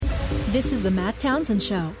This is the Matt Townsend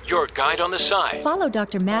Show. Your guide on the side. Follow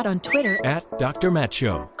Dr. Matt on Twitter At Dr. Matt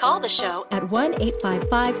Show. Call the show at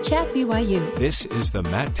 1-855-CHAT-BYU. This is the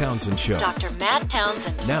Matt Townsend Show. Dr. Matt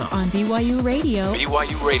Townsend. Now on BYU Radio.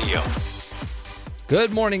 BYU Radio.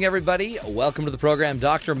 Good morning, everybody. Welcome to the program.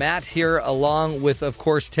 Dr. Matt here, along with, of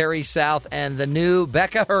course, Terry South and the new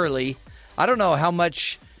Becca Hurley. I don't know how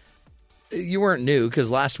much you weren't new, because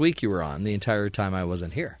last week you were on the entire time I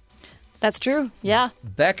wasn't here. That's true, yeah.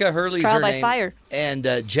 Becca Hurley's Trial her by name. fire. And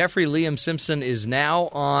Jeffrey Liam Simpson is now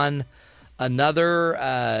on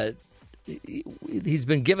another, he's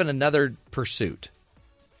been given another pursuit.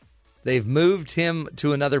 They've moved him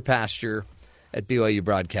to another pasture at BYU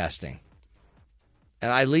Broadcasting.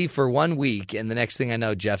 And I leave for 1 week, and the next thing I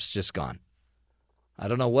know, Jeff's just gone. I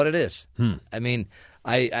don't know what it is. I mean,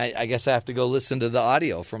 I guess I have to go listen to the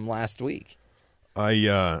audio from last week.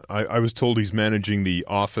 I was told he's managing the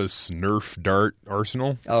office Nerf dart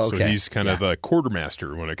arsenal. Oh, okay. So he's kind of a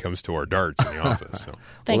quartermaster when it comes to our darts in the office. So.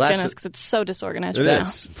 Thank goodness, because it's so disorganized right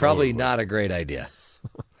That's now. probably not a great idea.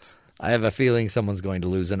 I have a feeling someone's going to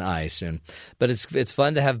lose an eye soon. But it's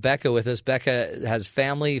fun to have Becca with us. Becca has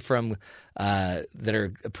family from that are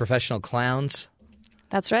professional clowns.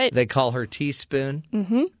 That's right. They call her Teaspoon.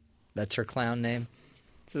 Mm-hmm. That's her clown name.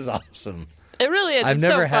 This is awesome. It really is. I've It's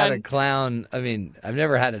never so had fun. a clown. I mean, I've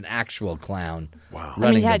never had an actual clown Wow.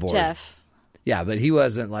 running you had the board. Jeff. Yeah, but he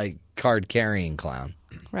wasn't like card-carrying clown.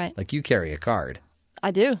 Right. Like you carry a card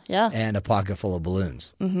I do, yeah. and a pocket full of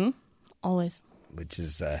balloons. Always. Which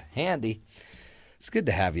is handy. It's good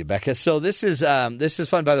to have you, Becca. So this is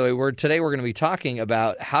fun, by the way. Today we're going to be talking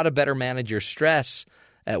about how to better manage your stress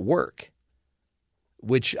at work,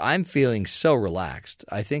 which I'm feeling so relaxed.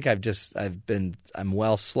 I think I'm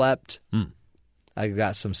well slept. I've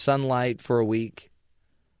got some sunlight for a week.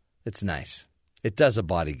 It's nice. It does a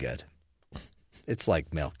body good. It's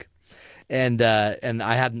like milk. And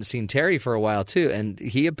I hadn't seen Terry for a while too, and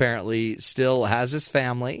he apparently still has his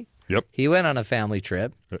family. Yep. He went on a family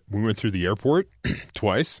trip. We went through the airport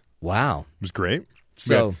twice. Wow. It was great.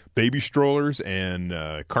 So- we had baby strollers and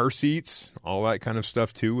car seats, all that kind of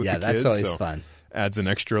stuff too with the kids. That's always so fun. Adds an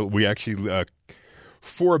extra. We actually,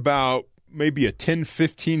 for about maybe a 10,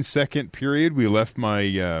 15-second period, we left my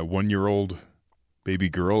 1-year-old baby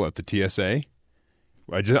girl at the TSA.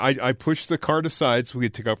 I pushed the cart aside so we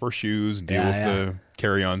could take off our shoes and deal with the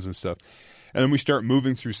carry-ons and stuff. And then we start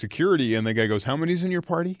moving through security, and the guy goes, "How many's in your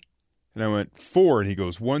party?" And I went, 4. And he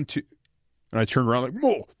goes, 1, 2. And I turned around like,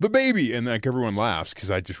 "Whoa, the baby!" And like everyone laughs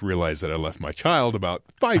because I just realized that I left my child about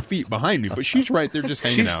 5 feet behind me, but she's right there just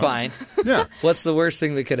hanging out. She's fine. Yeah. What's the worst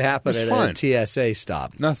thing that could happen at fine. a TSA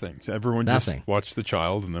stop? Nothing. So everyone Nothing. just watched the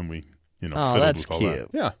child, and then we, Oh, fiddled that's with all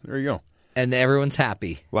cute. that. Yeah, there you go. And everyone's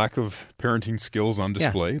happy. Lack of parenting skills on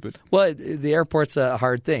display, but Well, the airport's a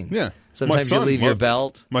hard thing. yeah. Sometimes My you son leave your loved it.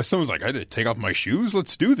 belt. My son was like, "I had to take off my shoes.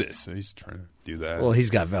 Let's do this." So he's trying to do that. Well, he's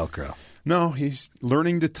got Velcro. No, he's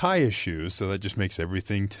learning to tie his shoes, so that just makes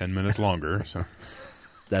everything 10 minutes longer. So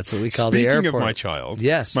That's what we call the speaking airport. of my child,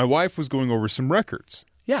 Yes. my wife was going over some records.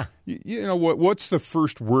 Yeah. You know what's the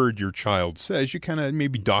first word your child says? You kind of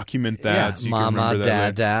maybe document that. Yeah. So you Mama, can remember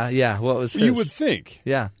that. dada. Yeah. What was his? You would think.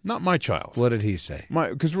 Yeah. Not my child. What did he say?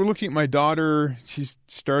 Because we're looking at my daughter. She's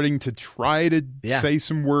starting to try to Yeah. say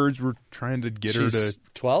some words. We're trying to get her She's to.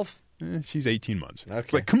 12? She's 18 months. Okay.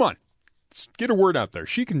 It's like, come on, get a word out there.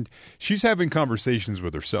 She's having conversations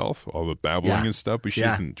with herself, all the babbling Yeah. and stuff, but she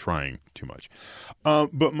Yeah. isn't trying too much.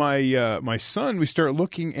 But my son, we start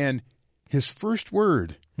looking, and his first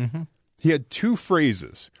word, he had 2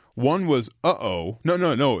 phrases. One was "uh-oh." No.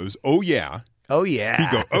 It was "oh yeah." Oh, yeah. He'd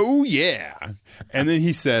go, "oh yeah," and then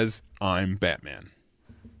he says, "I'm Batman."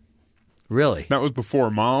 Really? That was before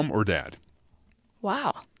mom or dad.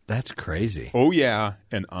 Wow. That's crazy. "Oh yeah,"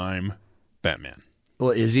 and "I'm Batman."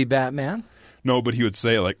 Well, is he Batman? No, but he would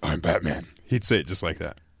say it like, "I'm Batman." He'd say it just like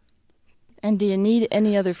that. And do you need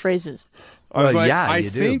any other phrases? I was Well, like, yeah, you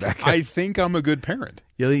do, Becca. I think I'm a good parent.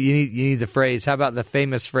 You need the phrase. How about the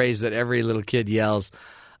famous phrase that every little kid yells,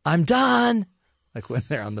 "I'm done," like when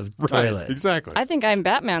they're on the toilet. Exactly. I think I'm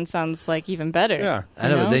Batman sounds like even better. Yeah. I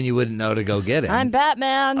know, but then you wouldn't know to go get him. I'm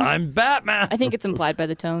Batman. I'm Batman. I think it's implied by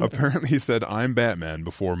the tone. Apparently he said, "I'm Batman"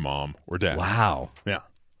 before mom or dad. Wow. Yeah.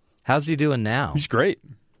 How's he doing now? He's great.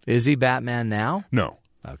 Is he Batman now? No.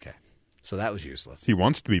 Okay. So that was useless. He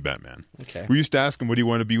wants to be Batman. Okay. We used to ask him, "What do you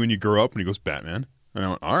want to be when you grow up?" And he goes, "Batman." And I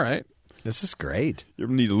went, "All right. This is great. You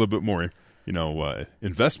need a little bit more,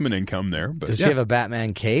 investment income there." But Does he have a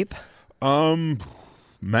Batman cape?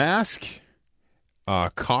 mask,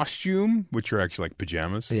 costume, which are actually like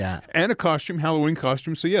pajamas. Yeah. And a costume, Halloween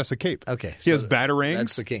costume. So, yes, a cape. Okay. He has so batarangs.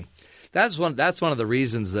 That's the king. That's one of the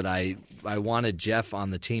reasons that I wanted Jeff on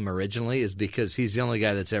the team originally, is because he's the only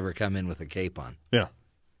guy that's ever come in with a cape on. Yeah.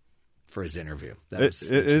 For his interview. It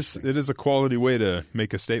is a quality way to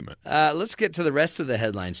make a statement. Let's get to the rest of the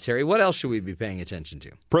headlines, Terry. What else should we be paying attention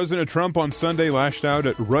to? President Trump on Sunday lashed out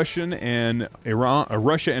at Russia and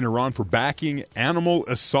Iran for backing Animal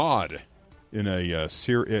Assad in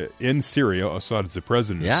Syria. Assad is the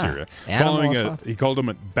president of Syria. He called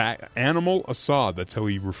him Animal Assad. That's how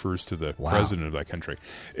he refers to the president of that country.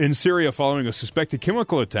 In Syria, following a suspected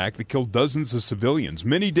chemical attack that killed dozens of civilians.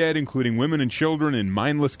 Many dead, including women and children, in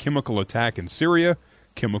mindless chemical attack in Syria.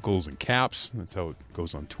 Chemicals in caps. That's how it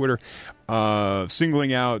goes on Twitter.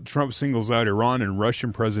 Trump singles out Iran and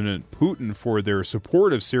Russian President Putin for their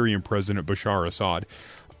support of Syrian President Bashar Assad.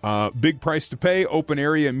 Big price to pay, open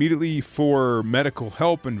area immediately for medical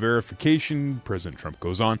help and verification. President Trump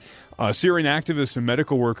goes on. Syrian activists and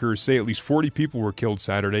medical workers say at least 40 people were killed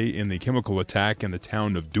Saturday in the chemical attack in the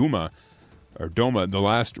town of Duma, the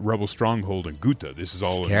last rebel stronghold in Ghouta. This is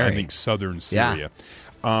all in, I think, southern Syria.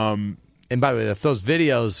 Yeah. And by the way, if those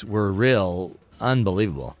videos were real,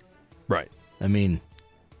 unbelievable. Right. I mean,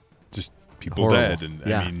 just people horrible. Dead.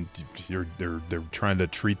 And I mean, they're trying to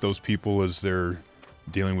treat those people as they're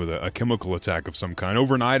dealing with a chemical attack of some kind.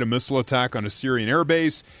 Overnight, a missile attack on a Syrian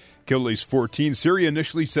airbase killed at least 14. Syria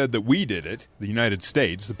initially said that we did it, the United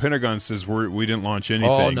States. The Pentagon says we didn't launch anything.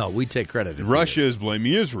 Oh, no, we take credit. Russia is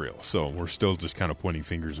blaming Israel, so we're still just kind of pointing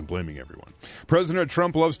fingers and blaming everyone. President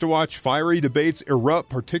Trump loves to watch fiery debates erupt,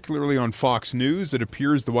 particularly on Fox News. It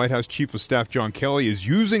appears the White House Chief of Staff John Kelly is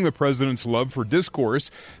using the president's love for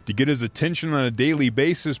discourse to get his attention on a daily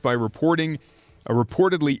basis by reportedly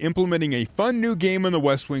implementing a fun new game in the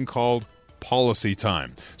West Wing called Policy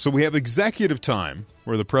Time. So we have executive time,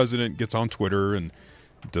 where the president gets on Twitter and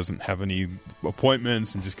doesn't have any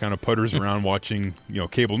appointments and just kind of putters around watching,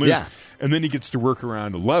 cable news. Yeah. And then he gets to work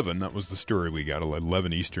around 11. That was the story we got.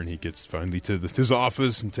 11 Eastern, he gets finally to his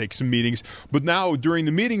office and takes some meetings. But now during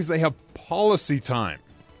the meetings, they have policy time.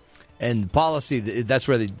 And policy, that's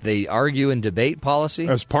where they argue and debate policy?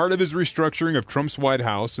 As part of his restructuring of Trump's White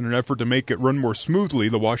House in an effort to make it run more smoothly,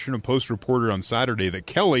 the Washington Post reported on Saturday that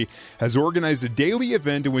Kelly has organized a daily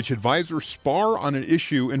event in which advisors spar on an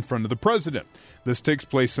issue in front of the president. This takes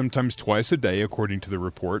place sometimes twice a day, according to the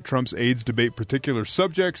report. Trump's aides debate particular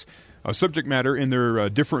subject matter in their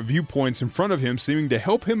different viewpoints in front of him, seeming to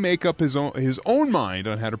help him make up his own mind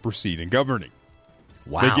on how to proceed in governing.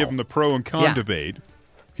 Wow. They give him the pro and con debate.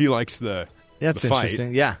 He likes the That's the fight.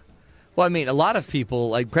 Interesting, yeah. Well, I mean, a lot of people,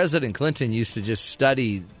 like President Clinton, used to just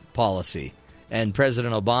study policy, and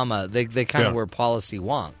President Obama, they kind of were policy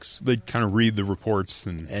wonks. They kind of read the reports,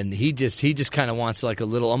 and he just kind of wants like a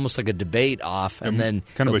little, almost like a debate off, and then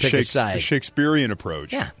kind of a side. Shakespearean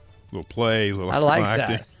approach. Yeah, little play, little. I like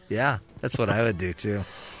acting. that. Yeah, that's what I would do too.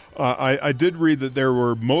 I did read that there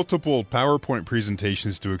were multiple PowerPoint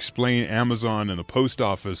presentations to explain Amazon and the post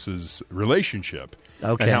office's relationship.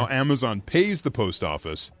 Okay. And how Amazon pays the post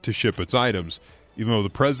office to ship its items, even though the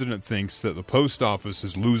president thinks that the post office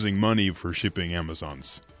is losing money for shipping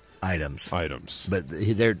Amazon's items. But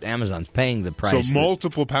Amazon's paying the price. So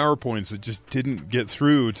multiple PowerPoints that just didn't get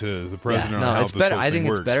through to the president. Yeah, no, on it's how better. This whole I think thing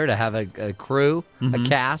it's works. better to have a crew, a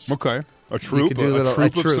cast. Okay, a troop,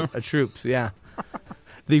 a troop. Yeah,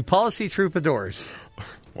 the policy troubadours.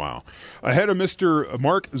 Wow. Ahead of Mr.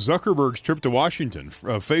 Mark Zuckerberg's trip to Washington,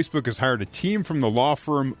 Facebook has hired a team from the law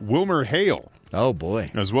firm Wilmer Hale. Oh, boy.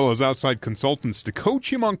 As well as outside consultants to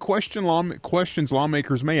coach him on questions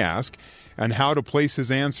lawmakers may ask and how to place his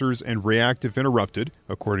answers and react if interrupted,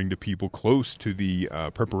 according to people close to the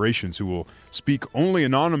preparations who will speak only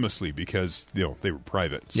anonymously because they were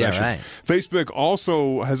private sessions. Yeah, right. Facebook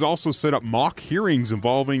has also set up mock hearings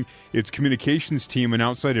involving its communications team and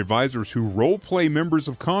outside advisors who role-play members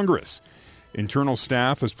of Congress. Internal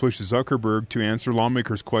staff has pushed Zuckerberg to answer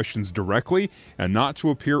lawmakers' questions directly and not to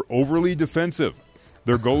appear overly defensive.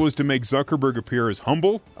 Their goal is to make Zuckerberg appear as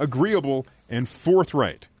humble, agreeable, and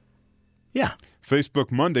forthright. Yeah.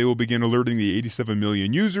 Facebook Monday will begin alerting the 87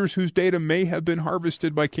 million users whose data may have been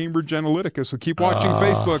harvested by Cambridge Analytica. So keep watching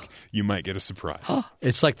Facebook. You might get a surprise.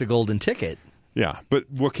 It's like the golden ticket. Yeah, but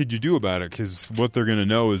what could you do about it? Because what they're going to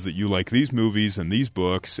know is that you like these movies and these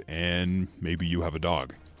books, and maybe you have a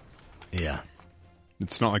dog. Yeah.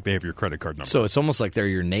 It's not like they have your credit card number. So it's almost like they're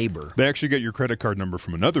your neighbor. They actually get your credit card number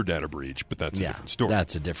from another data breach, but that's a different story.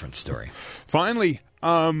 That's a different story. Finally,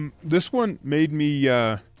 this one made me,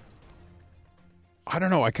 I don't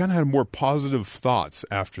know, I kind of had more positive thoughts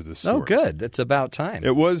after this story. Oh, good. That's about time.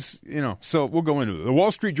 It was, so we'll go into it. The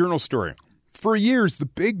Wall Street Journal story. For years, the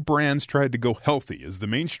big brands tried to go healthy as the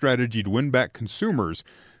main strategy to win back consumers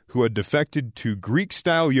who had defected to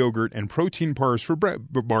Greek-style yogurt and protein bars for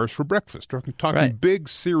breakfast. Talking Right. big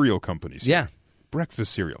cereal companies. Yeah.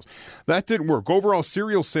 Breakfast cereals. That didn't work. Overall,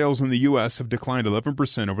 cereal sales in the U.S. have declined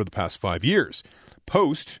 11% over the past 5 years.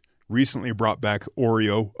 Post recently brought back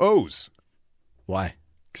Oreo O's Why?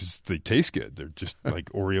 because they taste good. They're just like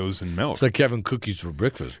Oreos and milk. It's like having cookies for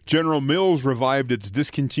breakfast. General Mills revived its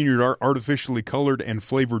discontinued artificially colored and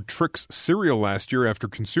flavored Trix cereal last year after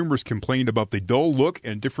consumers complained about the dull look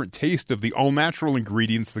and different taste of the all-natural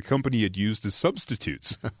ingredients the company had used as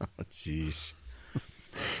substitutes. Jeez.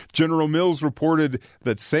 General Mills reported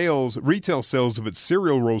that retail sales of its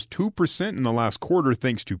cereal rose 2% in the last quarter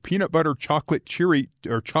thanks to peanut butter chocolate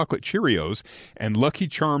Cheerios and Lucky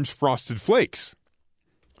Charms Frosted Flakes.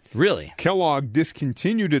 Really? Kellogg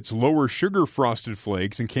discontinued its lower sugar Frosted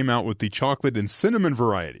Flakes and came out with the chocolate and cinnamon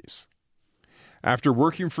varieties. After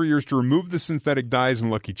working for years to remove the synthetic dyes in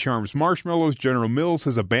Lucky Charms marshmallows, General Mills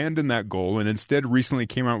has abandoned that goal and instead recently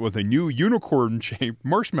came out with a new unicorn-shaped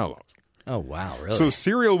marshmallows. Oh, wow, really? So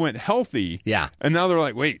cereal went healthy. Yeah. And now they're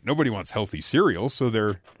like, wait, nobody wants healthy cereal. So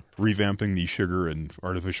they're revamping the sugar and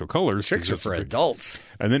artificial colors. Tricks are for adults.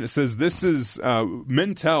 And then it says this is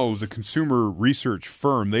Mintel is a consumer research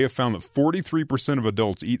firm. They have found that 43% of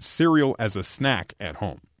adults eat cereal as a snack at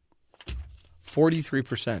home.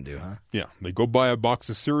 43% do, huh? Yeah. They go buy a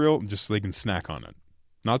box of cereal just so they can snack on it.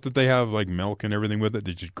 Not that they have like milk and everything with it.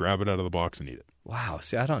 They just grab it out of the box and eat it. Wow.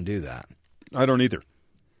 See, I don't do that. I don't either.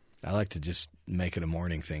 I like to just make it a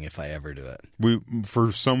morning thing if I ever do it.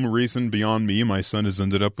 For some reason beyond me, my son has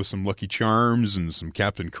ended up with some Lucky Charms and some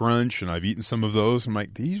Captain Crunch, and I've eaten some of those. I'm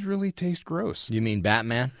like, these really taste gross. You mean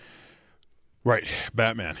Batman? Right,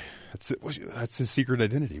 Batman. That's it. That's his secret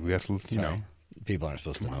identity. We have to, Sorry. People aren't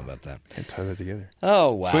supposed to know about that. Can't tie that together.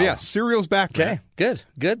 Oh, wow. So yeah, cereal's back. Okay, man.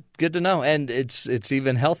 good to know. And it's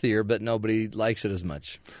even healthier, but nobody likes it as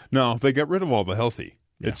much. No, they got rid of all the healthy.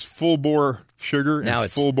 Yeah. It's full bore sugar Now and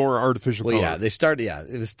it's full bore artificial Well, color. yeah, they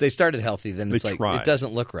started healthy. Then it's They like tried. it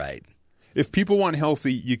doesn't look right. If people want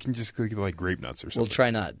healthy, you can just get like grape nuts or We'll something.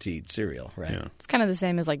 try not to eat cereal, right? Yeah. It's kind of the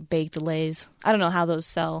same as like baked Lays. I don't know how those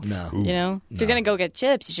sell. No. You know, if you're gonna go get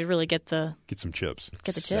chips, you should really get the Get some chips.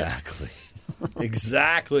 chips. Exactly.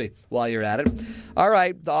 Exactly. While you're at it. All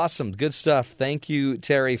right. Awesome. Good stuff. Thank you,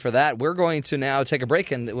 Terry, for that. We're going to now take a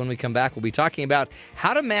break, and when we come back, we'll be talking about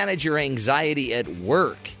how to manage your anxiety at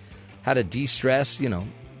work, how to de-stress,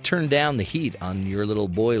 turn down the heat on your little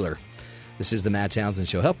boiler. This is the Matt Townsend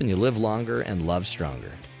Show, helping you live longer and love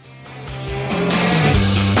stronger.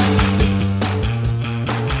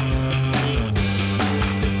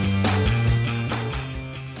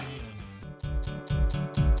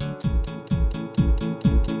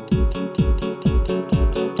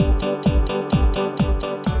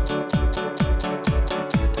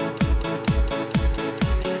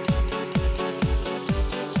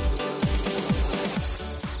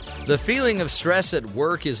 The feeling of stress at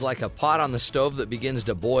work is like a pot on the stove that begins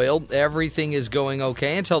to boil. Everything is going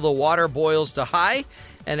okay until the water boils to high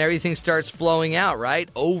and everything starts flowing out, right?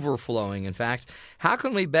 Overflowing, in fact. How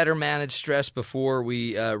can we better manage stress before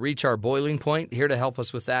we reach our boiling point? Here to help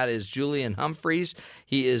us with that is Julian Humphreys.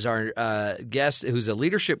 He is our guest who's a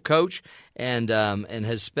leadership coach and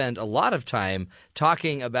has spent a lot of time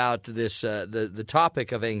talking about this the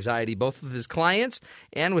topic of anxiety, both with his clients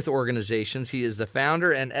and with organizations. He is the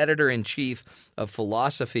founder and editor-in-chief of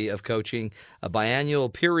Philosophy of Coaching, a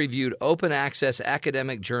biannual peer-reviewed open-access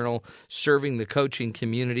academic journal serving the coaching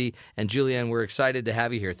community. And Julian, we're excited to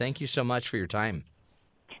have you here. Thank you so much for your time.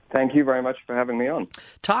 Thank you very much for having me on.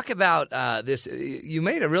 Talk about this. You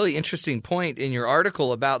made a really interesting point in your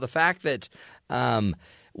article about the fact that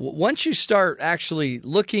once you start actually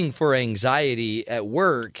looking for anxiety at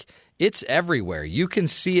work, it's everywhere. You can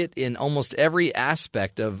see it in almost every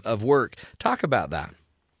aspect of work. Talk about that.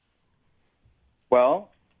 Well,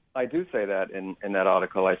 I do say that in that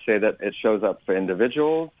article. I say that it shows up for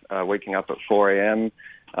individuals, waking up at 4 a.m.,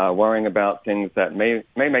 worrying about things that may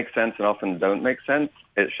make sense and often don't make sense.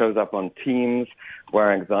 It shows up on teams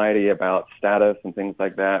where anxiety about status and things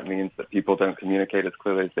like that means that people don't communicate as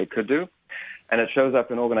clearly as they could do. And it shows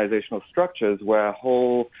up in organizational structures where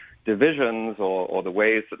whole divisions or the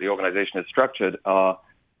ways that the organization is structured are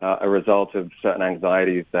a result of certain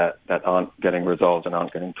anxieties that aren't getting resolved and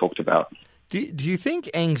aren't getting talked about. Do you think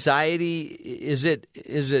anxiety, is it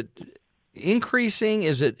increasing?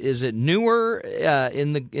 Is it newer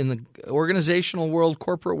in the organizational world,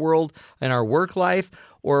 corporate world, in our work life,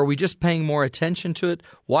 or are we just paying more attention to it?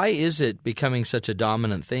 Why is it becoming such a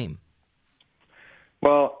dominant theme?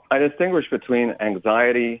 Well, I distinguish between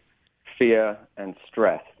anxiety, fear, and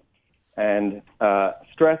stress. And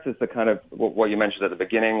stress is the kind of what you mentioned at the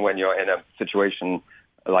beginning when you're in a situation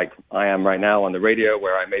like I am right now on the radio,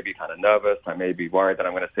 where I may be kind of nervous, I may be worried that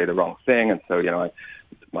I'm going to say the wrong thing, and so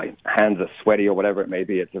my hands are sweaty or whatever it may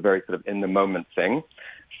be. It's a very sort of in the moment thing.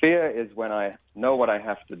 Fear is when I know what I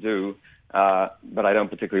have to do, but I don't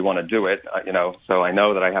particularly want to do it. So I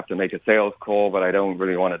know that I have to make a sales call, but I don't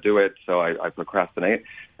really want to do it, so I procrastinate.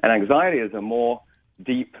 And anxiety is a more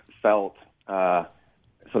deep felt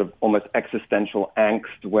sort of almost existential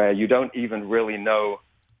angst where you don't even really know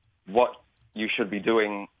what you should be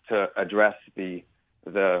doing to address the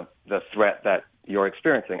threat that you're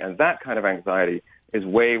experiencing. And that kind of anxiety is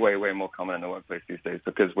way, way, way more common in the workplace these days,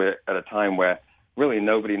 because we're at a time where really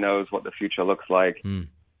nobody knows what the future looks like.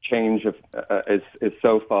 Change is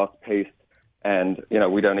so fast-paced, and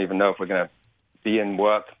we don't even know if we're going to be in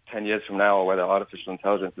work 10 years from now or whether artificial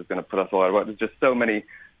intelligence is going to put us all out of work. There's just so many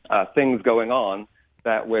things going on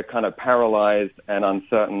that we're kind of paralyzed and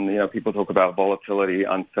uncertain. People talk about volatility,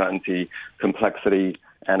 uncertainty, complexity,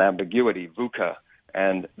 and ambiguity, VUCA.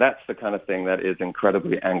 And that's the kind of thing that is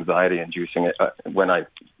incredibly anxiety-inducing when I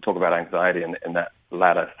talk about anxiety in that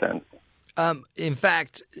latter sense. In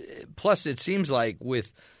fact, plus it seems like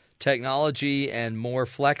with technology and more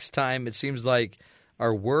flex time, it seems like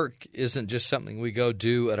our work isn't just something we go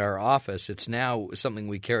do at our office. It's now something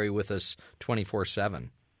we carry with us 24/7.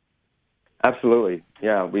 Absolutely.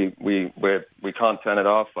 Yeah, we can't turn it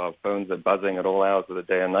off. Our phones are buzzing at all hours of the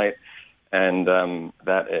day and night. And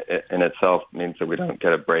that in itself means that we don't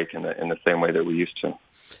get a break in the same way that we used to.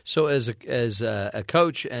 So as a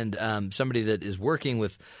coach and somebody that is working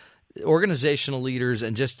with organizational leaders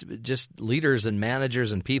and just leaders and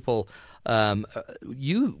managers and people,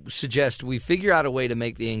 you suggest we figure out a way to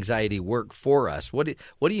make the anxiety work for us. What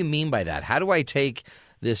do you mean by that? How do I take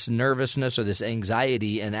this nervousness or this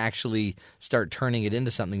anxiety and actually start turning it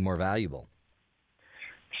into something more valuable?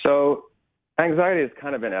 So anxiety is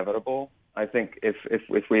kind of inevitable. I think if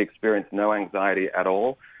we experience no anxiety at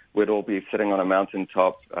all, we'd all be sitting on a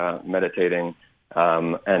mountaintop meditating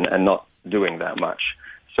and not doing that much.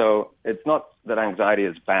 So it's not that anxiety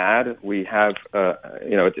is bad. We have,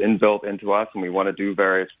 it's inbuilt into us, and we want to do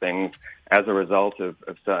various things as a result of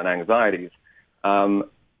certain anxieties.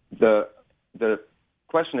 The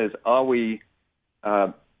question is, are we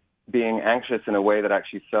being anxious in a way that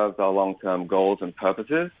actually serves our long-term goals and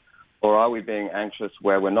purposes, or are we being anxious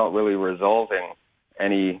where we're not really resolving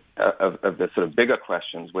any of the sort of bigger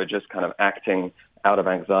questions? We're just kind of acting out of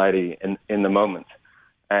anxiety in the moment.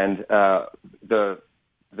 And the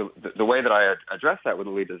way that I address that with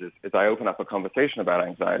the leaders is I open up a conversation about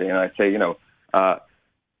anxiety, and I say,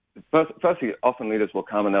 firstly, often leaders will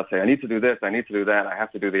come and they'll say, I need to do this, I need to do that, I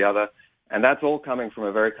have to do the other. And that's all coming from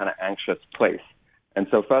a very kind of anxious place. And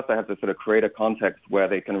so first I have to sort of create a context where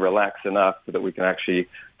they can relax enough so that we can actually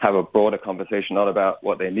have a broader conversation, not about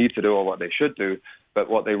what they need to do or what they should do, but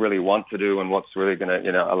what they really want to do and what's really going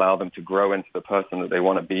to, allow them to grow into the person that they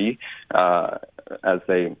want to be as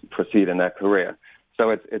they proceed in their career. So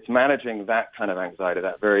it's managing that kind of anxiety,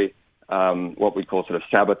 that very what we call sort of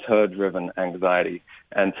saboteur-driven anxiety,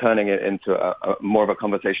 and turning it into a more of a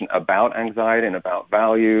conversation about anxiety and about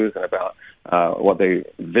values and about what they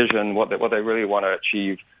vision, what they really want to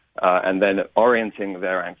achieve, and then orienting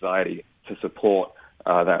their anxiety to support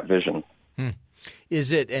that vision.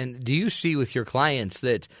 Is it, and do you see with your clients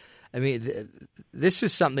that, this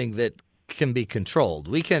is something that can be controlled.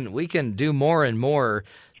 We can do more and more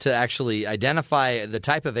to actually identify the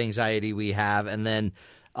type of anxiety we have and then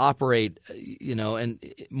operate, and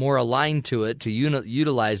more aligned to it, to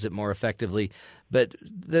utilize it more effectively. But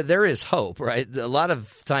there is hope, right? A lot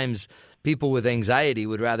of times people with anxiety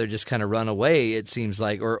would rather just kind of run away, it seems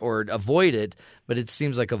like, or avoid it, but it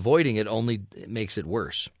seems like avoiding it only makes it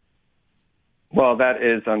worse. Well, that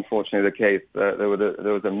is unfortunately the case. There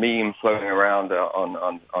was a meme floating around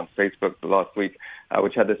on Facebook last week,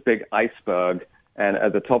 which had this big iceberg, and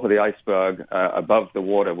at the top of the iceberg, above the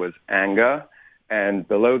water, was anger, and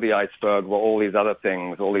below the iceberg were all these other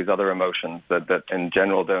things, all these other emotions that in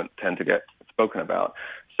general don't tend to get spoken about.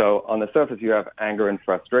 So on the surface, you have anger and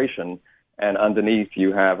frustration, and underneath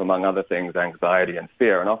you have, among other things, anxiety and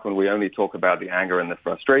fear. And often we only talk about the anger and the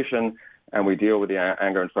frustration, and we deal with the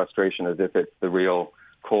anger and frustration as if it's the real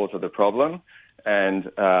cause of the problem.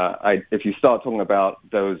 And if you start talking about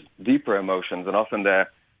those deeper emotions, and often they're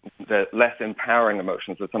less empowering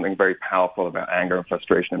emotions. There's something very powerful about anger and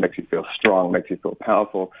frustration. It makes you feel strong, makes you feel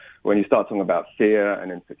powerful. When you start talking about fear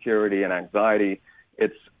and insecurity and anxiety,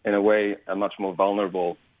 it's in a way a much more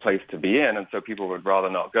vulnerable place to be in, and so people would rather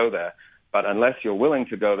not go there. But unless you're willing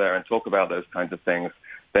to go there and talk about those kinds of things,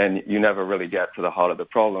 then you never really get to the heart of the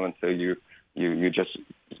problem, and so you just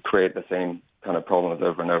create the same kind of problems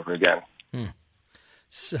over and over again.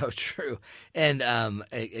 So true. And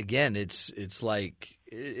again, it's like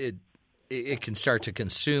it can start to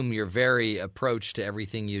consume your very approach to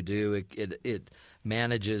everything you do. It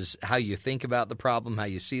manages how you think about the problem, how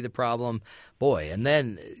you see the problem. Boy, and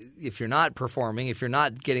then if you're not performing, if you're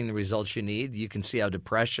not getting the results you need, you can see how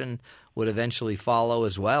depression would eventually follow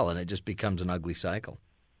as well, and it just becomes an ugly cycle.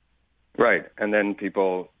 Right, and then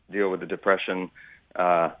people deal with the depression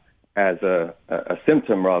as a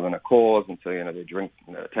symptom rather than a cause, and so they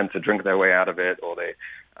attempt to drink their way out of it, or they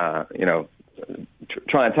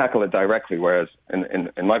try and tackle it directly. Whereas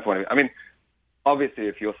in my point of view, I mean, obviously,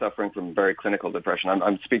 if you're suffering from very clinical depression,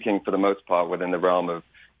 I'm speaking for the most part within the realm of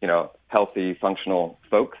healthy, functional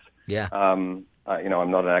folks. Yeah. I'm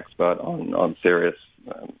not an expert on serious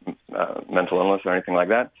mental illness or anything like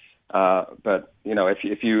that. But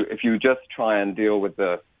if you just try and deal with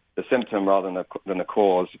the symptom rather than the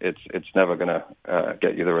cause, it's never going to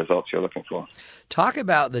get you the results you're looking for. Talk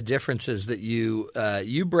about the differences that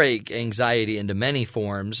you break anxiety into many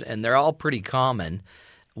forms, and they're all pretty common.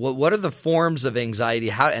 What are the forms of anxiety?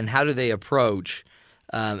 How do they approach?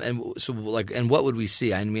 And what would we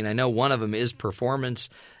see? I mean, I know one of them is performance,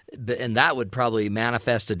 and that would probably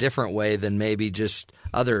manifest a different way than maybe just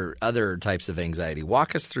other types of anxiety.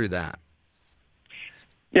 Walk us through that.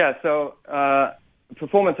 Yeah. So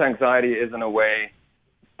performance anxiety is, in a way,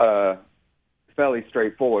 a fairly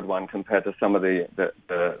straightforward one compared to some of the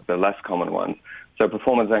less common ones. So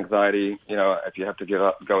performance anxiety, if you have to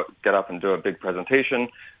get up and do a big presentation,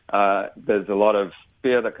 there's a lot of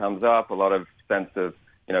fear that comes up, a lot of sense of,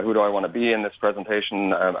 who do I want to be in this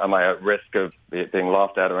presentation? Am I at risk of being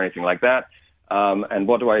laughed at or anything like that? And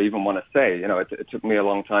what do I even want to say? It took me a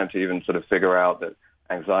long time to even sort of figure out that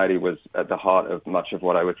anxiety was at the heart of much of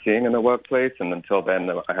what I was seeing in the workplace. And until then,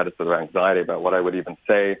 I had a sort of anxiety about what I would even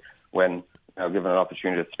say when given an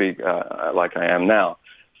opportunity to speak like I am now.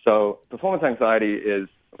 So performance anxiety is,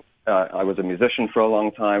 I was a musician for a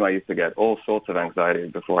long time. I used to get all sorts of anxiety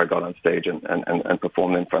before I got on stage and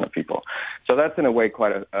performed in front of people. So that's in a way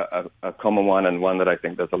quite a common one, and one that I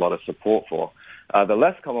think there's a lot of support for. The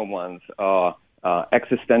less common ones are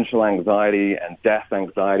existential anxiety and death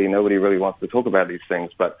anxiety. Nobody really wants to talk about these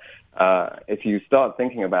things, but if you start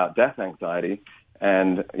thinking about death anxiety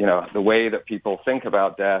and, the way that people think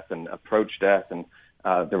about death and approach death and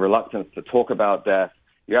the reluctance to talk about death,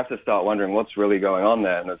 you have to start wondering what's really going on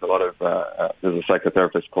there. And there's a lot of there's a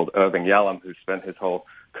psychotherapist called Irving Yalom who spent his whole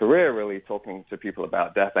career really talking to people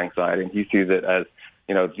about death anxiety, and he sees it as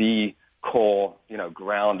the core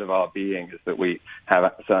ground of our being is that we have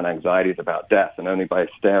certain anxieties about death, and only by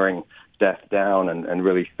staring death down and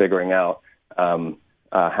really figuring out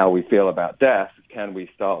how we feel about death can we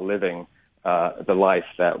start living the life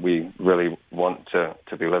that we really want to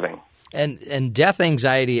be living. And death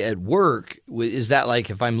anxiety at work, is that like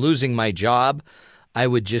if I'm losing my job, I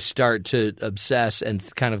would just start to obsess and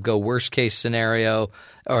kind of go worst case scenario,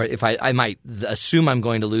 or if I might assume I'm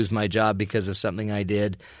going to lose my job because of something I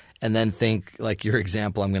did, and then think, like your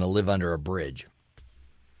example, I'm going to live under a bridge.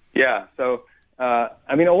 Yeah. So,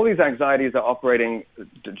 all these anxieties are operating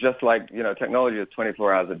just like, technology is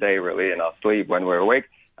 24 hours a day, really, in our sleep when we're awake.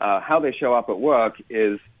 How they show up at work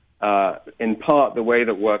is, in part, the way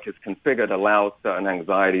that work is configured allows certain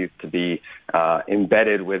anxieties to be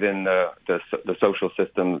embedded within the social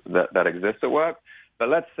system that exists at work. But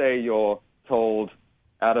let's say you're told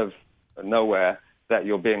out of nowhere that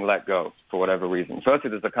you're being let go for whatever reason. Firstly,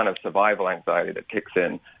 there's a kind of survival anxiety that kicks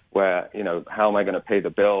in where, how am I going to pay the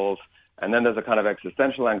bills? And then there's a kind of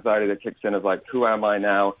existential anxiety that kicks in of like, who am I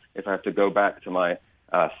now if I have to go back to my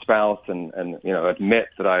spouse and admit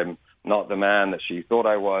that I'm not the man that she thought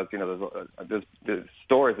I was. There's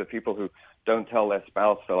stories of people who don't tell their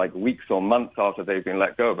spouse for like weeks or months after they've been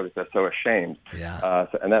let go because they're so ashamed. Yeah.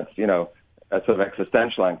 And that's, a sort of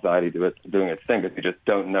existential anxiety doing its thing because you just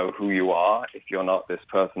don't know who you are if you're not this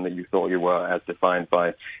person that you thought you were as defined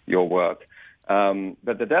by your work.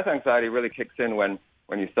 But the death anxiety really kicks in when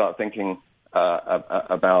you start thinking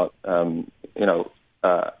about, how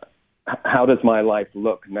does my life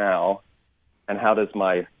look now? And how does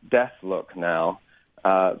my death look now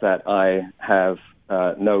that I have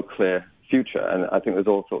no clear future? And I think there's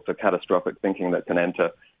all sorts of catastrophic thinking that can enter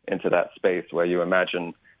into that space where you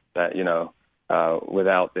imagine that,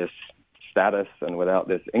 without this status and without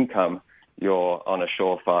this income, you're on a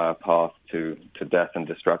surefire path to death and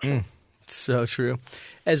destruction. So true.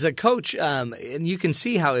 As a coach, and you can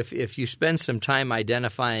see how if you spend some time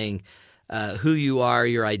identifying who you are,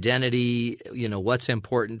 your identity, what's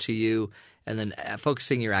important to you, and then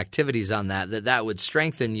focusing your activities on that would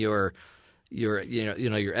strengthen your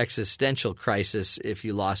existential crisis if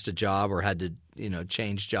you lost a job or had to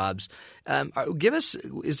change jobs.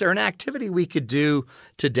 Is there an activity we could do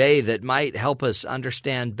today that might help us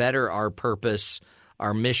understand better our purpose,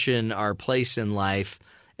 our mission, our place in life,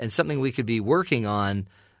 and something we could be working on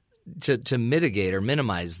to mitigate or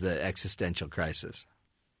minimize the existential crisis?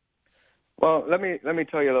 Well, let me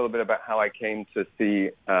tell you a little bit about how I came to see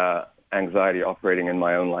anxiety operating in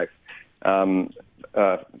my own life.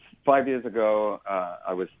 5 years ago,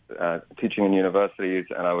 I was teaching in universities,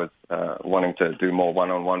 and I was wanting to do more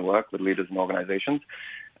one-on-one work with leaders and organizations.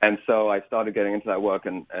 And so I started getting into that work,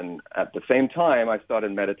 and at the same time, I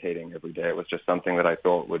started meditating every day. It was just something that I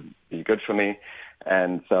thought would be good for me.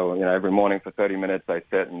 And so, every morning for 30 minutes, I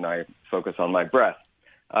sit and I focus on my breath.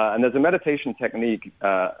 And there's a meditation technique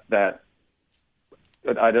that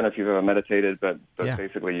I don't know if you've ever meditated, but Yeah.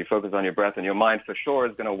 basically you focus on your breath, and your mind for sure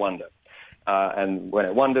is going to wander. And when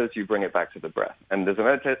it wanders, you bring it back to the breath. And there's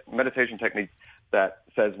a meditation technique that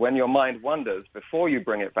says when your mind wanders, before you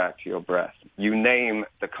bring it back to your breath, you name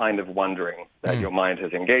the kind of wandering that your mind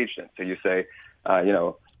has engaged in. So you say,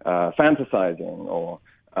 fantasizing, or,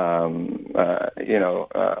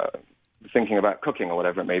 thinking about cooking, or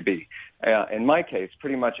whatever it may be. In my case,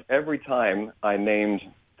 pretty much every time I named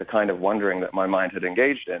the kind of wondering that my mind had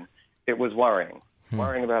engaged in, it was worrying.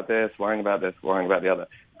 Worrying about this, worrying about this, worrying about the other.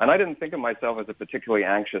 And I didn't think of myself as a particularly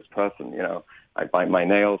anxious person. I bite my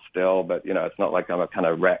nails still, but, it's not like I'm a kind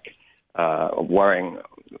of wreck worrying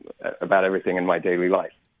about everything in my daily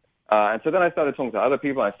life. And so then I started talking to other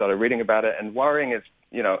people. I started reading about it. And worrying is,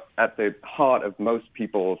 at the heart of most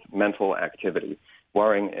people's mental activity,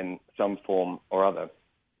 worrying in some form or other.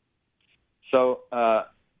 So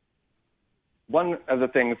one of the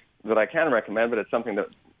things that I can recommend, but it's something that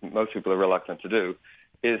most people are reluctant to do,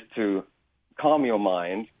 is to calm your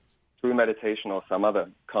mind through meditation or some other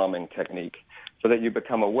calming technique, so that you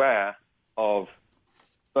become aware of,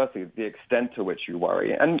 firstly, the extent to which you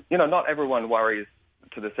worry. And, not everyone worries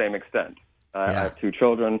to the same extent. I have two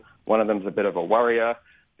children. One of them's a bit of a worrier.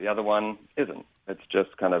 The other one isn't. It's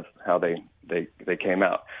just kind of how they came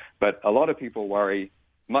out. But a lot of people worry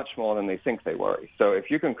much more than they think they worry. So if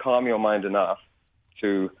you can calm your mind enough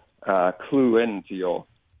to clue into your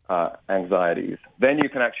anxieties, then you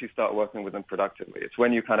can actually start working with them productively. It's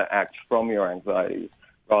when you kind of act from your anxieties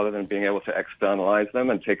rather than being able to externalize them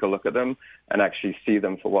and take a look at them and actually see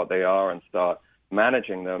them for what they are and start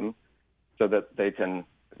managing them so that they can,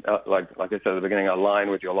 like I said at the beginning, align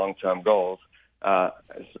with your long-term goals.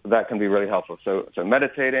 That can be really helpful. So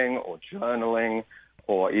meditating or journaling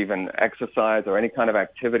or even exercise or any kind of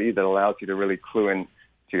activity that allows you to really clue in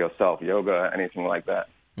to yourself, yoga, anything like that.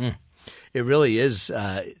 It really is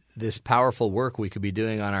this powerful work we could be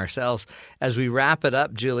doing on ourselves. As we wrap it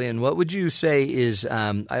up, Julian, what would you say is,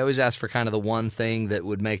 I always ask for kind of the one thing that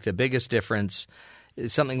would make the biggest difference.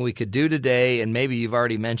 It's something we could do today, and maybe you've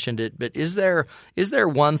already mentioned it, but is there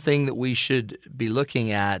one thing that we should be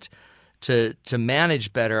looking at to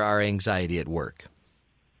manage better our anxiety at work?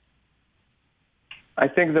 I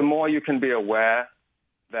think the more you can be aware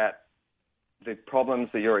that the problems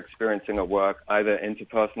that you're experiencing at work, either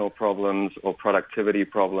interpersonal problems or productivity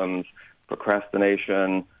problems,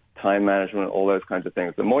 procrastination, time management, all those kinds of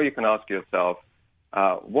things, the more you can ask yourself,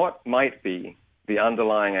 what might be the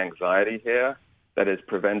underlying anxiety here that is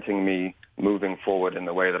preventing me moving forward in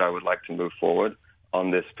the way that I would like to move forward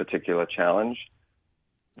on this particular challenge,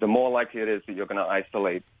 the more likely it is that you're going to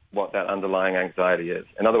isolate what that underlying anxiety is.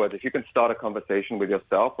 In other words, if you can start a conversation with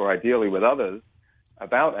yourself or ideally with others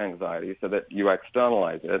about anxiety so that you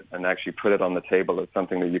externalize it and actually put it on the table as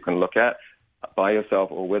something that you can look at by yourself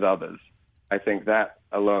or with others, I think that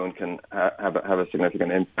alone can have a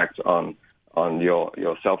significant impact on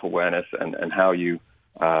your self-awareness and how you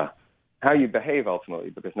behave ultimately,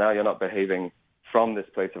 because now you're not behaving from this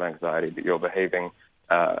place of anxiety, but you're behaving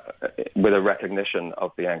with a recognition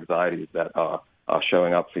of the anxieties that are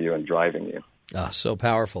showing up for you and driving you. Oh, so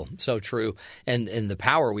powerful, so true, and the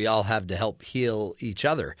power we all have to help heal each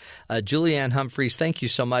other. Julianne Humphreys, thank you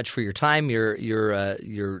so much for your time,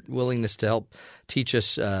 your willingness to help teach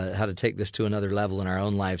us how to take this to another level in our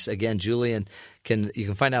own lives. Again, Julian, you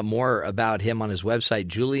can find out more about him on his website,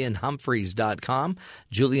 julianhumphreys.com,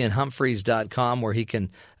 julianhumphreys.com, where he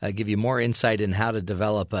can give you more insight in how to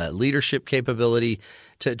develop a leadership capability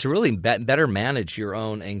to really better manage your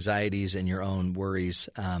own anxieties and your own worries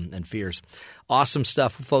and fears. Awesome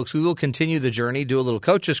stuff, folks. We will continue the journey, do a little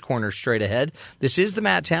Coach's Corner straight ahead. This is the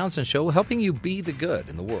Matt Townsend Show, helping you be the good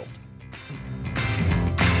in the world.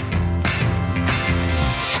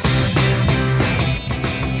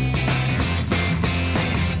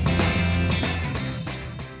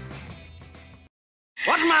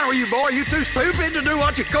 matter with you, boy? You too stupid to do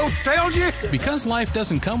what your coach tells you? Because life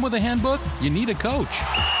doesn't come with a handbook, you need a coach.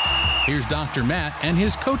 Here's Dr. Matt and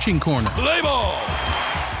his coaching corner. Play ball.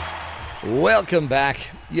 Welcome back.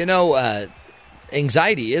 You know,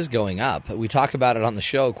 anxiety is going up. We talk about it on the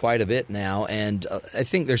show quite a bit now, and I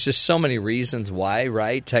think there's just so many reasons why,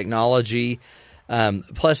 right? Technology,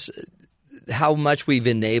 plus how much we've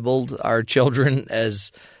enabled our children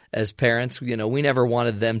as parents. You know, we never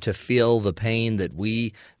wanted them to feel the pain that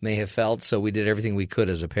we may have felt, so we did everything we could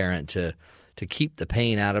as a parent to keep the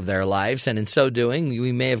pain out of their lives. And in so doing,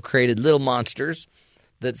 we may have created little monsters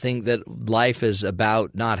that think that life is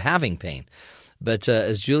about not having pain. But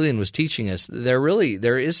as Julian was teaching us,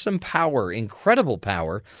 there is some power, incredible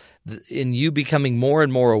power, in you becoming more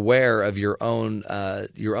and more aware of your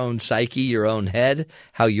own psyche, your own head,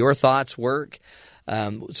 how your thoughts work.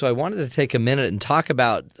 So I wanted to take a minute and talk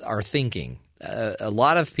about our thinking. A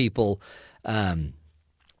lot of people,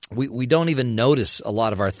 we don't even notice a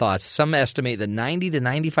lot of our thoughts. Some estimate that 90 to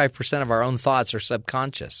 95% of our own thoughts are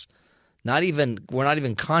subconscious. We're not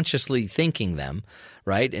even consciously thinking them,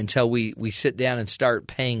 right, until we sit down and start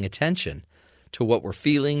paying attention to what we're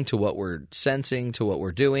feeling, to what we're sensing, to what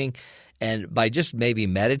we're doing. And by just maybe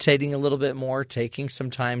meditating a little bit more, taking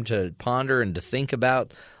some time to ponder and to think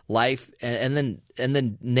about life and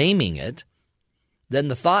then naming it, then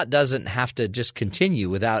the thought doesn't have to just continue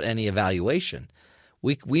without any evaluation.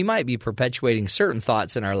 We might be perpetuating certain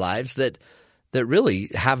thoughts in our lives that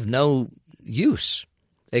really have no use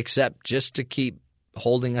except just to keep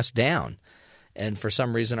holding us down. And for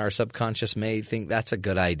some reason, our subconscious may think that's a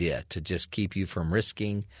good idea, to just keep you from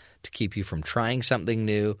risking, to keep you from trying something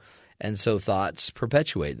new. And so thoughts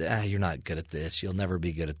perpetuate that you're not good at this, you'll never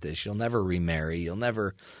be good at this, you'll never remarry, you'll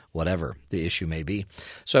never – whatever the issue may be.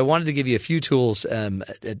 So I wanted to give you a few tools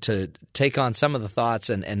to take on some of the thoughts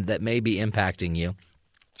and that may be impacting you.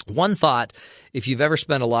 One thought, if you've ever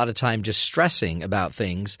spent a lot of time just stressing about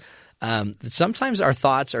things – sometimes our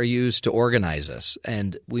thoughts are used to organize us,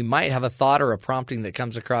 and we might have a thought or a prompting that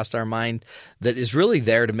comes across our mind that is really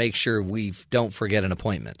there to make sure we don't forget an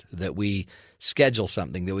appointment, that we schedule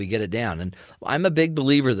something, that we get it down. And I'm a big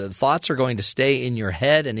believer that thoughts are going to stay in your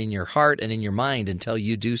head and in your heart and in your mind until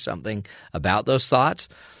you do something about those thoughts.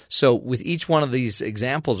 So with each one of these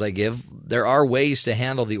examples I give, there are ways to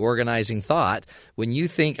handle the organizing thought. When you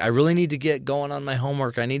think, I really need to get going on my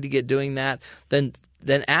homework, I need to get doing that, then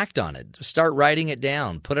act on it. Start writing it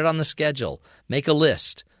down. Put it on the schedule. Make a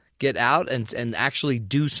list. Get out and actually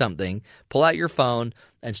do something. Pull out your phone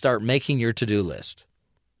and start making your to-do list.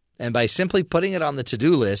 And by simply putting it on the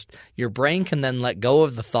to-do list, your brain can then let go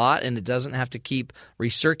of the thought, and it doesn't have to keep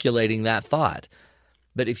recirculating that thought.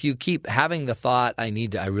 But if you keep having the thought, I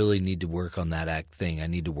really need to work on that thing. I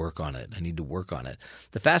need to work on it. I need to work on it.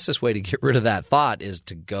 The fastest way to get rid of that thought is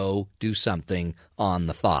to go do something on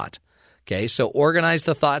the thought. Okay, so organize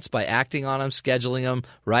the thoughts by acting on them, scheduling them,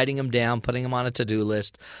 writing them down, putting them on a to-do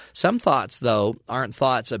list. Some thoughts, though, aren't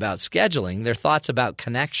thoughts about scheduling. They're thoughts about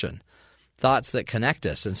connection, thoughts that connect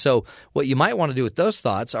us. And so what you might want to do with those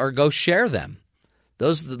thoughts are go share them.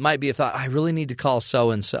 Those might be a thought, I really need to call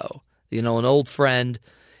so-and-so, an old friend.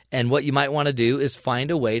 And what you might want to do is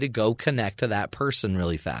find a way to go connect to that person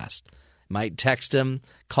really fast. You might text them,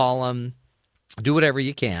 call them, do whatever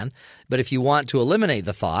you can, but if you want to eliminate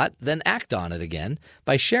the thought, then act on it again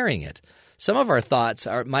by sharing it. Some of our thoughts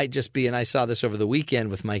might just be, and I saw this over the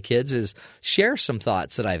weekend with my kids, is share some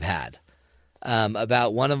thoughts that I've had.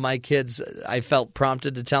 About one of my kids, I felt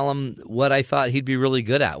prompted to tell him what I thought he'd be really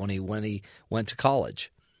good at when he went to college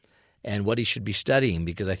and what he should be studying,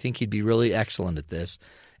 because I think he'd be really excellent at this.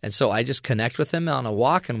 And so I just connect with him on a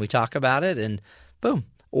walk and we talk about it, and boom.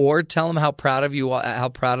 Or tell them how proud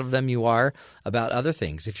of them you are about other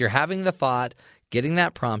things. If you're having the thought, getting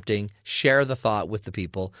that prompting, share the thought with the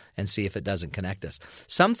people and see if it doesn't connect us.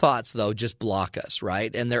 Some thoughts, though, just block us,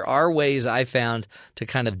 right? And there are ways I found to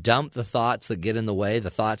kind of dump the thoughts that get in the way, the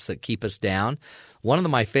thoughts that keep us down. One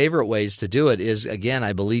of my favorite ways to do it is, again,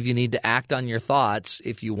 I believe you need to act on your thoughts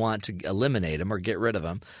if you want to eliminate them or get rid of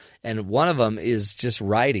them. And one of them is just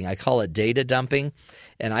writing. I call it data dumping.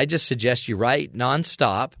 And I just suggest you write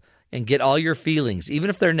nonstop and get all your feelings,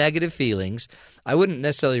 even if they're negative feelings. I wouldn't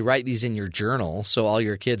necessarily write these in your journal so all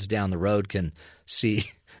your kids down the road can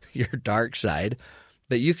see your dark side.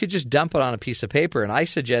 But you could just dump it on a piece of paper. And I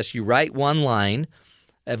suggest you write one line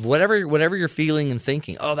of whatever you're feeling and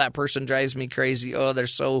thinking. Oh, that person drives me crazy. Oh, they're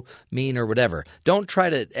so mean or whatever. Don't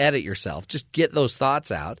try to edit yourself. Just get those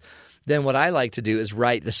thoughts out. Then what I like to do is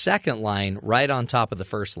write the second line right on top of the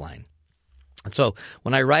first line. So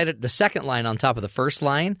when I write the second line on top of the first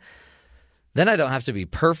line, Then I don't have to be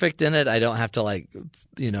perfect in it. I don't have to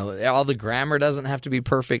all the grammar doesn't have to be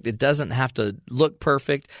perfect. It doesn't have to look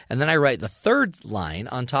perfect. And then I write the third line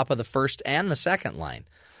on top of the first and the second line.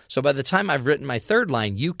 So by the time I've written my third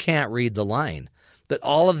line, you can't read the line. But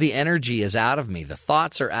all of the energy is out of me. The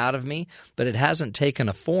thoughts are out of me, but it hasn't taken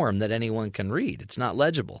a form that anyone can read. It's not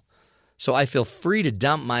legible. So I feel free to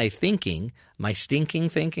dump my thinking, my stinking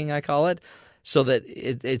thinking I call it, so that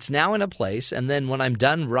it's now in a place, and then when I'm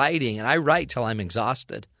done writing, and I write till I'm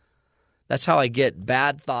exhausted. That's how I get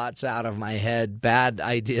bad thoughts out of my head, bad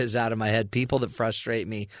ideas out of my head, people that frustrate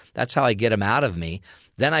me. That's how I get them out of me.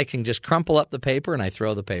 Then I can just crumple up the paper and I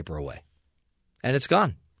throw the paper away. And it's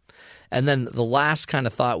gone. And then the last kind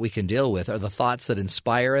of thought we can deal with are the thoughts that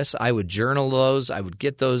inspire us. I would journal those. I would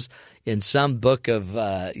get those in some book of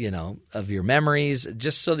your memories,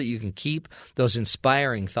 just so that you can keep those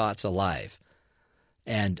inspiring thoughts alive.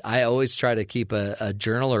 And I always try to keep a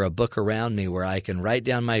journal or a book around me where I can write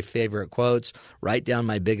down my favorite quotes, write down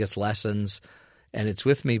my biggest lessons, and it's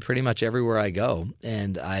with me pretty much everywhere I go.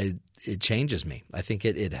 And it changes me. I think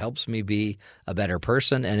it helps me be a better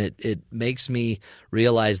person, and it makes me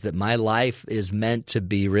realize that my life is meant to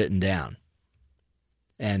be written down.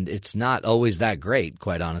 And it's not always that great,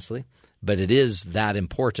 quite honestly, but it is that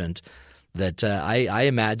important that I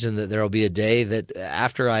imagine that there will be a day that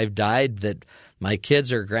after I've died that my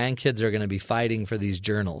kids or grandkids are going to be fighting for these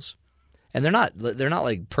journals. And they're not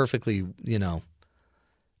like perfectly,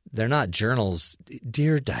 they're not journals.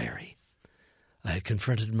 Dear diary, I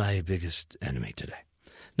confronted my biggest enemy today.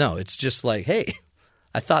 No, it's just like, hey,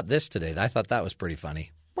 I thought this today. I thought that was pretty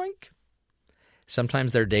funny. Boink.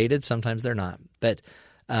 Sometimes they're dated, sometimes they're not. But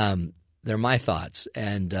they're my thoughts,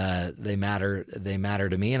 and they matter. They matter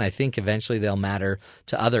to me, and I think eventually they'll matter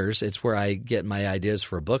to others. It's where I get my ideas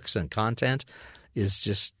for books and content is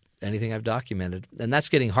just anything I've documented. And that's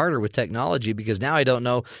getting harder with technology because now I don't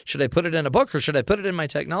know, should I put it in a book or should I put it in my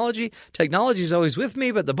technology? Technology is always with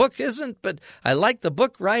me, but the book isn't. But I like the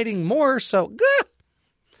book writing more, so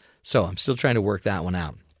I'm still trying to work that one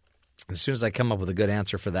out. As soon as I come up with a good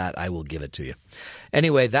answer for that, I will give it to you.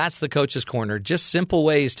 Anyway, that's the Coach's Corner. Just simple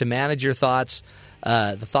ways to manage your thoughts,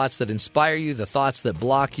 the thoughts that inspire you, the thoughts that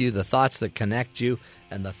block you, the thoughts that connect you,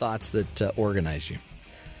 and the thoughts that organize you.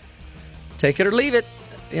 Take it or leave it.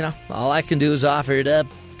 All I can do is offer it up,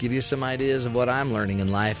 give you some ideas of what I'm learning in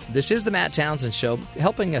life. This is the Matt Townsend Show,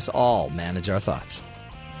 helping us all manage our thoughts.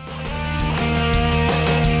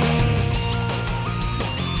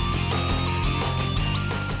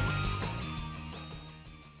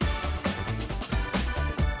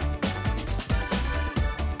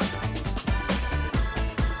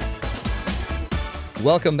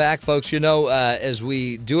 Welcome back, folks. As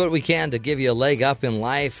we do what we can to give you a leg up in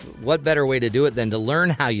life, what better way to do it than to learn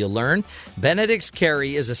how you learn? Benedict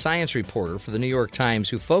Carey is a science reporter for the New York Times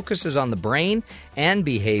who focuses on the brain and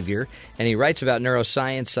behavior, and he writes about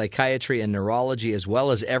neuroscience, psychiatry, and neurology, as well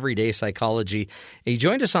as everyday psychology. He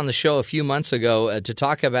joined us on the show a few months ago to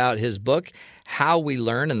talk about his book, How We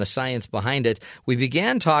Learn, and the science behind it. We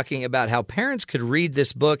began talking about how parents could read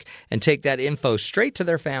this book and take that info straight to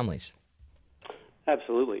their families.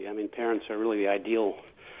 Absolutely. I mean, parents are really the ideal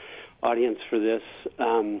audience for this.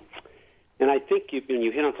 And I think you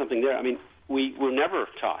hit on something there. I mean, we're never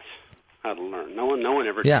taught how to learn. No one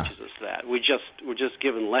ever teaches us that. We're just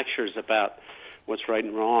given lectures about what's right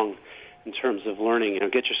and wrong in terms of learning.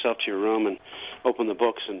 Get yourself to your room and open the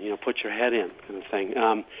books and put your head in, kind of thing.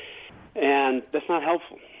 And that's not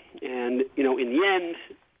helpful. And in the end,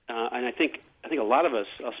 and I think a lot of us,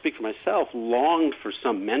 I'll speak for myself, longed for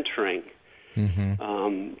some mentoring.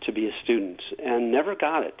 To be a student, and never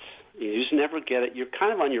got it. You just never get it. You're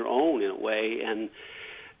kind of on your own in a way, and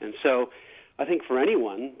so I think for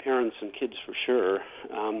anyone, parents and kids for sure,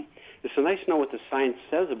 it's so nice to know what the science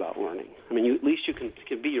says about learning. I mean, at least you can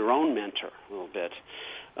be your own mentor a little bit,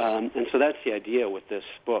 and so that's the idea with this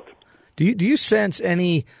book. Do you sense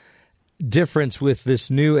any difference with this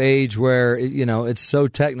new age where it's so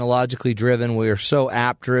technologically driven, we are so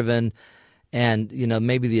app driven? And,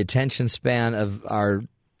 maybe the attention span of our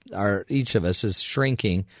each of us is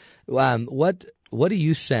shrinking. What do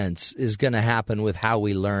you sense is going to happen with how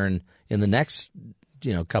we learn in the next,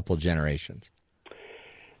 couple generations?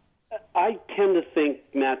 I tend to think,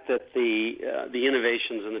 Matt, that the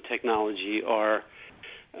innovations in the technology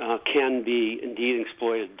can be indeed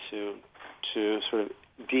exploited to sort of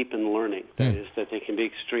deepen learning. That is, that they can be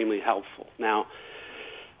extremely helpful. Now,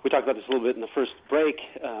 we talked about this a little bit in the first break.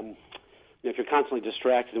 If you're constantly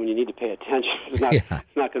distracted when you need to pay attention,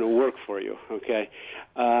 it's not going to work for you, okay?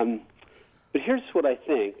 But here's what I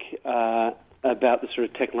think about the sort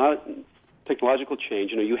of technological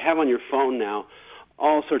change. You have on your phone now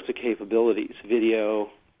all sorts of capabilities: video,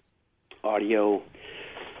 audio,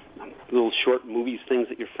 little short movies, things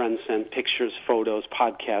that your friends send, pictures, photos,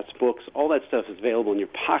 podcasts, books. All that stuff is available in your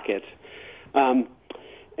pocket.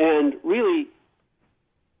 And really,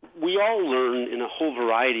 we all learn in a whole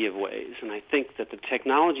variety of ways, and I think that the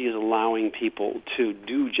technology is allowing people to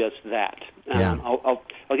do just that. I'll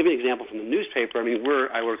give you an example from the newspaper. I mean,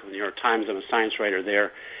 I work with the New York Times. I'm a science writer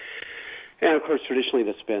there, and of course, traditionally,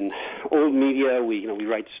 that's been old media. We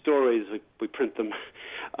write stories, we print them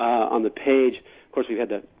on the page. Of course, we've had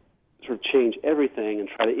to sort of change everything and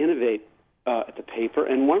try to innovate at the paper.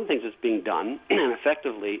 And one of the things that's being done, and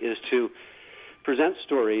effectively, is to present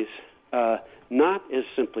stories not as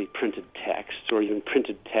simply printed text or even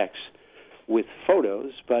printed text with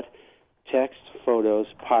photos, but text, photos,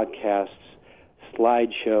 podcasts,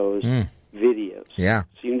 slideshows, videos. Yeah.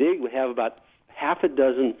 So you have about half a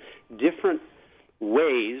dozen different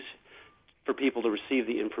ways for people to receive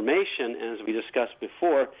the information, and as we discussed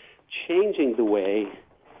before, changing the way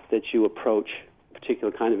that you approach a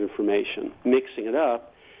particular kind of information. Mixing it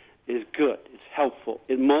up is good. It's helpful.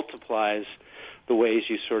 It multiplies the ways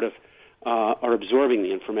you sort of are absorbing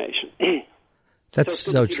the information. That's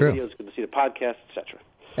so true. Videos, good to see the podcast, etc.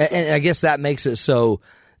 And I guess that makes it so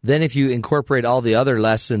then if you incorporate all the other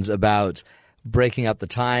lessons about breaking up the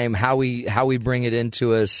time, how we bring it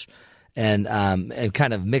into us, and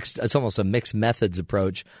kind of mixed, it's almost a mixed methods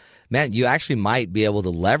approach, man, you actually might be able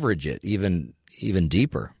to leverage it even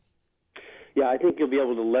deeper. Yeah, I think you'll be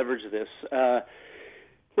able to leverage this.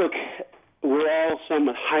 Look, we're all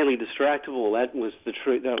somewhat highly distractible. That was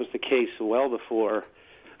the case well before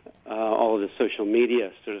all of the social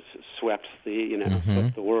media sort of swept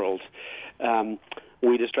the world.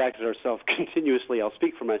 We distracted ourselves continuously. I'll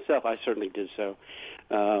speak for myself. I certainly did so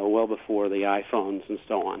well before the iPhones and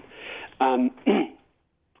so on.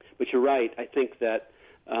 But you're right. I think that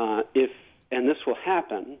and this will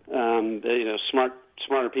happen,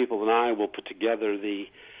 smarter people than I will put together the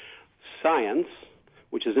science,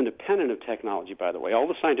 which is independent of technology, by the way. All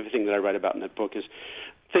the scientific thing that I write about in that book is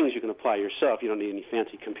things you can apply yourself. You don't need any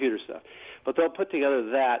fancy computer stuff. But they'll put together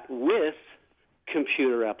that with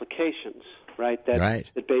computer applications, right? That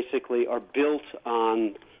basically are built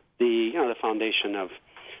on the foundation of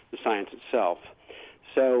the science itself.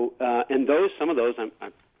 So, and some of those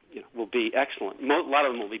will be excellent. A lot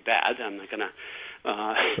of them will be bad. I'm not going to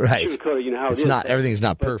sugarcoat it. How it's it is. Not everything's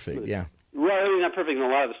not perfect. Yeah. Right, everything's not perfect, and a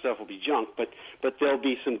lot of the stuff will be junk, but there'll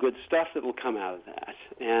be some good stuff that will come out of that.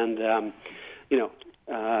 And you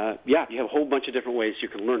have a whole bunch of different ways you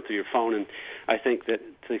can learn through your phone, and I think that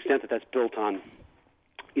to the extent that that's built on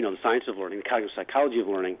the science of learning, the cognitive psychology of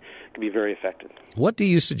learning, can be very effective. What do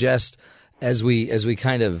you suggest as we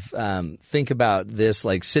kind of think about this,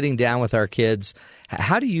 like sitting down with our kids?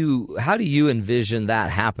 How do you envision that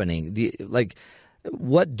happening?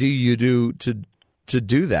 What do you do to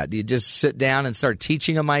do that? Do you just sit down and start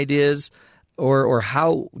teaching them ideas, or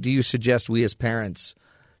how do you suggest we as parents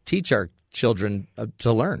teach our children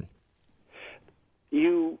to learn?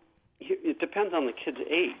 It depends on the kid's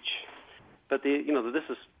age, but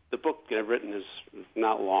the book I've written is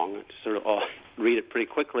not long. I'll read it pretty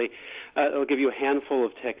quickly. It'll give you a handful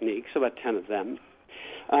of techniques, about 10 of them,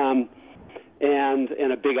 and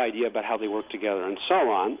a big idea about how they work together and so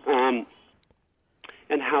on,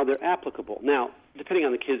 and how they're applicable. Now, depending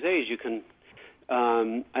on the kid's age, you can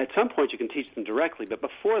at some point you can teach them directly, but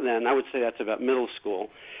before then, I would say that's about middle school.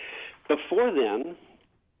 Before then,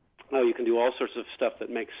 you can do all sorts of stuff that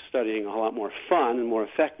makes studying a lot more fun and more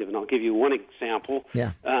effective, and I'll give you one example.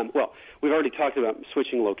 Yeah. We've already talked about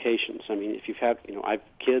switching locations. I mean, if you've had, I have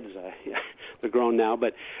kids, they're grown now,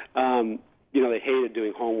 but they hated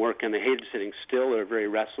doing homework and they hated sitting still. They're very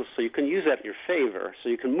restless, so you can use that in your favor. So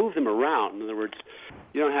you can move them around. In other words,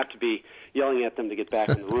 you don't have to be yelling at them to get back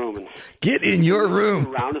in the room. And get in your room.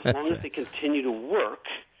 Around as long as they continue to work.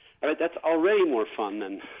 Right, that's already more fun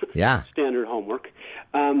than standard homework.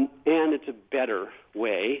 And it's a better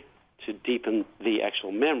way to deepen the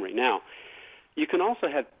actual memory. Now, you can also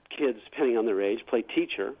have kids, depending on their age, play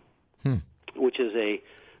teacher, which is a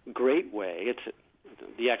great way.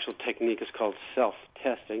 The actual technique is called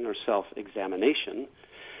self-testing or self-examination,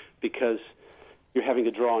 because you're having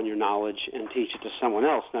to draw on your knowledge and teach it to someone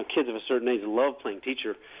else. Now, kids of a certain age love playing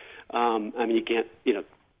teacher. You can't,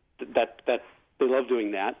 that they love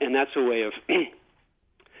doing that, and that's a way of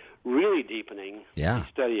really deepening the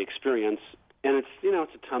study experience. And it's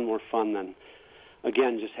a ton more fun than,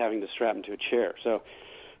 again, just having to strap into a chair. So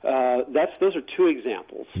those are two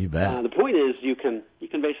examples. You bet. The point is, you can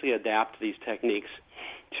basically adapt these techniques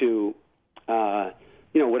to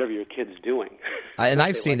whatever your kid's doing. And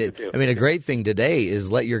I've seen it. I mean, a great thing today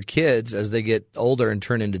is let your kids, as they get older and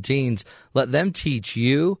turn into teens, let them teach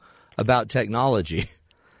you about technology.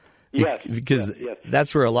 Yes. Because yes.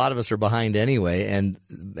 that's where a lot of us are behind anyway. And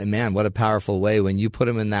man, what a powerful way when you put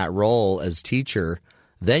them in that role as teacher.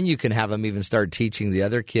 Then you can have them even start teaching the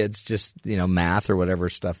other kids just, math or whatever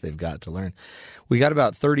stuff they've got to learn. We got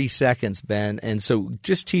about 30 seconds, Ben. And so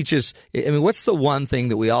just teach us, what's the one thing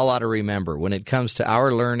that we all ought to remember when it comes to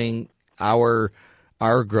our learning, our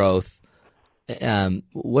growth?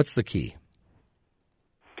 What's the key?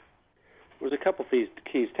 There's a couple of keys.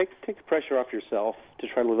 Take the pressure off yourself to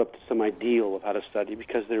try to live up to some ideal of how to study,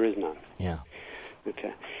 because there is none. Yeah.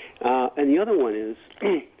 Okay. And the other one is,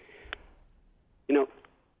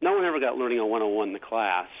 no one ever got learning on 101 in the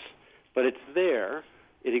class, but it's there,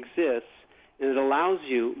 it exists, and it allows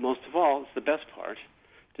you, most of all, it's the best part,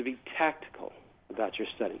 to be tactical about your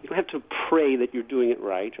study. You don't have to pray that you're doing it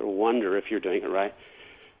right or wonder if you're doing it right.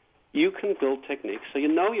 You can build techniques so you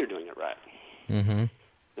know you're doing it right. Mm-hmm.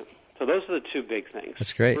 So those are the two big things.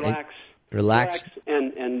 That's great. Relax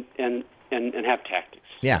and have tactics.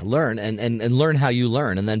 Yeah, learn and learn how you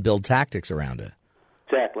learn, and then build tactics around it.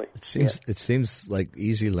 Exactly. It seems like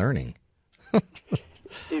easy learning.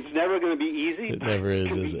 It's never going to be easy. It never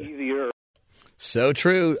is it? Easier. So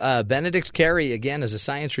true. Benedict Carey, again, is a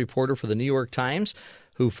science reporter for the New York Times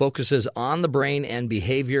who focuses on the brain and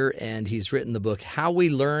behavior, and he's written the book How We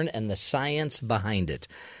Learn and the Science Behind It.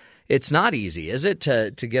 It's not easy, is it,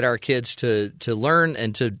 to get our kids to learn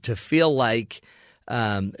and to feel like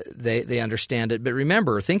they understand it? But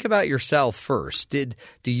remember, think about yourself first. Did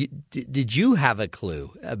you have a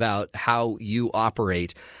clue about how you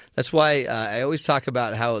operate? That's why I always talk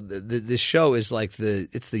about how this show is like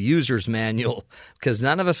it's the user's manual, because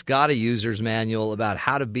none of us got a user's manual about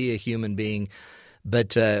how to be a human being.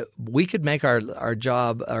 But we could make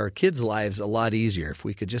our kids' lives a lot easier if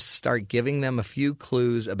we could just start giving them a few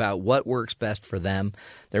clues about what works best for them.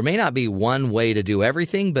 There may not be one way to do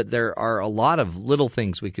everything, but there are a lot of little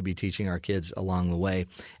things we could be teaching our kids along the way,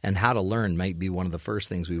 and how to learn might be one of the first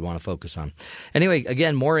things we want to focus on. Anyway,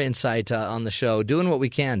 again, more insight on the show, doing what we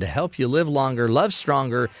can to help you live longer, love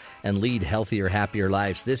stronger, and lead healthier, happier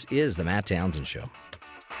lives. This is The Matt Townsend Show.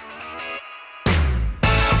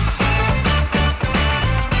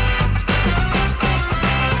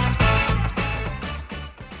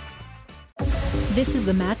 This is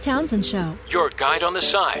the Matt Townsend Show. Your guide on the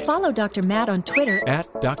side. Follow Dr. Matt on Twitter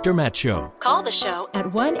At Dr. Matt Show. Call the show at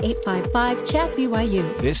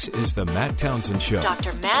 1-855-CHAT-BYU. This is the Matt Townsend Show.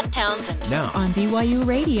 Dr. Matt Townsend Now on BYU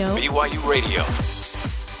Radio. BYU Radio.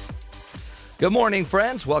 Good morning,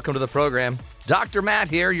 friends. Welcome to the program. Dr. Matt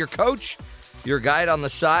here, your coach, your guide on the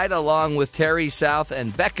side, along with Terry South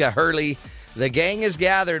and Becca Hurley. The gang is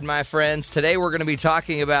gathered, my friends. Today we're going to be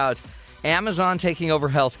talking about Amazon taking over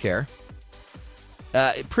healthcare.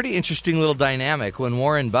 Pretty interesting little dynamic when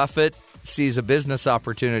Warren Buffett sees a business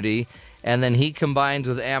opportunity, and then he combines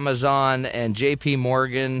with Amazon and J.P.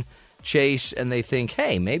 Morgan, Chase, and they think,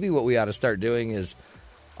 hey, maybe what we ought to start doing is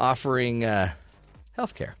offering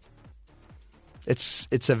healthcare.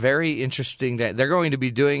 It's a very interesting – they're going to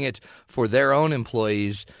be doing it for their own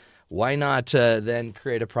employees. Why not then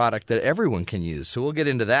create a product that everyone can use? So we'll get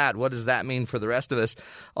into that. What does that mean for the rest of us?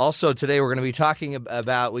 Also today we're going to be talking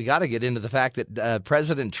about – we got to get into the fact that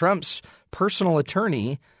President Trump's personal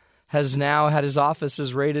attorney has now had his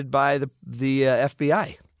offices raided by the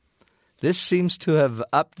FBI. This seems to have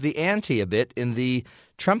upped the ante a bit in the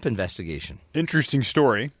Trump investigation. Interesting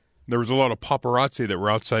story. There was a lot of paparazzi that were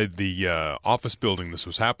outside the office building this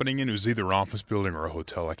was happening in. It was either an office building or a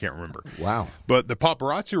hotel. I can't remember. Wow. But the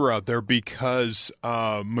paparazzi were out there because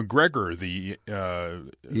McGregor, the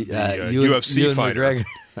UFC fighter, McGregor.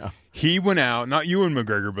 No. he went out, not Ewan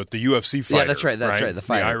McGregor, but the UFC fighter. Yeah, that's right. That's right. The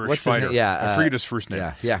fighter. The Irish What's fighter. His name? Yeah, I forget his first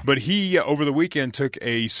name. Yeah. But he, over the weekend, took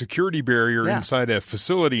a security barrier inside a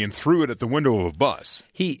facility and threw it at the window of a bus.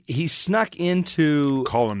 He snuck into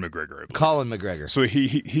Colin McGregor. Colin McGregor. So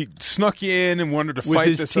he snuck in and wanted to With fight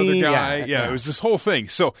his this team, other guy. yeah. It was this whole thing.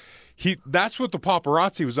 So that's what the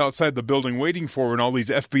paparazzi was outside the building waiting for when all these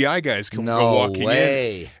FBI guys go walking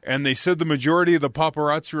in. And they said the majority of the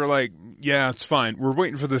paparazzi were like, yeah, it's fine. We're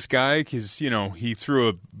waiting for this guy because, he threw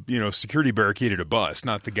a security barricade at a bus,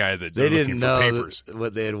 not the guy that they didn't know papers.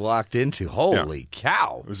 What they had walked into. Holy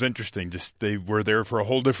cow. It was interesting. Just they were there for a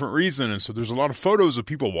whole different reason. And so there's a lot of photos of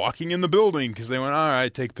people walking in the building because they went, all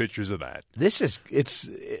right, take pictures of that.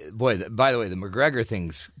 Boy, by the way, the McGregor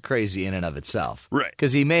thing's crazy in and of itself. Right.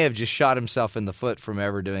 Because he may have just shot himself in the foot from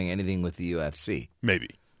ever doing anything with the UFC.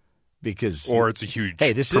 Maybe. Because or it's a huge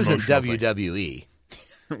hey, this isn't promotional WWE.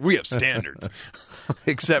 We have standards.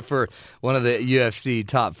 Except for one of the UFC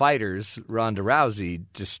top fighters, Ronda Rousey,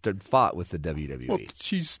 just fought with the WWE. Well,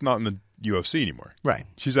 she's not in the UFC anymore. Right.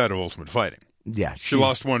 She's out of Ultimate Fighting. Yeah. She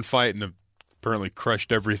lost one fight and apparently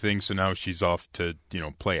crushed everything, so now she's off to,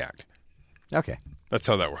 play act. Okay. That's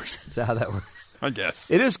how that works. That's how that works. I guess.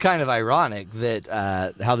 It is kind of ironic that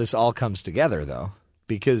how this all comes together, though,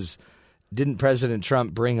 because didn't President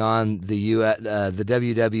Trump bring on the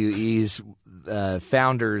WWE's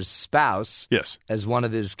founder's spouse yes. as one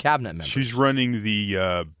of his cabinet members? She's running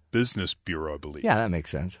the business bureau, I believe. Yeah, that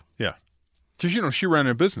makes sense. Yeah. Because, she ran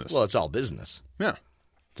a business. Well, it's all business. Yeah.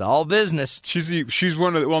 It's all business. She's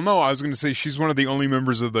one of the, well, no, I was going to say she's one of the only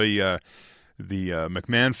members of the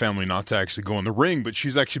McMahon family not to actually go in the ring, but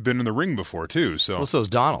she's actually been in the ring before, too. So is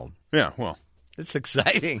Donald. Yeah, well. It's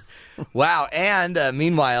exciting. Wow. And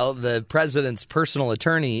meanwhile, the president's personal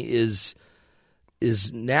attorney is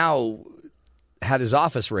now had his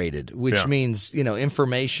office raided, which means,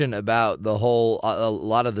 information about the whole, a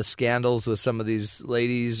lot of the scandals with some of these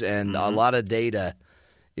ladies and a lot of data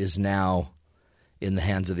is now in the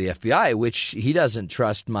hands of the FBI, which he doesn't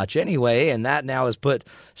trust much anyway. And that now has put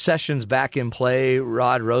Sessions back in play,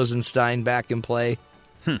 Rod Rosenstein back in play.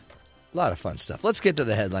 A lot of fun stuff. Let's get to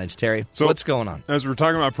the headlines, Terry. So, what's going on? As we're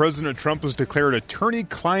talking about, President Trump has declared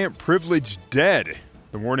attorney-client privilege dead.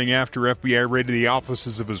 The morning after FBI raided the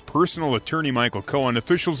offices of his personal attorney, Michael Cohen,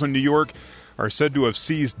 officials in New York are said to have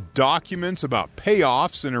seized documents about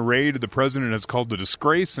payoffs in a raid the president has called a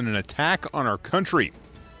disgrace and an attack on our country.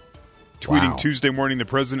 Tweeting Tuesday morning, the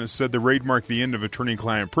president said the raid marked the end of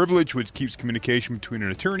attorney-client privilege, which keeps communication between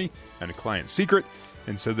an attorney and a client secret,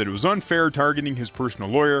 and said that it was unfair targeting his personal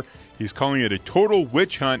lawyer. He's calling it a total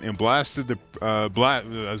witch hunt and blasted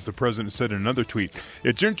as the president said in another tweet.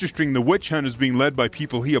 It's interesting, the witch hunt is being led by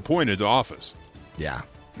people he appointed to office. Yeah.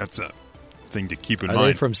 That's a thing to keep in mind. Are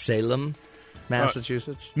they from Salem,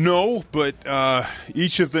 Massachusetts? No, but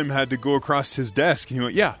each of them had to go across his desk. And he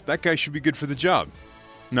went, yeah, that guy should be good for the job.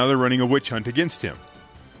 Now they're running a witch hunt against him.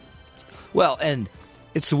 Well, and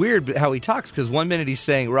it's weird how he talks, because one minute he's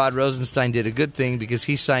saying Rod Rosenstein did a good thing because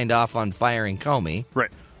he signed off on firing Comey. Right.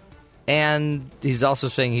 And he's also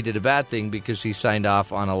saying he did a bad thing because he signed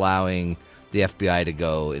off on allowing the FBI to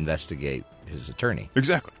go investigate his attorney.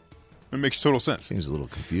 Exactly. It makes total sense. Seems a little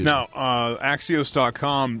confusing. Now,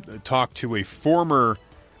 Axios.com talked to a former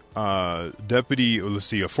a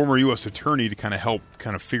former U.S. attorney to kind of help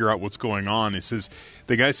figure out what's going on. It says,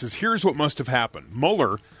 the guy says, here's what must have happened.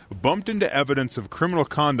 Mueller bumped into evidence of criminal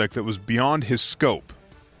conduct that was beyond his scope.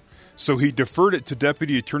 So he deferred it to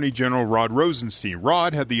Deputy Attorney General Rod Rosenstein.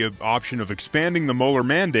 Rod had the option of expanding the Mueller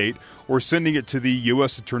mandate or sending it to the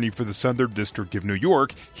U.S. Attorney for the Southern District of New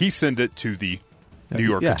York. He sent it to the New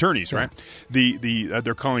York attorneys, right?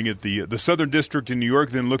 They're calling it the Southern District in New York.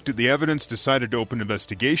 Then looked at the evidence, decided to open an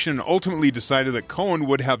investigation, and ultimately decided that Cohen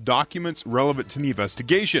would have documents relevant to the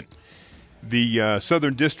investigation. The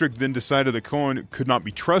Southern District then decided that Cohen could not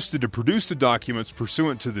be trusted to produce the documents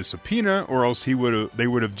pursuant to the subpoena, or else they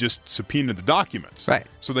would have just subpoenaed the documents. Right.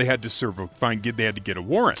 So they had to they had to get a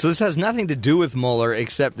warrant. So this has nothing to do with Mueller,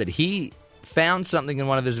 except that he found something in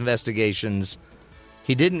one of his investigations.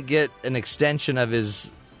 He didn't get an extension of his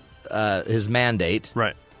mandate.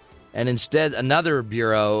 Right. And instead, another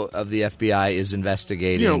bureau of the FBI is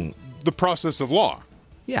investigating the process of law.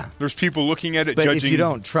 Yeah. There's people looking at it, but judging. If you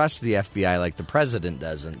don't trust the FBI like the president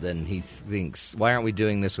doesn't, then he thinks, why aren't we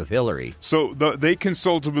doing this with Hillary? So they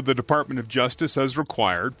consulted with the Department of Justice as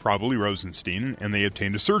required, probably Rosenstein, and they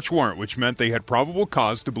obtained a search warrant, which meant they had probable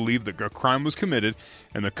cause to believe that a crime was committed,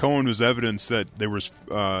 and that Cohen was evidence that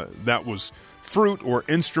that was fruit or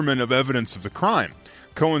instrument of evidence of the crime.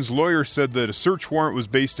 Cohen's lawyer said that a search warrant was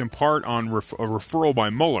based in part on a referral by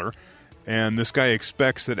Mueller, and this guy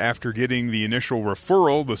expects that after getting the initial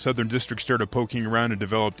referral, the Southern District started poking around and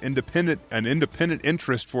developed an independent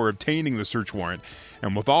interest for obtaining the search warrant.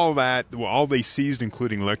 And with all that, all they seized,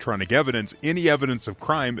 including electronic evidence, any evidence of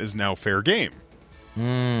crime is now fair game.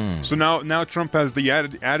 So now Trump has the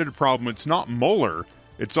added problem. It's not Mueller.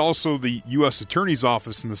 It's also the U.S. Attorney's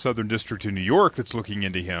Office in the Southern District of New York that's looking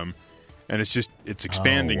into him. And it's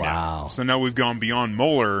expanding now. So now we've gone beyond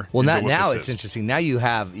Mueller. Well, now it's interesting. Now you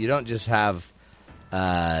don't just have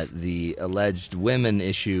the alleged women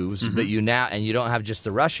issues, but you don't have just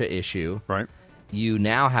the Russia issue. Right. You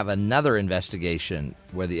now have another investigation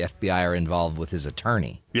where the FBI are involved with his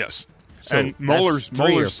attorney. Yes. So and Mueller's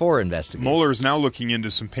 3 or 4 investigations. Mueller is now looking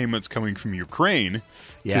into some payments coming from Ukraine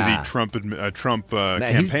to the Trump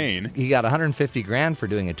campaign. He got $150,000 for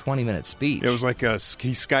doing a 20-minute speech. It was like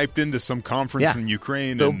he Skyped into some conference in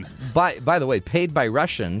Ukraine. So, by the way, paid by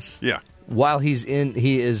Russians. Yeah. While he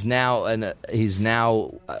is now at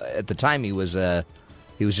the time he was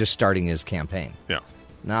just starting his campaign. Yeah.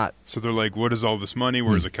 Not so they're like, what is all this money?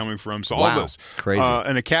 Where is it coming from? So wow, all this crazy.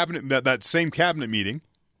 And a cabinet that same cabinet meeting.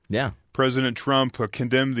 Yeah. President Trump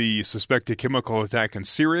condemned the suspected chemical attack in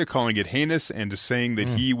Syria, calling it heinous, and just saying that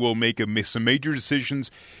he will make some major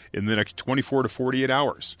decisions in the next 24 to 48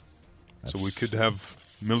 hours. So we could have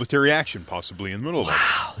military action possibly in the middle of all this.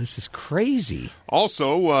 Wow, this is crazy.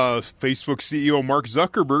 Also, Facebook CEO Mark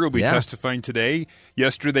Zuckerberg will be testifying today.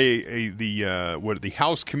 Yesterday, the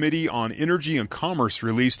House Committee on Energy and Commerce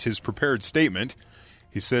released his prepared statement.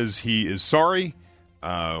 He says he is sorry.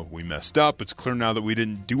 We messed up. It's clear now that we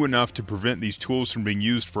didn't do enough to prevent these tools from being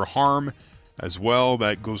used for harm. As well,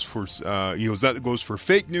 that goes for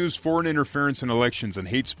fake news, foreign interference in elections, and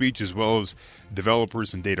hate speech, as well as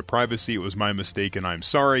developers and data privacy. It was my mistake, and I'm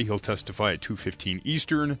sorry. He'll testify at 2:15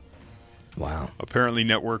 Eastern. Wow. Apparently,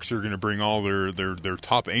 networks are going to bring all their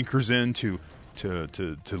top anchors in to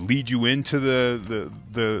lead you into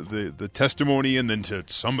the testimony, and then to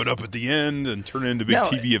sum it up at the end and turn it into big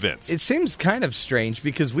TV events. It seems kind of strange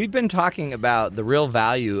because we've been talking about the real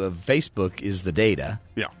value of Facebook is the data.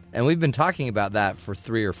 Yeah. And we've been talking about that for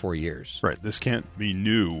 3 or 4 years. Right. This can't be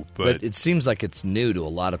new, but it seems like it's new to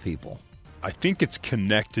a lot of people. I think it's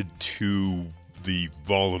connected to the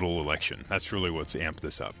volatile election. That's really what's amped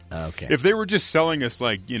this up. Okay. If they were just selling us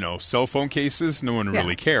cell phone cases, no one would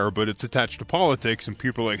really care, but it's attached to politics and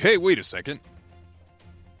people are like, hey, wait a second.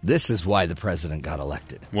 This is why the president got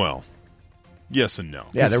elected. Well, yes and no.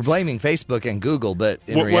 Yeah, they're blaming Facebook and Google, but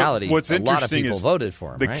in reality, a lot of people voted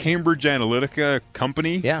for him. The right? Cambridge Analytica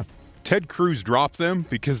company, Ted Cruz dropped them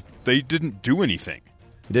because they didn't do anything.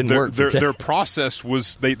 It didn't work. Their process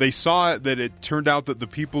was they saw that it turned out that the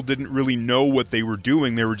people didn't really know what they were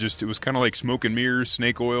doing. They were it was kind of like smoke and mirrors,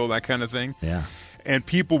 snake oil, that kind of thing. Yeah. And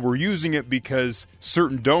people were using it because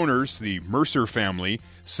certain donors, the Mercer family,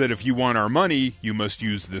 said if you want our money, you must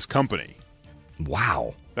use this company.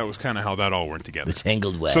 Wow. That was kind of how that all went together. The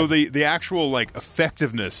tangled web. So the actual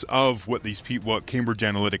effectiveness of what these people, what Cambridge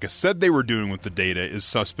Analytica said they were doing with the data, is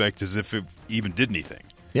suspect, as if it even did anything.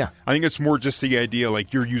 Yeah. I think it's more just the idea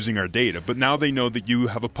you're using our data, but now they know that you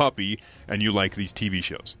have a puppy and you like these TV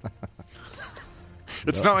shows.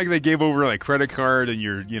 It's not like they gave over credit card and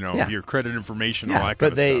your credit information and all that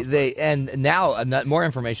kind of stuff. But and now more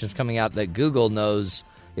information is coming out that Google knows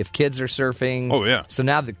if kids are surfing. Oh, yeah. So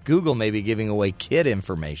now that Google may be giving away kid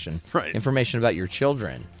information. Right. Information about your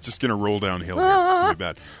children. It's just going to roll downhill here. It's going to be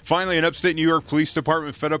bad. Finally, an upstate New York police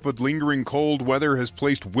department fed up with lingering cold weather has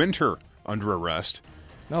placed winter under arrest.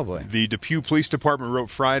 Oh, boy. The Depew Police Department wrote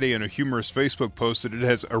Friday in a humorous Facebook post that it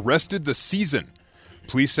has arrested the season.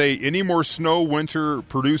 Police say any more snow winter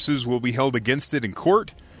produces will be held against it in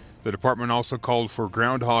court. The department also called for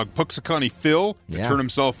groundhog Puxicani Phil to turn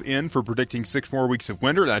himself in for predicting 6 more weeks of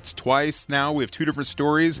winter. That's twice now. We have 2 different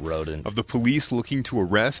stories of the police looking to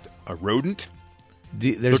arrest a rodent.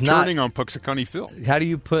 They're turning on Puxicani Phil. How do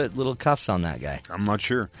you put little cuffs on that guy? I'm not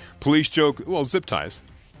sure. Police joke, zip ties.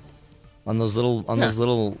 On those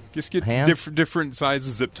little just get hands? different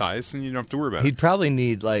sizes zip ties, and you don't have to worry about it. He'd probably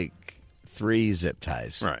need 3 zip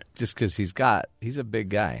ties. Right. Just because he's a big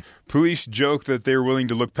guy. Police joke that they're willing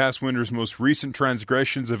to look past winter's most recent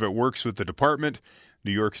transgressions if it works with the department.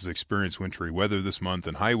 New York has experienced wintry weather this month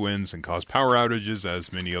and high winds and caused power outages,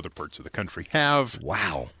 as many other parts of the country have.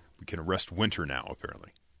 Wow. We can arrest winter now,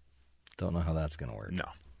 apparently. Don't know how that's going to work. No.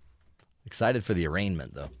 Excited for the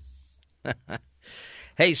arraignment, though.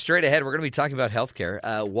 Hey, straight ahead, we're going to be talking about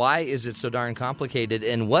healthcare. Why is it so darn complicated?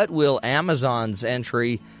 And what will Amazon's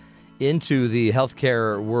entry into the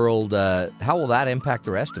healthcare world, how will that impact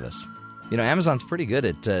the rest of us? Amazon's pretty good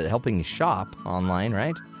at helping you shop online,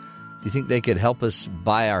 right? Do you think they could help us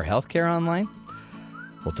buy our healthcare online?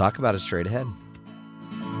 We'll talk about it straight ahead.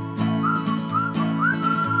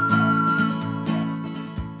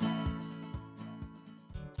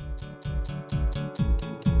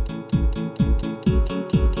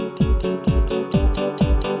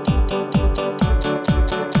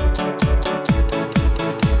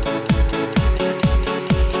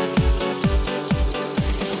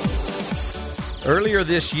 Earlier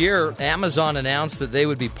this year, Amazon announced that they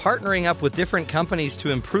would be partnering up with different companies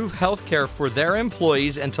to improve healthcare for their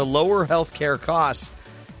employees and to lower healthcare costs.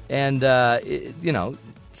 And,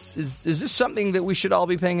 is this something that we should all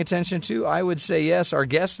be paying attention to? I would say yes. Our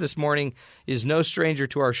guest this morning is no stranger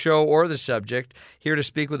to our show or the subject. Here to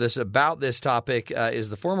speak with us about this topic is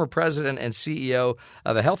the former president and CEO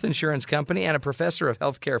of a health insurance company and a professor of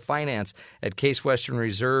healthcare finance at Case Western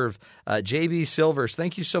Reserve, J.B. Silvers.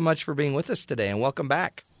 Thank you so much for being with us today, and welcome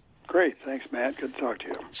back. Great. Thanks, Matt. Good to talk to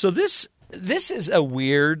you. So this is a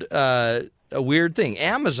weird thing.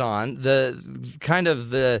 Amazon,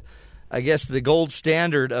 I guess the gold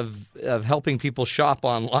standard of helping people shop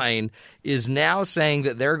online, is now saying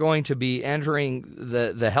that they're going to be entering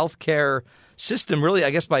the healthcare system, really,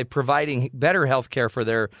 I guess, by providing better healthcare for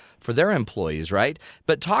their employees, right?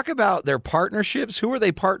 But talk about their partnerships. Who are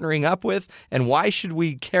they partnering up with, and why should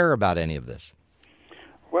we care about any of this?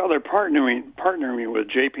 Well, they're partnering with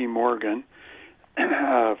J.P. Morgan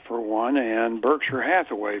for one, and Berkshire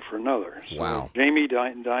Hathaway for another. So wow. Jamie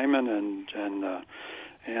Dimon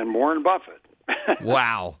and Warren Buffett.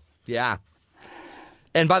 Wow. Yeah.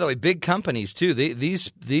 And by the way, big companies too.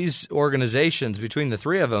 These organizations, between the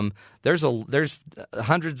three of them, there's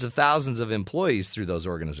hundreds of thousands of employees through those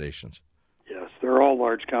organizations. Yes, they're all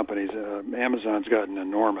large companies. Amazon's gotten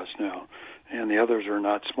enormous now, and the others are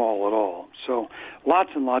not small at all. So lots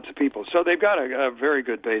and lots of people. So they've got a very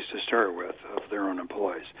good base to start with of their own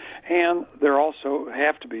employees, and they're also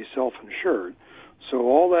have to be self-insured. So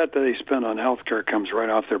all that they spend on healthcare comes right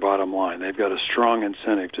off their bottom line. They've got a strong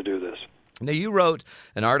incentive to do this. Now, you wrote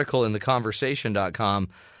an article in theconversation.com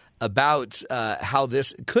about how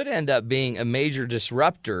this could end up being a major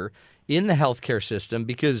disruptor in the healthcare system,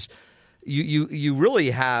 because you really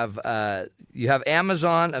have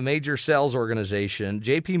Amazon, a major sales organization,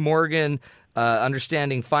 J.P. Morgan,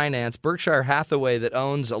 understanding finance, Berkshire Hathaway that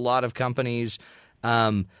owns a lot of companies.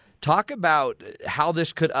 Talk about how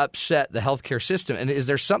this could upset the healthcare system. And is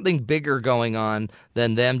there something bigger going on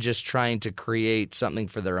than them just trying to create something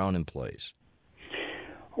for their own employees?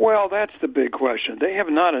 Well, that's the big question. They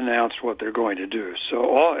have not announced what they're going to do.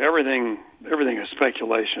 So everything is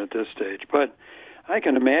speculation at this stage. But I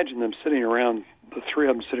can imagine them sitting around, the three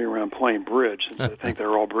of them sitting around playing bridge, since I think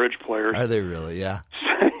they're all bridge players. Are they really? Yeah.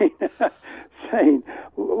 Saying,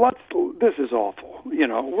 this is awful.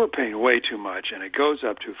 We're paying way too much, and it goes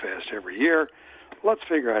up too fast every year. Let's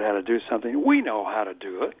figure out how to do something. We know how to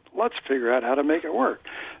do it. Let's figure out how to make it work.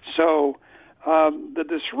 So the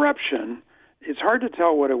disruption, it's hard to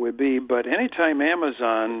tell what it would be, but anytime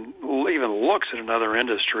Amazon even looks at another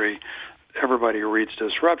industry, everybody reads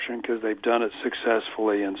disruption because they've done it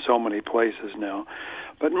successfully in so many places now.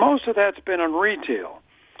 But most of that's been on retail.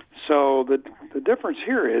 So the difference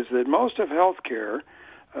here is that most of healthcare,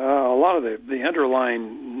 a lot of the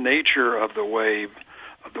underlying nature of the way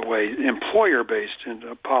employer-based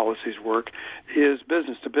policies work is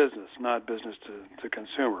business to business, not business to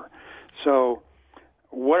consumer. So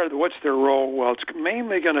what's their role? Well, it's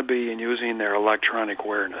mainly going to be in using their electronic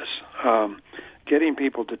awareness, getting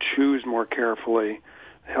people to choose more carefully,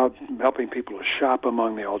 helping people to shop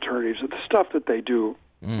among the alternatives, the stuff that they do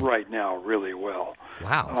right now really well.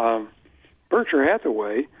 Wow. Berkshire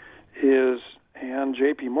Hathaway and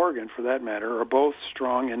J.P. Morgan, for that matter, are both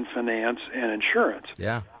strong in finance and insurance.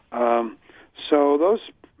 Yeah. So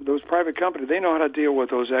those private companies, they know how to deal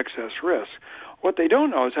with those excess risks. What they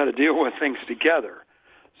don't know is how to deal with things together.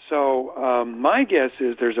 So my guess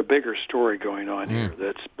is there's a bigger story going on here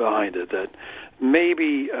that's behind it, that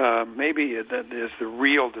maybe that is the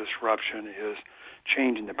real disruption is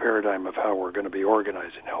changing the paradigm of how we're going to be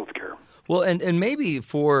organizing healthcare. Well, and maybe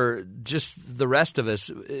for just the rest of us,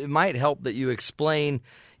 it might help that you explain,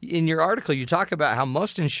 in your article, you talk about how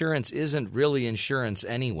most insurance isn't really insurance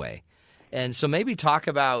anyway. And so maybe talk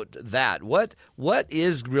about that. What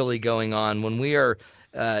is really going on when we are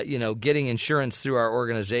getting insurance through our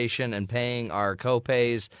organization and paying our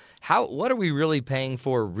co-pays? What are we really paying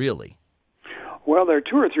for, really? Well, there are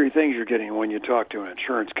two or three things you're getting when you talk to an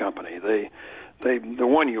insurance company. The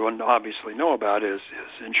one you obviously know about is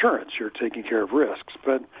insurance. You're taking care of risks.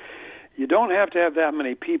 But you don't have to have that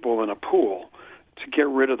many people in a pool to get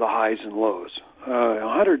rid of the highs and lows.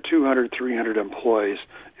 100, 200, 300 employees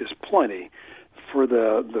is plenty for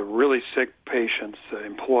the really sick patients,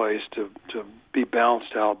 employees, to be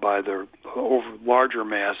balanced out by the larger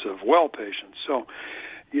mass of well patients. So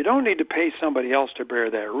you don't need to pay somebody else to bear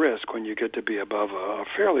that risk when you get to be above a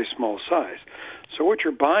fairly small size. So what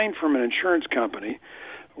you're buying from an insurance company,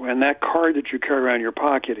 and that card that you carry around your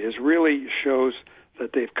pocket, really shows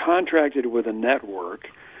that they've contracted with a network,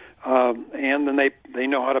 and then they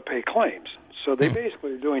know how to pay claims. So they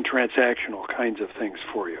basically are doing transactional kinds of things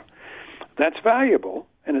for you. That's valuable,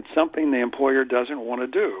 and it's something the employer doesn't want to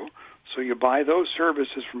do. So you buy those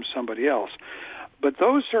services from somebody else. But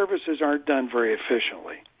those services aren't done very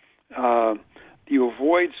efficiently. You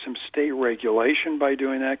avoid some state regulation by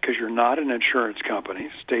doing that because you're not an insurance company.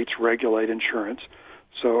 States regulate insurance.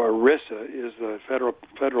 So ERISA is the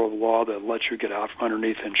federal law that lets you get out from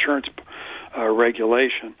underneath insurance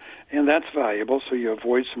regulation, and that's valuable. So you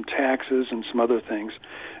avoid some taxes and some other things,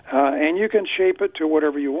 and you can shape it to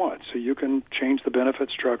whatever you want. So you can change the benefit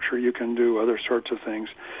structure, you can do other sorts of things,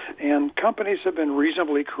 and companies have been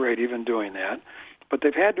reasonably creative in doing that, but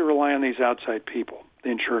they've had to rely on these outside people,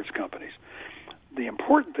 the insurance companies. The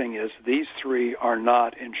important thing is these three are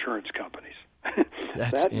not insurance companies.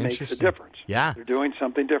 That makes a difference. Yeah. They're doing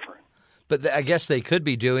something different. But I guess they could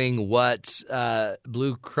be doing what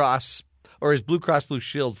Blue Cross, or is Blue Cross Blue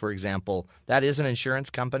Shield, for example, that is an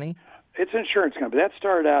insurance company? It's an insurance company. That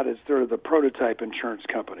started out as sort of the prototype insurance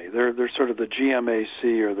company. They're sort of the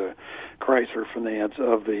GMAC or the Chrysler finance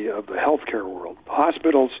of the healthcare world.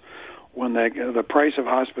 Hospitals, when the price of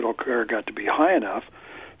hospital care got to be high enough,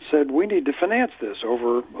 said we need to finance this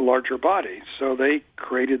over a larger body. So they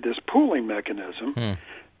created this pooling mechanism.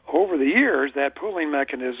 Over the years, that pooling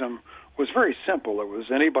mechanism was very simple. It was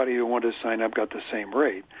anybody who wanted to sign up got the same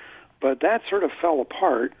rate. But that sort of fell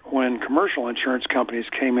apart when commercial insurance companies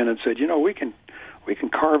came in and said, we can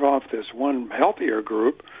carve off this one healthier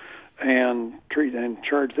group and treat and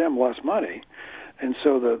charge them less money. And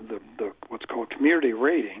so the what's called community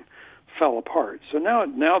rating fell apart. So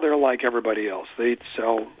now they're like everybody else. They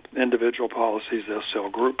sell individual policies, they'll sell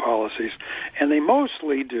group policies, and they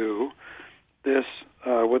mostly do this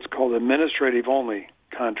what's called administrative only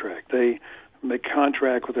contract. They make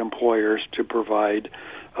contract with employers to provide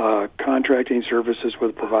contracting services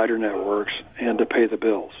with provider networks and to pay the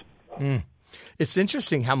bills. It's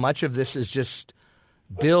interesting how much of this is just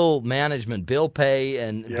bill management, bill pay,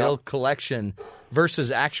 and bill collection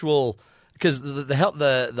versus actual. Because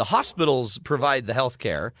the hospitals provide the health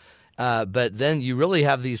care, but then you really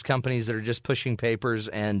have these companies that are just pushing papers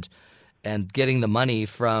and getting the money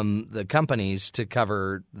from the companies to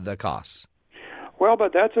cover the costs. Well,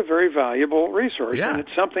 but that's a very valuable resource, and it's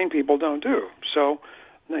something people don't do. So,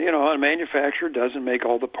 a manufacturer doesn't make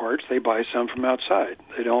all the parts; they buy some from outside.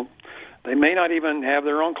 They may not even have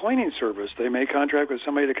their own cleaning service. They may contract with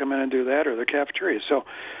somebody to come in and do that, or the cafeteria. So,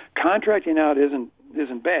 contracting out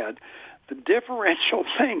isn't bad. The differential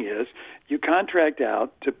thing is you contract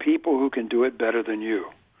out to people who can do it better than you,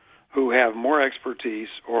 who have more expertise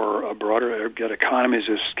or or get economies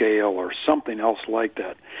of scale or something else like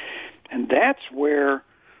that. And that's where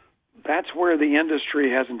the industry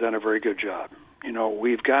hasn't done a very good job.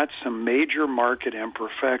 We've got some major market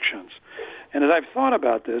imperfections. And as I've thought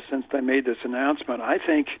about this since they made this announcement, I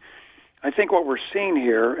think what we're seeing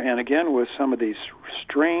here, and again with some of these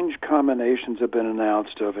strange combinations have been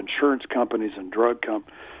announced of insurance companies and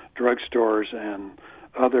drugstores and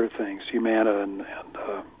other things, Humana and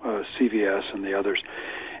CVS and the others,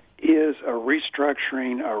 is a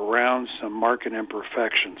restructuring around some market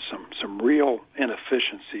imperfections, some real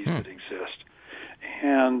inefficiencies that exist.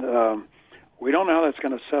 And we don't know how that's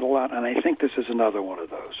going to settle out, and I think this is another one of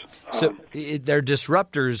those. So they're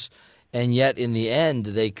disruptors. And yet, in the end,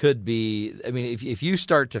 they could be – I mean, if you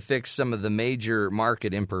start to fix some of the major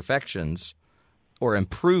market imperfections or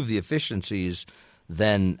improve the efficiencies,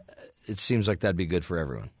 then it seems like that'd be good for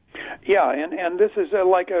everyone. Yeah, and this is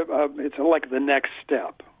it's like the next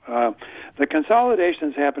step. The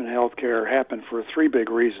consolidations happen in healthcare happen for three big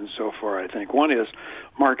reasons so far, I think. One is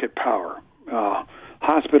market power.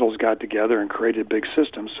 Hospitals got together and created big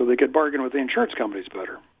systems so they could bargain with the insurance companies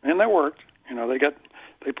better. And that worked.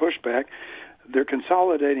 They pushed back. They're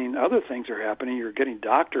consolidating. Other things are happening. You're getting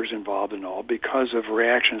doctors involved and all because of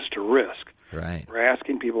reactions to risk. Right. We're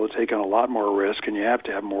asking people to take on a lot more risk, and you have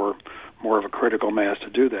to have more of a critical mass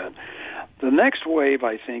to do that. The next wave,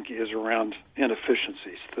 I think, is around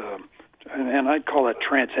inefficiencies, and I'd call that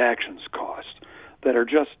transactions costs that are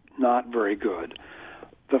just not very good.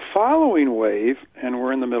 The following wave, and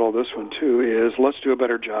we're in the middle of this one too, is let's do a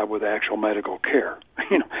better job with actual medical care.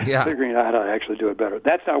 Figuring out how to actually do it better.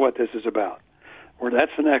 That's not what this is about.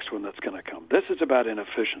 That's the next one that's going to come. This is about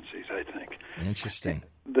inefficiencies, I think. Interesting.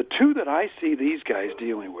 The two that I see these guys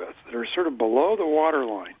dealing with that are sort of below the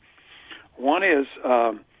waterline, one is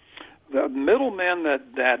the middlemen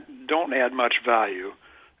that don't add much value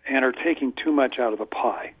and are taking too much out of the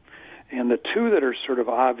pie. And the two that are sort of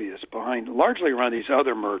obvious behind, largely around these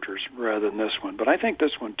other mergers rather than this one, but I think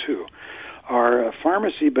this one too, are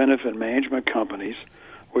pharmacy benefit management companies,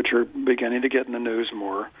 which are beginning to get in the news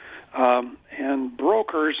more, and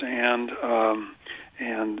brokers and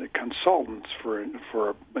consultants for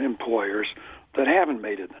employers that haven't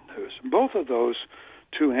made it in the news. Both of those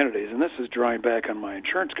two entities, and this is drawing back on my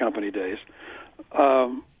insurance company days,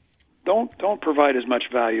 don't provide as much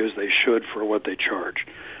value as they should for what they charge.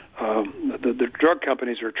 The drug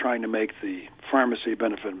companies are trying to make the pharmacy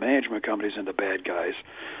benefit management companies into bad guys.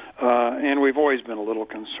 And we've always been a little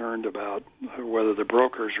concerned about whether the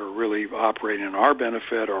brokers are really operating in our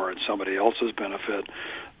benefit or in somebody else's benefit,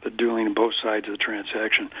 but doing both sides of the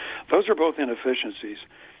transaction. Those are both inefficiencies.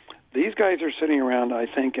 These guys are sitting around, I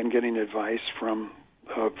think, and getting advice from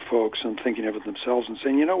folks and thinking of it themselves and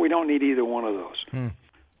saying, we don't need either one of those.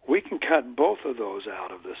 We can cut both of those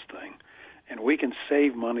out of this thing, and we can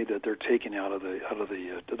save money that they're taking out of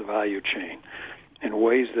the value chain in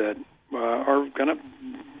ways that are going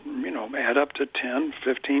to add up to 10,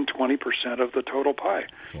 15, 20% of the total pie.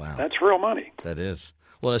 Wow. That's real money. That is.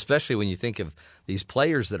 Well, especially when you think of these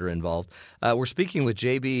players that are involved. We're speaking with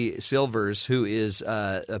J.B. Silvers, who is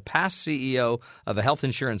a past CEO of a health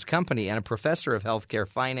insurance company and a professor of healthcare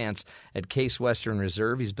finance at Case Western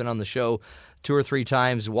Reserve. He's been on the show 2 or 3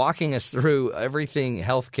 times walking us through everything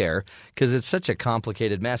healthcare because it's such a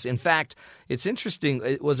complicated mess. In fact, it's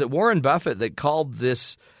interesting. Was it Warren Buffett that called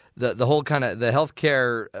this the whole kind of the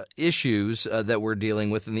healthcare issues that we're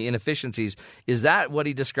dealing with and the inefficiencies? Is that what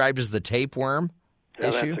he described as the tapeworm?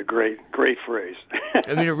 Issue? That's a great phrase.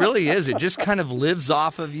 I mean, it really is. It just kind of lives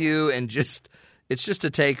off of you, and it's just a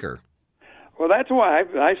taker. Well, that's why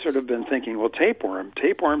I sort of been thinking, well,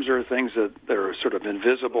 tapeworms are things that are sort of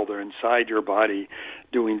invisible. They're inside your body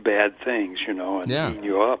doing bad things, and eating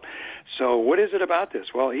you up. So what is it about this?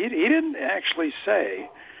 Well, he didn't actually say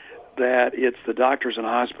that it's the doctors and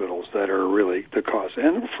hospitals that are really the cause.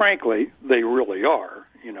 And frankly, they really are.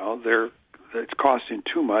 It's costing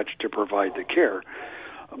too much to provide the care.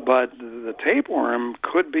 But the tapeworm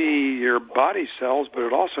could be your body cells, but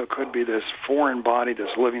it also could be this foreign body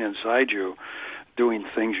that's living inside you doing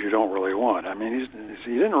things you don't really want. I mean,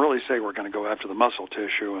 he didn't really say we're going to go after the muscle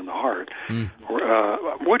tissue and the heart,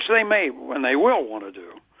 which they may and they will want to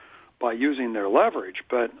do by using their leverage.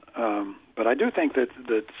 But I do think that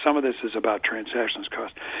some of this is about transactions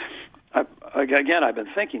cost. Again, I've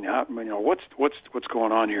been thinking, what's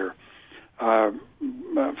going on here?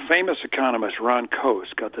 Famous economist Ron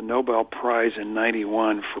Coase got the Nobel Prize in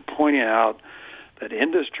 '91 for pointing out that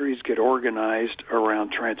industries get organized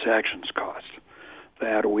around transactions costs.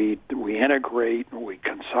 That we integrate, we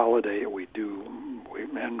consolidate,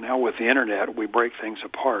 and now with the internet, we break things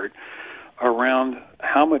apart around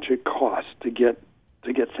how much it costs to get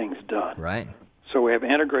things done. Right. So we have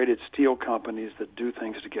integrated steel companies that do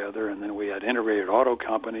things together, and then we had integrated auto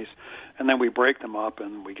companies, and then we break them up,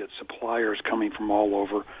 and we get suppliers coming from all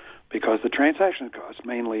over because the transaction cost,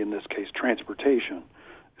 mainly in this case transportation,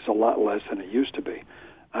 is a lot less than it used to be.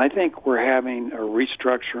 I think we're having a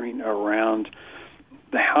restructuring around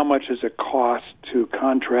how much does it cost to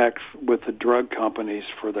contract with the drug companies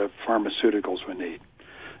for the pharmaceuticals we need.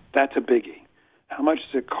 That's a biggie. How much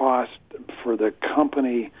does it cost for the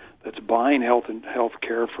company that's buying health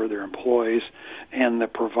care for their employees and the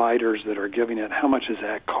providers that are giving it? How much does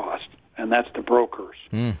that cost? And that's the brokers.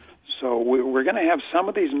 So we're going to have some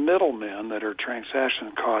of these middlemen that are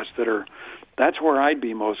transaction costs that's where I'd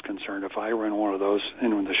be most concerned if I were in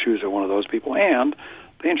the shoes of one of those people, and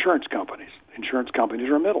the insurance companies. The insurance companies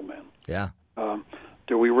are middlemen. Yeah.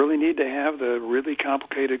 Do we really need to have the really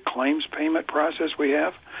complicated claims payment process we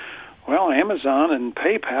have? Well, Amazon and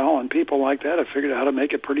PayPal and people like that have figured out how to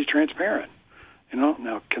make it pretty transparent.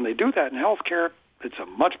 Now can they do that in healthcare? It's a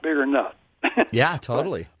much bigger nut. Yeah,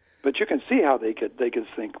 totally. But you can see how they could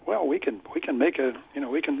think, well, we can make a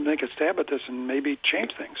stab at this and maybe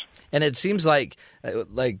change things. And it seems like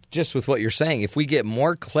just with what you're saying, if we get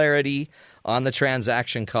more clarity on the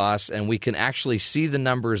transaction costs and we can actually see the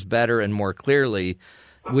numbers better and more clearly,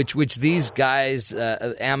 which these guys,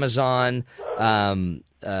 Amazon,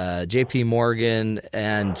 J.P. Morgan,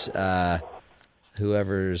 and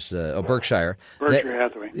whoever's Berkshire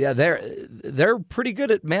Hathaway. Yeah, they're pretty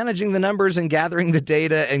good at managing the numbers and gathering the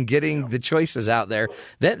data and getting the choices out there.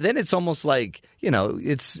 Then it's almost like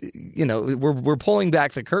we're pulling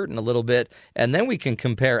back the curtain a little bit, and then we can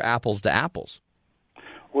compare apples to apples.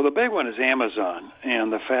 Well, the big one is Amazon,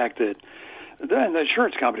 and the fact that the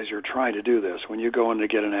insurance companies are trying to do this. When you go in to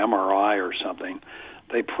get an MRI or something,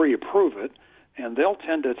 they pre-approve it, and they'll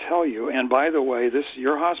tend to tell you, and by the way,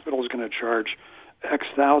 your hospital is going to charge X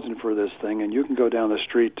thousand for this thing, and you can go down the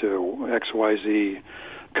street to XYZ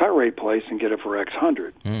cut rate place and get it for X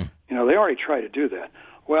hundred. They already try to do that.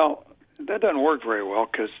 Well, that doesn't work very well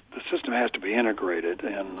because the system has to be integrated,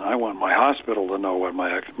 and I want my hospital to know what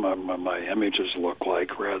my images look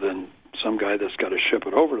like rather than some guy that's got to ship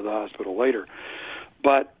it over to the hospital later.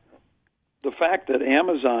 But the fact that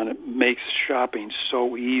Amazon makes shopping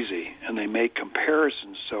so easy and they make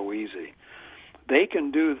comparisons so easy, they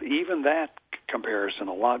can do even that comparison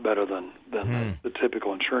a lot better than the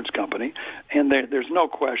typical insurance company, and there's no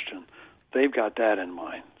question they've got that in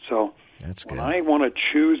mind. So that's good. When I want to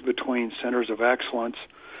choose between centers of excellence,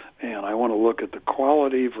 and I want to look at the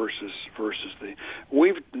quality versus the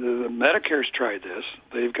Medicare's tried this.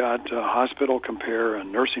 They've got hospital compare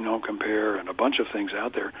and nursing home compare and a bunch of things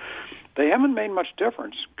out there. They haven't made much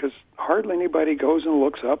difference because hardly anybody goes and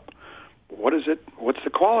looks up what's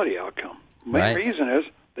the quality outcome. Main reason is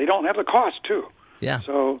they don't have the cost too. Yeah.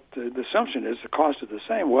 So the assumption is the cost is the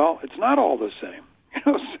same. Well, it's not all the same.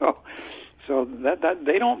 So that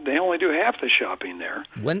they only do half the shopping there.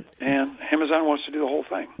 And Amazon wants to do the whole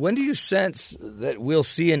thing. When do you sense that we'll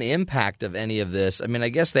see an impact of any of this? I mean, I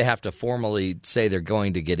guess they have to formally say they're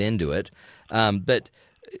going to get into it, but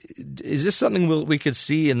is this something we could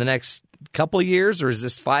see in the next couple years, or is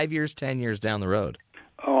this 5 years, 10 years down the road?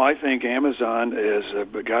 Oh, I think Amazon has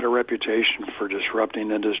got a reputation for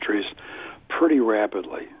disrupting industries pretty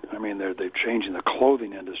rapidly. I mean, they're changing the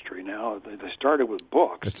clothing industry now. They started with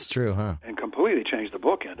books. That's true, huh? And completely changed the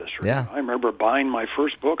book industry. Yeah. I remember buying my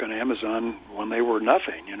first book on Amazon when they were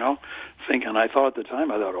nothing, thinking, I thought at the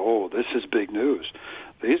time, oh, this is big news.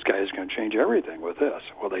 These guys are going to change everything with this.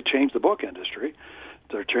 Well, they changed the book industry.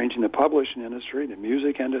 They're changing the publishing industry, the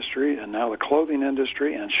music industry, and now the clothing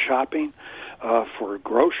industry and shopping for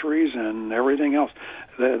groceries and everything else.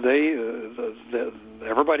 Everybody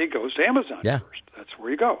goes to Amazon first. That's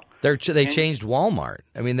where you go. They changed Walmart.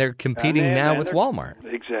 I mean, they're competing now with Walmart.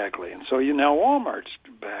 Exactly. And so now Walmart's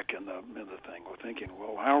back in the thing. We're thinking,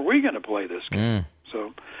 well, how are we going to play this game?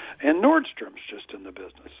 So, and Nordstrom's just in the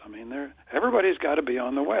business. I mean, everybody's got to be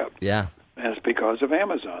on the web. Yeah. And it's because of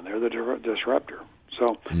Amazon. They're the disruptor.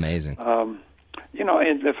 So amazing. And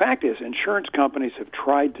the fact is, insurance companies have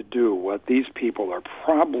tried to do what these people are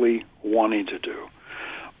probably wanting to do,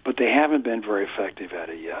 but they haven't been very effective at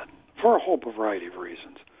it yet for a whole variety of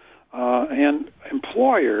reasons. And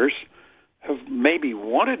employers have maybe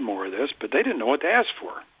wanted more of this, but they didn't know what to ask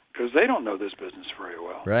for because they don't know this business very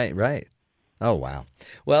well. Right. Oh, wow.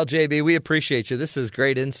 Well, JB, we appreciate you. This is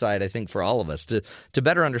great insight, I think, for all of us to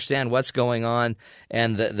better understand what's going on.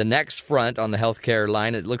 And the next front on the healthcare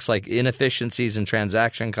line, it looks like inefficiencies and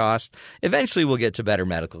transaction costs. Eventually, we'll get to better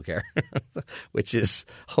medical care, which is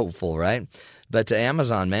hopeful, right? But to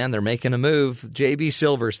Amazon, man, they're making a move. JB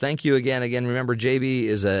Silvers, thank you again. Remember, JB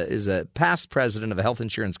is a past president of a health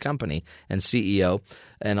insurance company and CEO,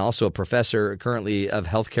 and also a professor currently of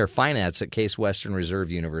healthcare finance at Case Western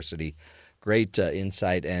Reserve University. Great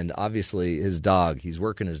insight, and obviously his dog. He's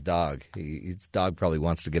working his dog. His dog probably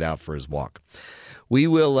wants to get out for his walk. We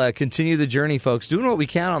will continue the journey, folks, doing what we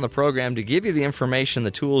can on the program to give you the information, the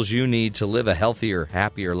tools you need to live a healthier,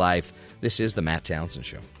 happier life. This is the Matt Townsend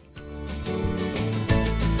Show.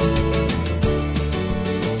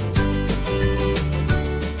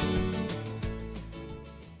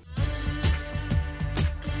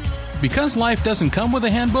 Because life doesn't come with a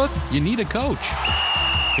handbook, you need a coach.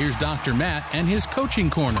 Here's Dr. Matt and his coaching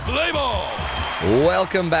corner. Play ball!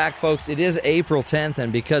 Welcome back, folks. It is April 10th,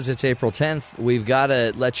 and because it's April 10th, we've got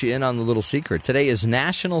to let you in on the little secret. Today is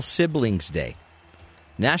National Siblings Day.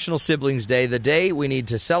 National Siblings Day, the day we need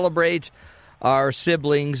to celebrate our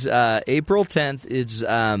siblings. April 10th is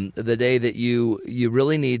the day that you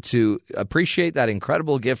really need to appreciate that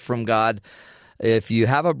incredible gift from God. If you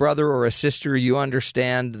have a brother or a sister, you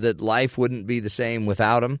understand that life wouldn't be the same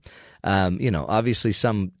without them. Obviously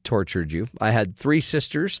some tortured you. I had 3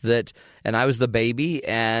 sisters and I was the baby,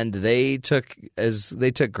 and they took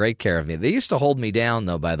great care of me. They used to hold me down,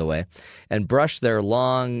 though, by the way, and brush their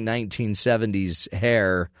long 1970s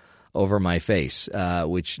hair over my face,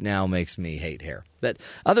 which now makes me hate hair. But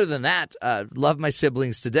other than that, love my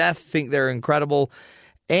siblings to death, think they're incredible.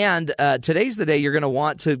 And today's the day you're going to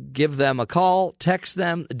want to give them a call, text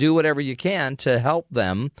them, do whatever you can to help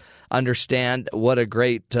them understand what a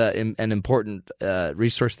great and important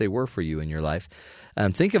resource they were for you in your life.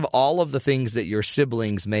 Think of all of the things that your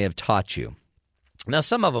siblings may have taught you. Now,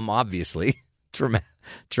 some of them obviously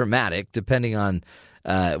traumatic, depending on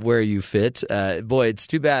where you fit. Boy, it's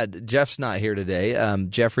too bad Jeff's not here today.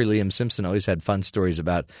 Jeffrey Liam Simpson always had fun stories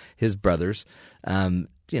about his brothers.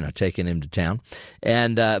 Taking him to town,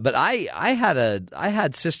 and but I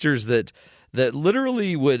had sisters that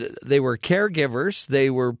literally they were caregivers, they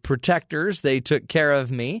were protectors, they took care of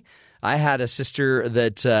me. I had a sister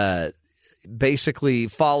that basically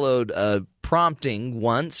followed a prompting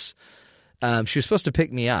once. She was supposed to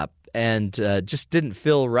pick me up, and just didn't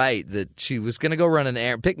feel right that she was going to go run an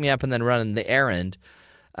errand, pick me up, and then run the errand.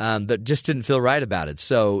 but just didn't feel right about it.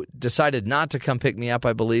 So decided not to come pick me up,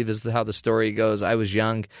 I believe is how the story goes. I was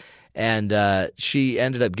young, and she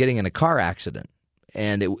ended up getting in a car accident.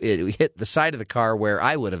 And it hit the side of the car where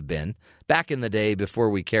I would have been back in the day before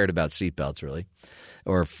we cared about seatbelts, really,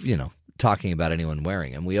 or, talking about anyone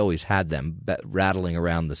wearing them. We always had them rattling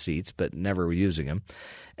around the seats, but never were using them.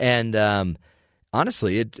 And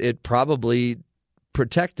honestly, it probably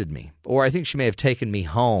protected me. Or I think she may have taken me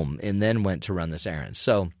home and then went to run this errand.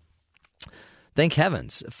 So thank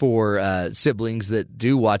heavens for siblings that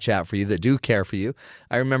do watch out for you, that do care for you.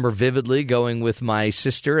 I remember vividly going with my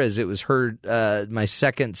sister as it was my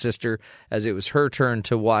second sister, as it was her turn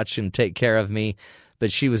to watch and take care of me.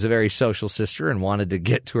 But she was a very social sister and wanted to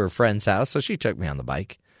get to her friend's house, so she took me on the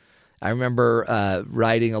bike. I remember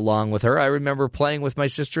riding along with her. I remember playing with my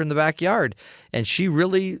sister in the backyard, and she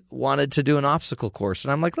really wanted to do an obstacle course.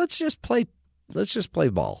 And I'm like, let's just play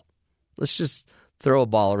ball. Let's just throw a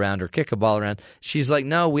ball around or kick a ball around. She's like,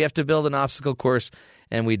 no, we have to build an obstacle course.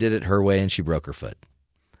 And we did it her way, and she broke her foot.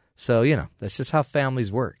 So, that's just how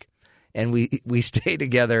families work. And we stay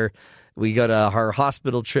together. We go to our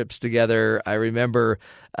hospital trips together. I remember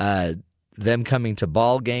them coming to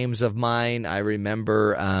ball games of mine. I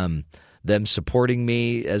remember them supporting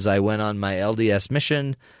me as I went on my LDS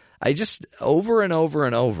mission. I just, over and over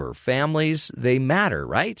and over, families, they matter,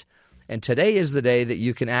 right? And today is the day that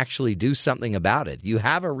you can actually do something about it. You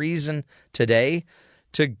have a reason today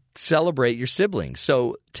to celebrate your siblings.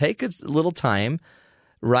 So take a little time,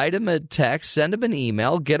 write them a text, send them an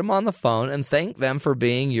email, get them on the phone, and thank them for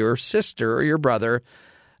being your sister or your brother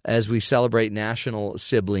as we celebrate National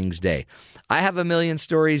Siblings Day. I have a million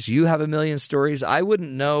stories. You have a million stories. I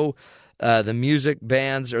wouldn't know the music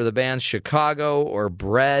bands or the bands Chicago or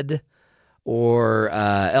Bread or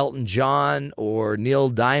Elton John or Neil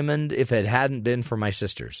Diamond if it hadn't been for my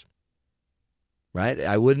sisters. Right?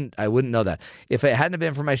 I wouldn't know that. If it hadn't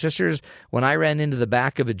been for my sisters, when I ran into the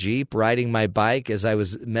back of a Jeep riding my bike as I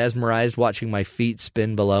was mesmerized watching my feet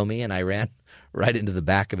spin below me and I ran right into the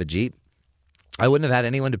back of a Jeep, I wouldn't have had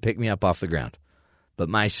anyone to pick me up off the ground. But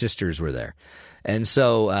my sisters were there. And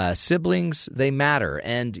so siblings, they matter,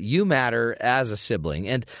 and you matter as a sibling.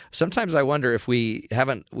 And sometimes I wonder if we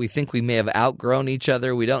think we may have outgrown each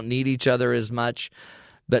other. We don't need each other as much.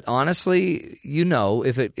 But honestly,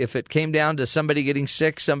 if it came down to somebody getting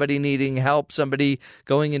sick, somebody needing help, somebody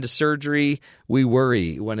going into surgery, we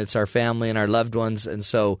worry when it's our family and our loved ones. And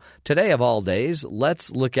so today of all days, let's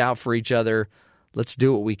look out for each other. Let's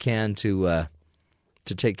do what we can to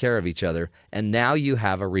take care of each other. And now you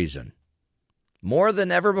have a reason. More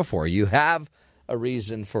than ever before, you have a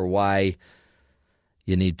reason for why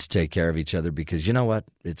you need to take care of each other, because you know what?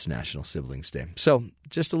 It's National Siblings Day. So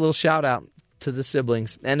just a little shout out to the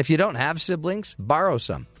siblings. And if you don't have siblings, borrow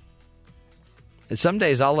some. And some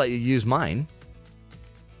days I'll let you use mine.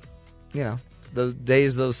 Those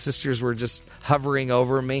days those sisters were just hovering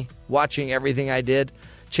over me, watching everything I did,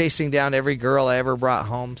 chasing down every girl I ever brought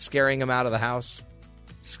home, scaring them out of the house.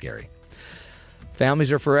 Scary.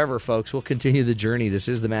 Families are forever, folks. We'll continue the journey. This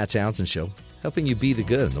is the Matt Townsend Show, helping you be the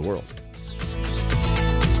good in the world.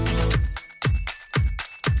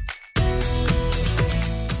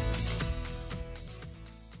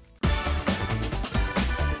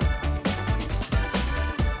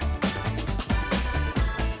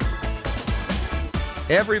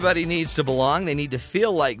 Everybody needs to belong. They need to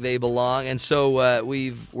feel like they belong. And so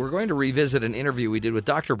we're going to revisit an interview we did with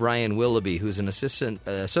Dr. Brian Willoughby, who's an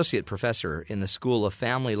associate professor in the School of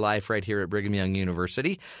Family Life right here at Brigham Young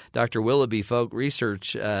University. Dr. Willoughby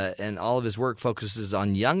research and all of his work focuses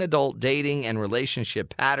on young adult dating and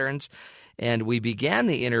relationship patterns. And we began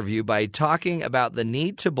the interview by talking about the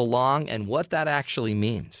need to belong and what that actually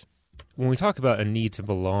means. When we talk about a need to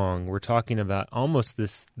belong, we're talking about almost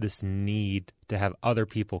this need to have other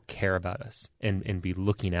people care about us and be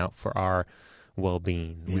looking out for our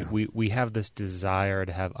well-being. Yeah. We have this desire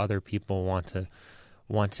to have other people want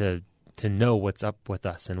to know what's up with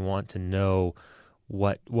us and want to know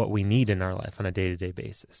what we need in our life on a day-to-day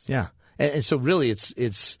basis. Yeah, and so really,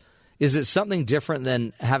 is it something different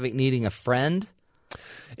than needing a friend?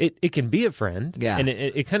 It can be a friend, yeah, and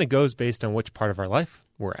it kind of goes based on which part of our life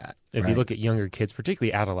we're at. If you look at younger kids,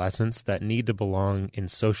 particularly adolescents, that need to belong in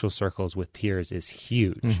social circles with peers is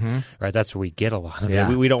huge, right? That's where we get a lot of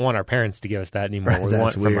it. We don't want our parents to give us that anymore. We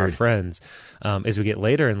want from our friends. As we get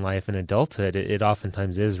later in life, in adulthood, it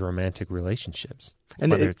oftentimes is romantic relationships, and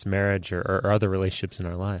whether it's marriage or other relationships in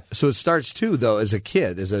our life. So it starts too, though, as a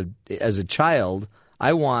kid, as a child,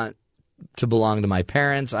 I want to belong to my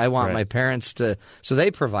parents. I want my parents to, so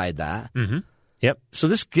they provide that. Yep. So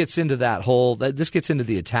this gets into this gets into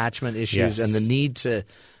the attachment issues and the need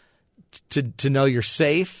to know you're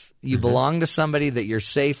safe. You belong to somebody, that you're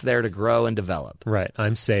safe there to grow and develop. Right.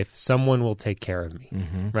 I'm safe. Someone will take care of me.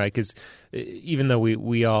 Right. Because even though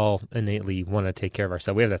we all innately want to take care of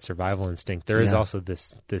ourselves, we have that survival instinct. There is also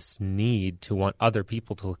this need to want other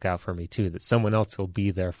people to look out for me too, that someone else will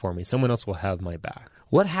be there for me. Someone else will have my back.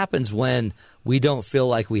 What happens when we don't feel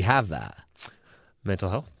like we have that?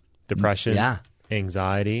 Mental health, depression,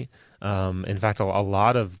 anxiety. In fact, a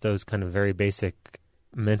lot of those kind of very basic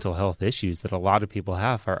mental health issues that a lot of people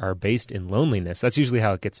have are based in loneliness. That's usually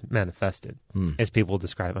how it gets manifested, as people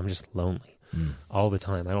describe. I'm just lonely all the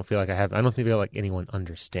time. I don't feel like anyone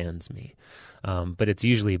understands me. But it's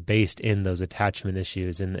usually based in those attachment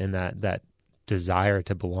issues and that desire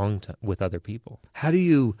to belong with other people. How do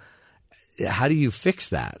you fix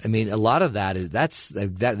that? I mean, a lot of that is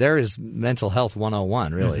there is mental health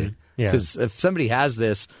 101, really. Because if somebody has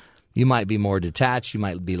this, you might be more detached. You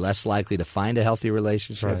might be less likely to find a healthy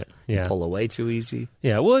relationship. Right. Yeah. You pull away too easy.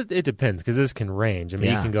 Yeah, well, it depends, because this can range. I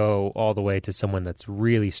mean, you can go all the way to someone that's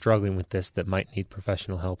really struggling with this that might need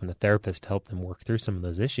professional help and a therapist to help them work through some of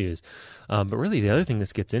those issues. But really, the other thing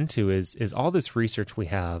this gets into is all this research we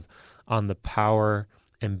have on the power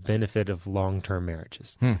and benefit of long-term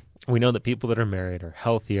marriages. We know that people that are married are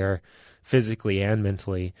healthier physically and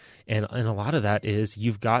mentally, and a lot of that is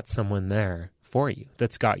you've got someone there for you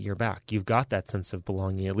that's got your back. You've got that sense of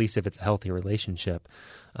belonging, at least if it's a healthy relationship.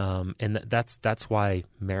 And that's why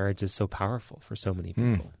marriage is so powerful for so many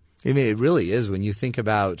people. I mean, it really is when you think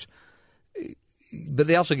about – but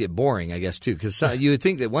they also get boring, I guess, too, because you would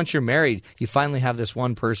think that once you're married, you finally have this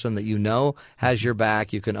one person that you know has your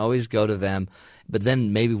back. You can always go to them. But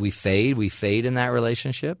then maybe we fade in that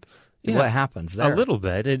relationship. Yeah. What happens there? A little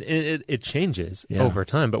bit. It changes over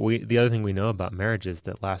time. But the other thing we know about marriages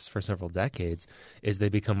that lasts for several decades is they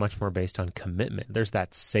become much more based on commitment. There's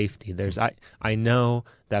that safety. There's I know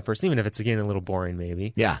that person, even if it's again a little boring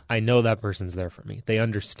maybe. Yeah. I know that person's there for me. They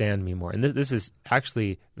understand me more. And this is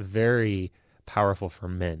actually very powerful for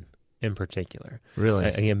men in particular. Really?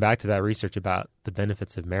 Again, back to that research about the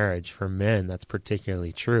benefits of marriage. For men, that's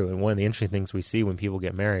particularly true. And one of the interesting things we see when people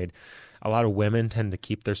get married, a lot of women tend to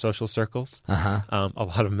keep their social circles. A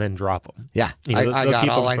lot of men drop them. Yeah, I got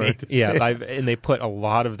all I need. And they put a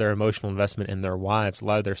lot of their emotional investment in their wives, a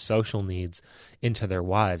lot of their social needs into their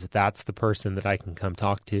wives. That's the person that I can come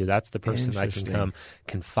talk to. That's the person I can come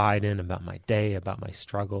confide in about my day, about my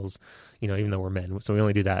struggles. Even though we're men, so we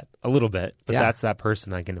only do that a little bit, but that's that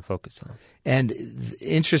person I can focus on. And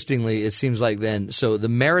interestingly, it seems like then, so the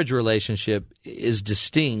marriage relationship is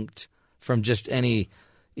distinct from just any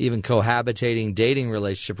even cohabitating, dating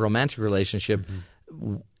relationship, romantic relationship,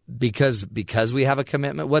 because we have a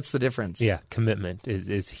commitment. What's the difference? Yeah, commitment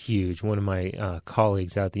is huge. One of my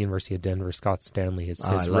colleagues out at the University of Denver, Scott Stanley,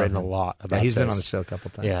 has written a lot about this. He's been on the show a couple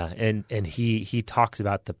times. Yeah, and he talks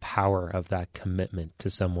about the power of that commitment to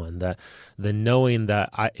someone, that the knowing that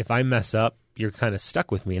if I mess up, you're kind of stuck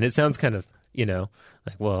with me. And it sounds kind of,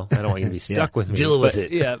 like, well, I don't want you to be stuck with me. Deal with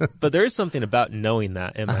it. Yeah, but there is something about knowing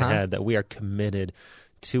that in my head, that we are committed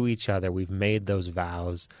to each other. We've made those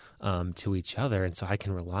vows to each other, and so I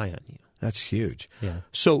can rely on you. That's huge. Yeah.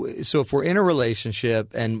 So if we're in a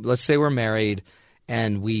relationship, and let's say we're married,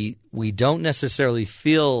 and we don't necessarily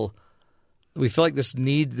feel like this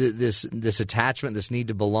need, this attachment, this need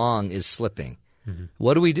to belong is slipping.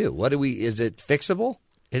 What do we do? Is it fixable?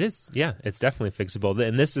 It is. Yeah, it's definitely fixable.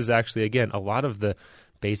 And this is actually, again, a lot of the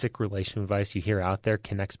basic relation advice you hear out there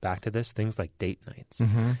connects back to this. Things like date nights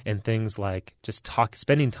and things like just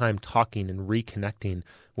spending time talking and reconnecting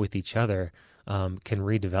with each other can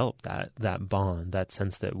redevelop that bond, that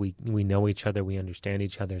sense that we know each other, we understand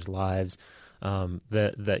each other's lives,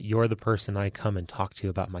 that you're the person I come and talk to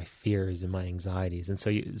about my fears and my anxieties. And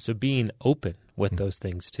so being open with those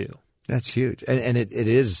things too. That's huge. And it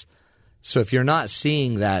is. So if you're not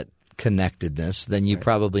seeing that connectedness, then you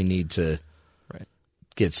probably need to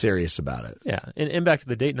get serious about it. Yeah, and back to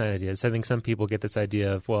the date night ideas, I think some people get this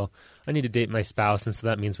idea of, well, I need to date my spouse, and so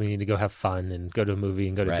that means we need to go have fun and go to a movie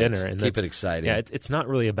and go to dinner. And keep it exciting. Yeah, it's not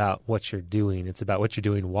really about what you're doing. It's about what you're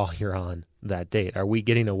doing while you're on that date. Are we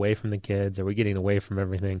getting away from the kids? Are we getting away from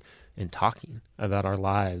everything and talking about our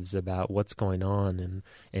lives, about what's going on,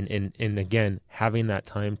 and again, having that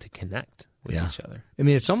time to connect with each other? I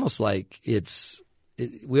mean, it's almost like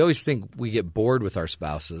we always think we get bored with our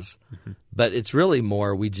spouses, but it's really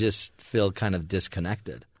more we just feel kind of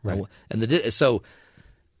disconnected. Right. And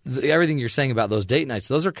everything you're saying about those date nights,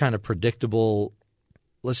 those are kind of predictable.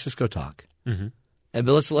 Let's just go talk.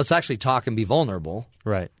 But let's actually talk and be vulnerable.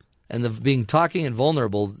 Right. And being talking and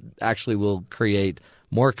vulnerable actually will create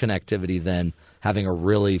more connectivity than having a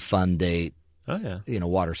really fun date. Oh yeah,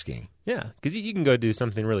 water skiing. Yeah, because you can go do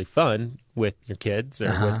something really fun with your kids or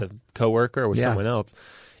with a coworker or with someone else.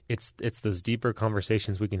 It's those deeper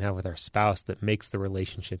conversations we can have with our spouse that makes the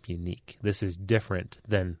relationship unique. This is different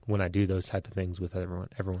than when I do those type of things with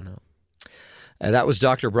everyone else. That was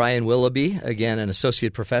Dr. Brian Willoughby, again, an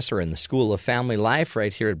associate professor in the School of Family Life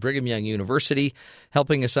right here at Brigham Young University,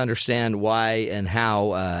 helping us understand why and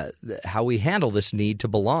how we handle this need to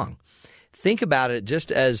belong. Think about it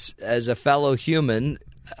just as a fellow human.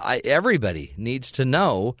 Everybody needs to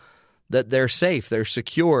know that they're safe, they're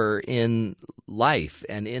secure in life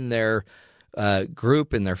and in their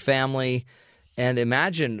group, in their family. And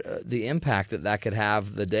imagine the impact that could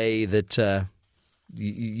have the day that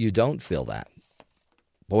you don't feel that.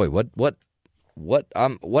 Boy, what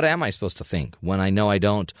am I supposed to think when I know I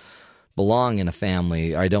don't belong in a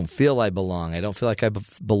family, or I don't feel I belong? I don't feel like I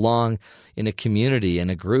belong in a community, in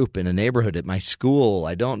a group, in a neighborhood, at my school.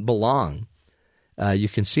 I don't belong. You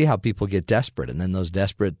can see how people get desperate, and then those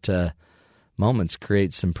desperate moments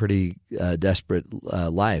create some pretty desperate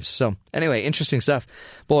lives. So anyway, interesting stuff.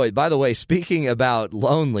 Boy, by the way, speaking about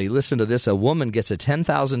lonely, listen to this. A woman gets a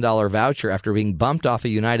 $10,000 voucher after being bumped off a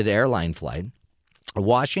United Airline flight. A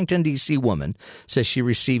Washington, D.C. woman says she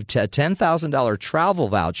received a $10,000 travel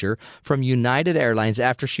voucher from United Airlines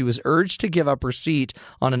after she was urged to give up her seat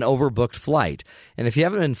on an overbooked flight. And if you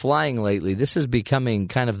haven't been flying lately, this is becoming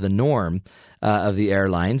kind of the norm of the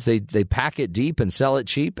airlines. They pack it deep and sell it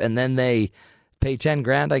cheap, and then they pay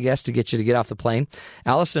 $10,000, I guess, to get you to get off the plane.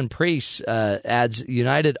 Allison Priest adds,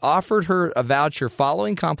 United offered her a voucher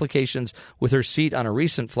following complications with her seat on a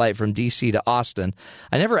recent flight from D.C. to Austin.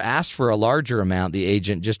 I never asked for a larger amount. The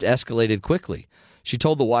agent just escalated quickly. She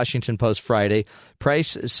told the Washington Post Friday.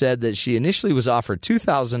 Price said that she initially was offered a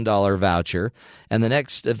 $2,000 voucher and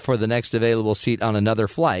for the next available seat on another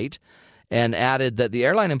flight, and added that the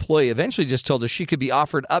airline employee eventually just told her she could be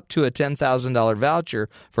offered up to a $10,000 voucher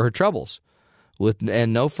for her troubles.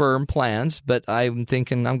 And no firm plans, but I'm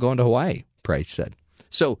thinking I'm going to Hawaii, Price said.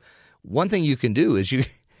 So one thing you can do is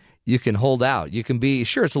you can hold out. You can be,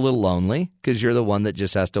 sure, it's a little lonely because you're the one that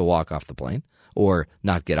just has to walk off the plane or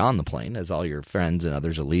not get on the plane as all your friends and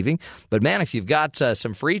others are leaving. But, man, if you've got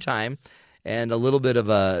some free time and a little bit of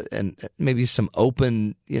and maybe some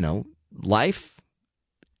open, life,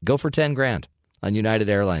 go for $10,000 on United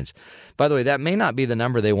Airlines. By the way, that may not be the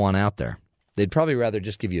number they want out there. They'd probably rather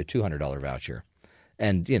just give you a $200 voucher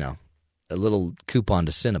and, a little coupon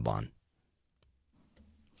to Cinnabon.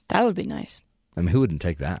 That would be nice. I mean, who wouldn't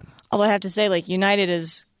take that? Although I have to say, United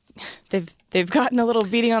is they've gotten a little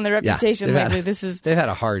beating on their reputation lately. They've had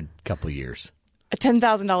a hard couple of years. A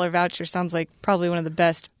 $10,000 voucher sounds like probably one of the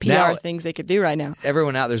best PR things they could do right now.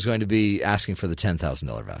 Everyone out there is going to be asking for the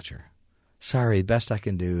 $10,000 voucher. Sorry, best I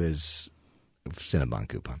can do is Cinnabon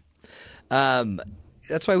coupon.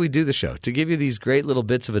 That's why we do the show, to give you these great little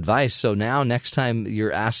bits of advice. So now next time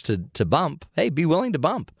you're asked to bump, hey, be willing to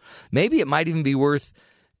bump. Maybe it might even be worth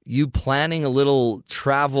you planning a little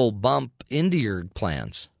travel bump into your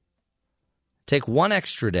plans. Take one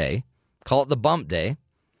extra day, call it the bump day,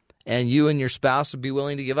 and you and your spouse would be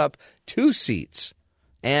willing to give up 2 seats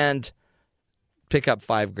and pick up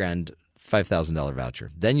 $5,000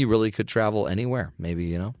 voucher. Then you really could travel anywhere,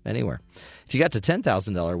 maybe, anywhere. If you got the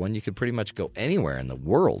 $10,000 one, you could pretty much go anywhere in the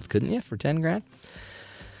world, couldn't you, for $10,000?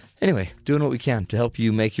 Anyway, doing what we can to help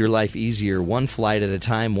you make your life easier, one flight at a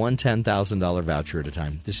time, one $10,000 voucher at a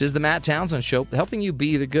time. This is the Matt Townsend Show, helping you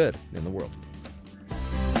be the good in the world.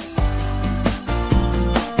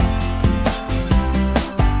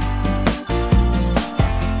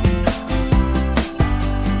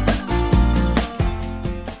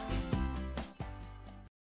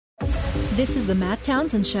 This is the Matt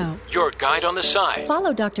Townsend Show. Your guide on the side.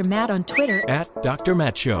 Follow Dr. Matt on Twitter At Dr.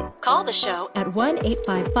 Matt Show. Call the show at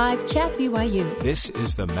 1-855-CHAT-BYU. This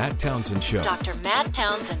is the Matt Townsend Show. Dr. Matt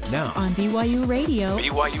Townsend. Now On BYU Radio.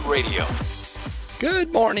 BYU Radio.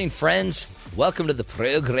 Good morning, friends. Welcome to the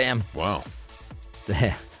program. Wow.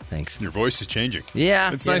 Thanks. Your voice is changing.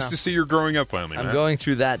 Yeah. It's nice to see you're growing up finally, I'm Matt. going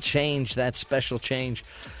through that change, that special change.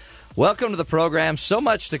 Welcome to the program. So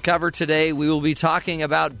much to cover today. We will be talking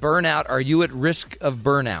about burnout. Are you at risk of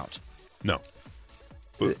burnout? No.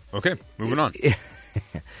 Okay, moving on.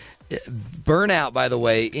 Burnout, by the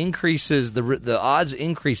way, increases the odds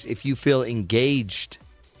increase if you feel engaged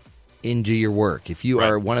into your work. If you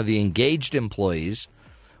are one of the engaged employees,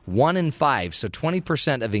 1 in 5, so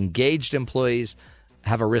 20% of engaged employees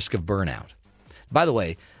have a risk of burnout. By the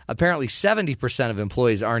way, apparently 70% of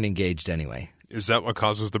employees aren't engaged anyway. Is that what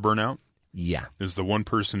causes the burnout? Yeah. Is the one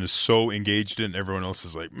person is so engaged in, everyone else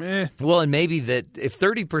is like, meh. Well, and maybe that if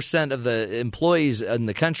 30% of the employees in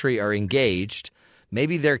the country are engaged,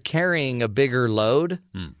 maybe they're carrying a bigger load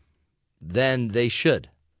than they should.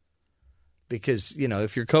 Because,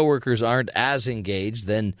 if your coworkers aren't as engaged,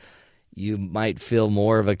 then you might feel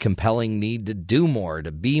more of a compelling need to do more,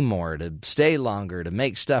 to be more, to stay longer, to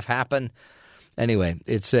make stuff happen. Anyway,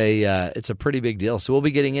 it's a pretty big deal. So we'll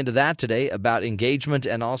be getting into that today about engagement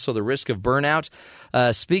and also the risk of burnout.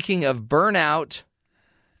 Speaking of burnout,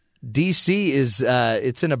 D.C. it's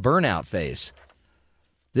in a burnout phase.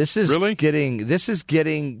 This is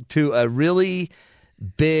getting to a really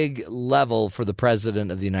big level for the President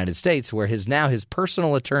of the United States, where his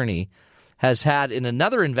personal attorney has had in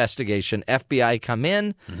another investigation FBI come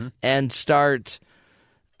in and start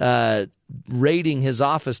raiding his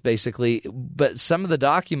office, basically. But some of the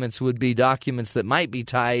documents would be documents that might be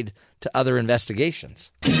tied to other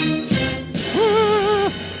investigations.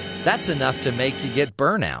 That's enough to make you get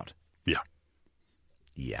burnout.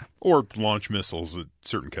 Yeah. Or launch missiles at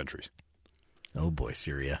certain countries. Oh, boy,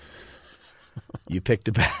 Syria. You picked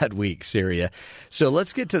a bad week, Syria. So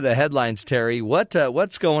let's get to the headlines, Terry.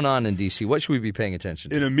 What's going on in D.C.? What should we be paying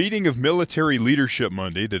attention to? In a meeting of military leadership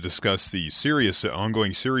Monday to discuss the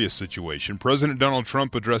ongoing Syria situation, President Donald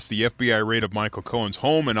Trump addressed the FBI raid of Michael Cohen's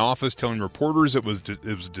home and office, telling reporters it was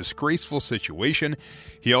a disgraceful situation.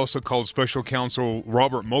 He also called Special Counsel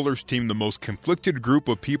Robert Mueller's team the most conflicted group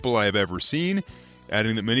of people I have ever seen,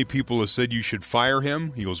 adding that many people have said you should fire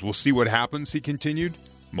him. He goes, "We'll see what happens," he continued.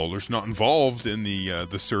 Mueller's not involved in the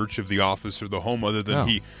search of the office or the home, other than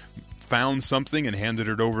he found something and handed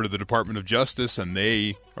it over to the Department of Justice, and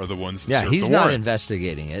they are the ones that serve he's the not warrant.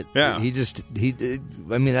 investigating it. Yeah.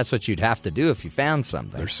 That's what you'd have to do if you found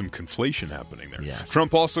something. There's some conflation happening there. Yes.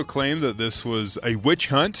 Trump also claimed that this was a witch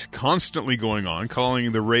hunt constantly going on,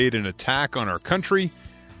 calling the raid an attack on our country,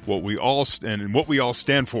 what we all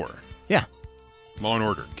stand for. Yeah. Law and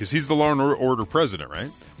order. Because he's the law and order president,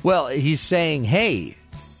 right? Well, he's saying, hey,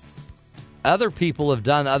 other people have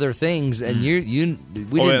done other things, and we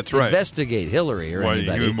didn't investigate Hillary or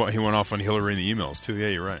anybody. He went off on Hillary in the emails, too. Yeah,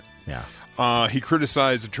 you're right. Yeah. He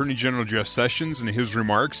criticized Attorney General Jeff Sessions in his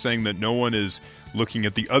remarks, saying that no one is looking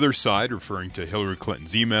at the other side, referring to Hillary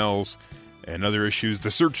Clinton's emails and other issues. The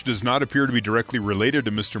search does not appear to be directly related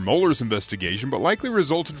to Mr. Mueller's investigation, but likely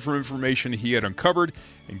resulted from information he had uncovered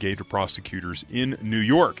and gave to prosecutors in New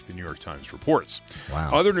York, the New York Times reports. Wow.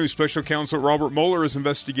 Other news, Special Counsel Robert Mueller is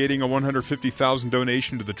investigating a $150,000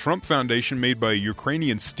 donation to the Trump Foundation made by a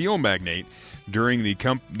Ukrainian steel magnate during the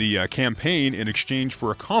campaign in exchange for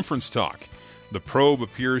a conference talk. The probe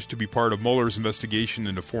appears to be part of Mueller's investigation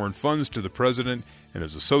into foreign funds to the president and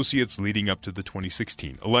his associates leading up to the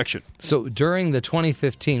 2016 election. So during the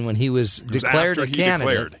 2015, when he was declared a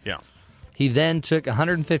candidate, he then took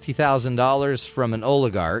 $150,000 from an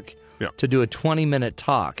oligarch to do a 20-minute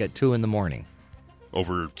talk at 2 in the morning.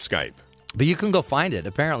 Over Skype. But you can go find it.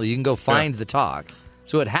 Apparently, you can go find the talk.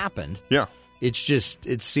 So it happened. Yeah. It's just,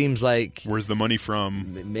 it seems like... Where's the money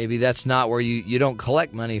from? Maybe that's not where you don't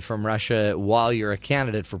collect money from Russia while you're a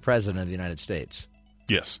candidate for president of the United States.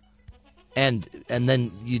 Yes. And then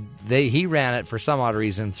he ran it for some odd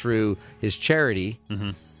reason through his charity,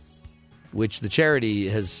 which the charity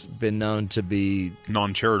has been known to be...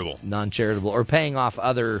 Non-charitable, or paying off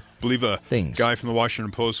other things. I believe a guy from the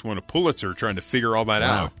Washington Post won a Pulitzer trying to figure all that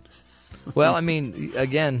out. Well, I mean,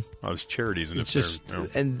 again... Well, it's charities. And it's just...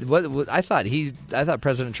 And what I thought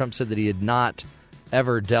President Trump said that he had not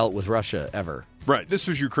ever dealt with Russia, ever. Right. This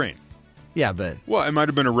was Ukraine. Yeah, but... Well, it might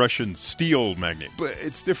have been a Russian steel magnate, but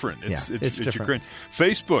it's different. It's different. Ukraine.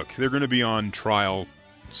 Facebook, they're going to be on trial,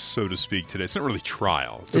 so to speak, today. It's not really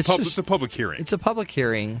trial. It's a public hearing. It's a public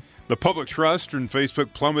hearing. The public trust in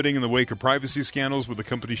Facebook plummeting in the wake of privacy scandals, but the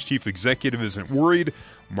company's chief executive isn't worried.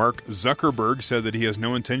 Mark Zuckerberg said that he has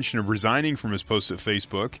no intention of resigning from his post at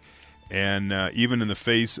Facebook. And even in the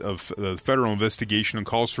face of the federal investigation and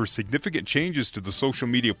calls for significant changes to the social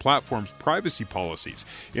media platform's privacy policies.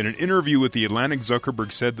 In an interview with The Atlantic,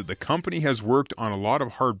 Zuckerberg said that the company has worked on a lot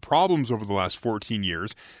of hard problems over the last 14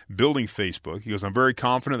 years building Facebook. He goes, "I'm very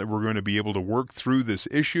confident that we're going to be able to work through these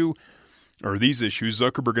issues."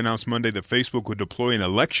 Zuckerberg announced Monday that Facebook would deploy an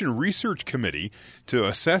election research committee to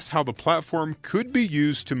assess how the platform could be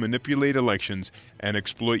used to manipulate elections and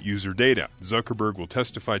exploit user data. Zuckerberg will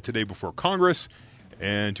testify today before Congress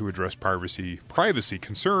and to address privacy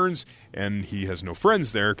concerns, and he has no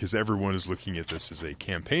friends there because everyone is looking at this as a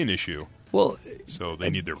campaign issue. Well, so they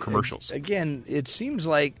need their commercials. Again, it seems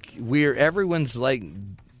like everyone's like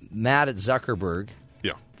mad at Zuckerberg.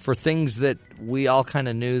 Yeah. For things that we all kind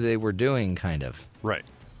of knew they were doing, kind of. Right.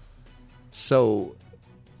 So,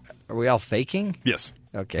 are we all faking? Yes.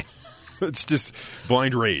 Okay. It's just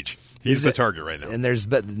blind rage. He's the target right now. And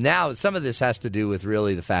but now some of this has to do with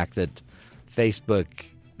really the fact that Facebook,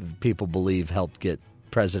 people believe, helped get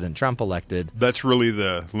President Trump elected. That's really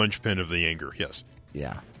the linchpin of the anger, yes.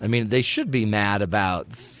 Yeah. I mean, they should be mad about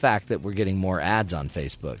the fact that we're getting more ads on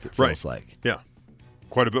Facebook, it feels like. Yeah.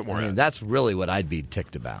 Quite a bit more ads. That's really what I'd be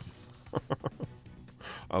ticked about.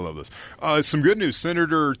 I love this. Some good news.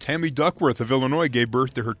 Senator Tammy Duckworth of Illinois gave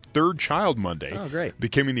birth to her third child Monday. Oh, great.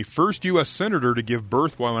 Becoming the first U.S. senator to give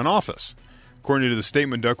birth while in office. According to the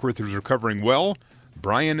statement, Duckworth is recovering well.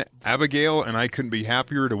 Brian, Abigail, and I couldn't be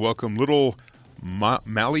happier to welcome little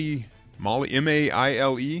Molly,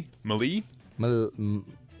 M-A-I-L-E, Malie?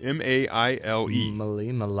 M-A-I-L-E.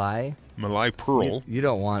 Malai Pearl. You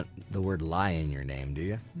don't want the word lie in your name, do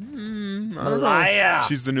you? Malaya.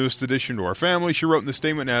 She's the newest addition to our family. She wrote in the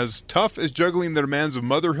statement, as tough as juggling the demands of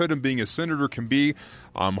motherhood and being a senator can be,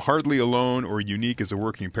 I'm hardly alone or unique as a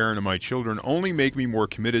working parent, and my children only make me more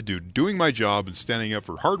committed to doing my job and standing up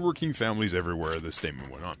for hardworking families everywhere, the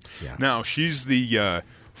statement went on. Yeah. Now, she's the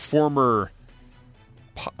former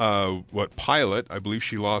pilot. I believe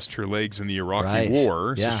she lost her legs in the Iraqi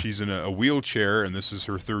War. Yeah. So she's in a wheelchair, and this is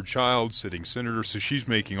her third child, sitting senator. So she's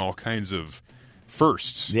making all kinds of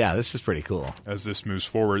firsts. Yeah, this is pretty cool. As this moves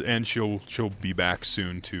forward, and she'll be back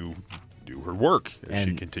soon to do her work as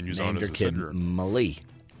she continues on as a senator. Malie.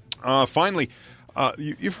 Finally,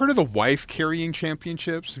 you've heard of the wife carrying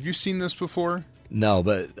championships? Have you seen this before? No,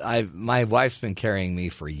 but my wife's been carrying me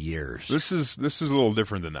for years. This is a little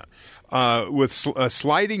different than that. With a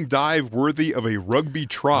sliding dive worthy of a rugby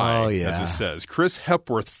try, as it says, Chris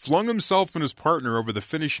Hepworth flung himself and his partner over the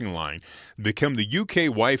finishing line to become the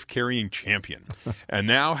UK wife carrying champion, and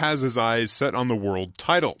now has his eyes set on the world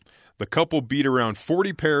title. The couple beat around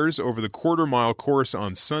 40 pairs over the quarter-mile course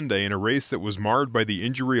on Sunday in a race that was marred by the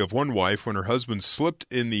injury of one wife when her husband slipped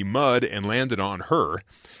in the mud and landed on her.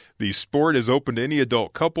 The sport is open to any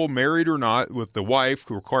adult couple, married or not, with the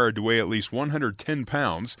wife required to weigh at least 110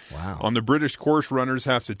 pounds. Wow. On the British course, runners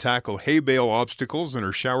have to tackle hay bale obstacles and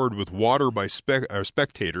are showered with water by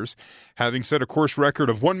spectators. Having set a course record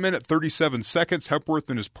of 1 minute 37 seconds, Hepworth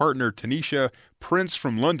and his partner Tanisha Prince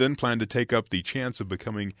from London plan to take up the chance of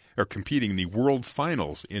competing in the World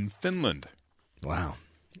Finals in Finland. Wow.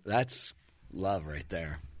 That's love right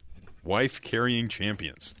there. Wife carrying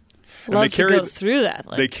champions. Love to go through that.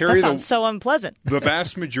 They carry that sounds so unpleasant. The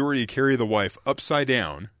vast majority carry the wife upside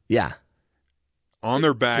down. Yeah. On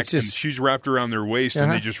their back, and she's wrapped around their waist, and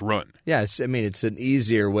they just run. Yeah, it's an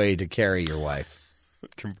easier way to carry your wife.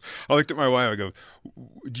 I looked at my wife. I go,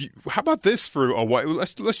 "How about this for a wife?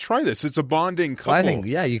 Let's try this. It's a bonding couple." Well, I think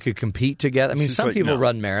you could compete together. I mean, some people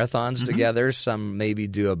run marathons together. Some maybe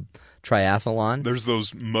do a triathlon. There's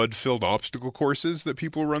those mud-filled obstacle courses that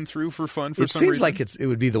people run through for fun. For it some seems reason. like it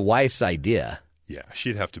would be the wife's idea. Yeah,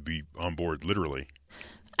 she'd have to be on board literally.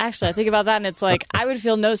 Actually, I think about that, and it's like I would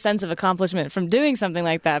feel no sense of accomplishment from doing something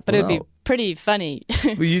like that, but it would be pretty funny.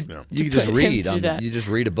 Well, you just read you just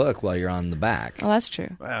read a book while you're on the back. Well, that's true.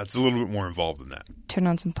 It's a little bit more involved than that. Turn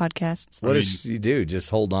on some podcasts. What does she do? Just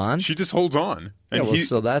hold on? She just holds on. And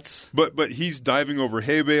so that's. But he's diving over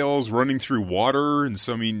hay bales, running through water, and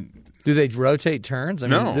so I mean. Do they rotate turns? I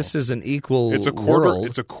mean, this is an equal. It's a world.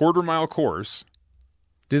 It's a quarter-mile course.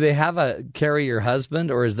 Do they have a carry your husband,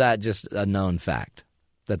 or is that just a known fact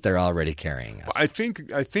that they're already carrying us? I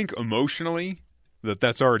think emotionally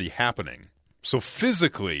that's already happening. So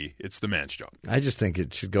physically, it's the man's job. I just think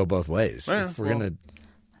it should go both ways. If we're gonna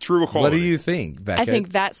true equality. What do you think, Becca? I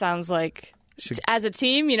think that sounds like as a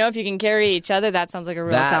team. If you can carry each other, that sounds like a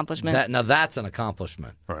real accomplishment. Now that's an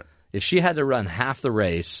accomplishment. Right. If she had to run half the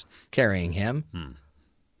race carrying him,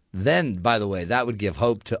 then, by the way, that would give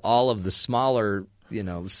hope to all of the smaller,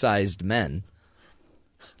 sized men.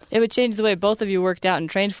 It would change the way both of you worked out and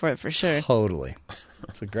trained for it, for sure. Totally.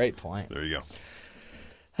 That's a great point. There you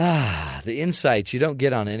go. The insights you don't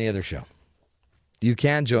get on any other show. You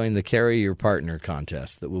can join the Carry Your Partner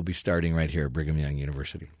contest that will be starting right here at Brigham Young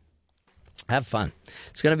University. Have fun.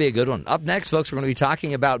 It's going to be a good one. Up next, folks, we're going to be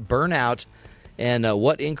talking about burnout and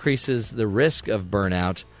what increases the risk of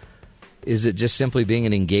burnout. Is it just simply being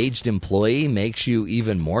an engaged employee makes you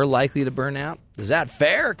even more likely to burn out? Is that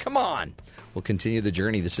fair? Come on. We'll continue the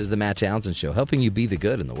journey. This is the Matt Townsend Show, helping you be the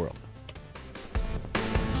good in the world.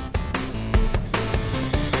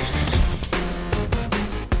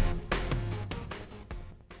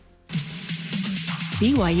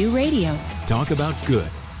 BYU Radio. Talk about good.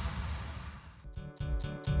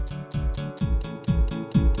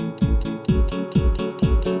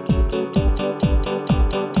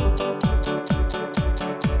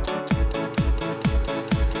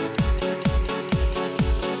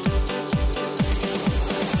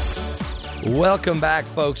 Welcome back,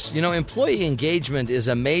 folks. You know, employee engagement is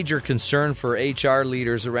a major concern for HR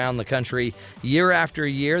leaders around the country. Year after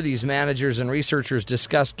year, these managers and researchers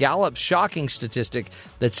discuss Gallup's shocking statistic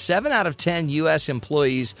that 7 out of 10 U.S.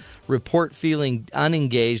 employees report feeling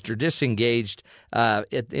unengaged or disengaged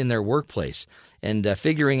in their workplace. And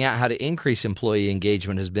figuring out how to increase employee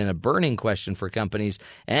engagement has been a burning question for companies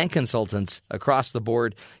and consultants across the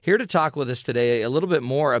board. Here to talk with us today a little bit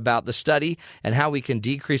more about the study and how we can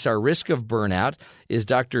decrease our risk of burnout is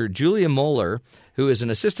Dr. Julia Moeller, who is an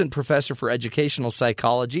assistant professor for educational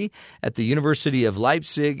psychology at the University of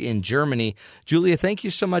Leipzig in Germany. Julia, thank you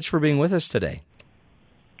so much for being with us today.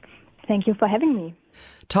 Thank you for having me.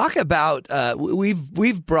 Talk about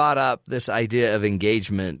we've brought up this idea of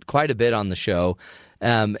engagement quite a bit on the show,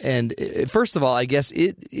 and first of all, I guess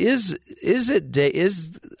are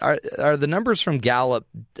the numbers from Gallup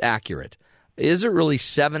accurate? Is it really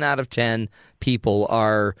 7 out of 10 people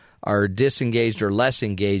are disengaged or less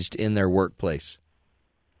engaged in their workplace?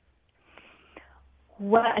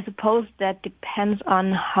 Well, I suppose that depends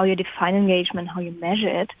on how you define engagement, how you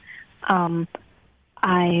measure it.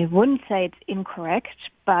 I wouldn't say it's incorrect,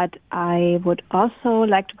 but I would also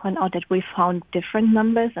like to point out that we found different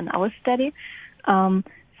numbers in our study.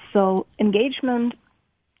 So engagement,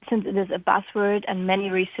 since it is a buzzword and many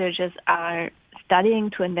researchers are studying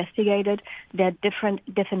to investigate it, there are different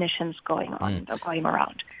definitions going on or going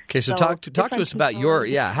around. Okay, so talk to us about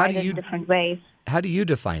how do you different ways. How do you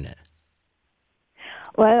define it?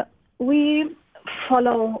 Well, we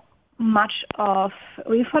follow a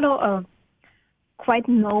quite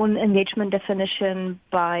known engagement definition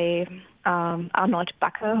by Arnold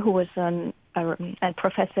Bakker, who is a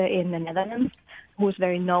professor in the Netherlands, who is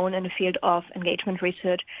very known in the field of engagement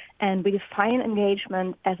research. And we define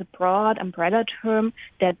engagement as a broad umbrella term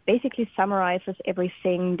that basically summarizes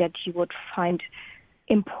everything that you would find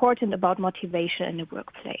important about motivation in the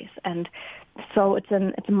workplace. And so it's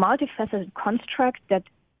a multifaceted construct that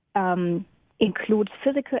includes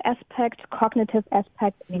physical aspect, cognitive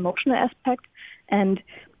aspect, and emotional aspect. And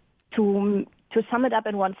to sum it up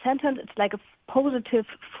in one sentence, it's like a positive,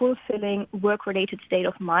 fulfilling, work-related state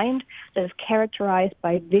of mind that is characterized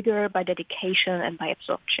by vigor, by dedication, and by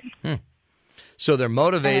absorption. So they're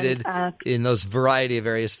motivated in those variety of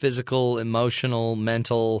areas: physical, emotional,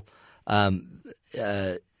 mental.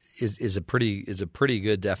 Is a pretty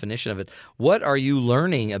good definition of it. What are you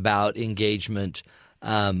learning about engagement?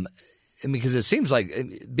 Because it seems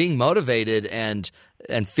like being motivated and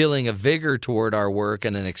feeling a vigor toward our work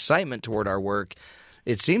and an excitement toward our work,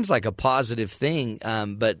 it seems like a positive thing.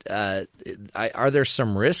 But are there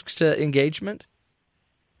some risks to engagement?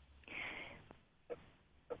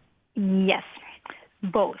 Yes,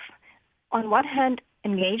 both. On one hand,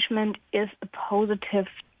 engagement is a positive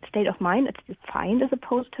state of mind. It's defined as a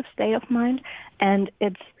positive state of mind, and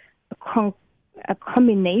it's a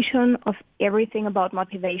combination of everything about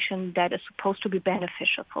motivation that is supposed to be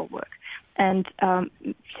beneficial for work. And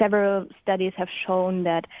several studies have shown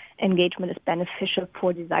that engagement is beneficial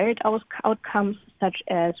for desired outcomes, such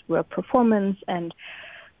as work performance and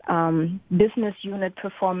business unit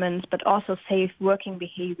performance, but also safe working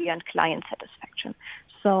behavior and client satisfaction.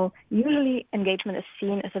 So usually engagement is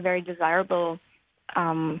seen as a very desirable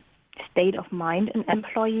state of mind in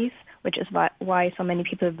employees, which is why so many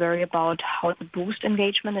people worry about how to boost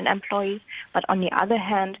engagement in employees. But on the other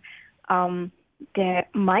hand, there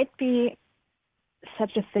might be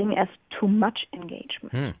such a thing as too much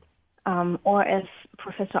engagement. Or as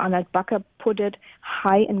Professor Arnold Bakker put it,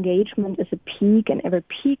 high engagement is a peak, and every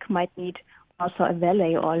peak might need also a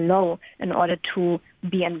valley or a low in order to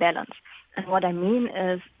be in balance. And what I mean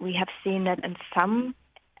is we have seen that in some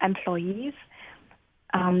employees,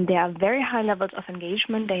 there are very high levels of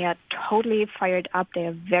engagement. They are totally fired up. They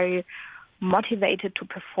are very motivated to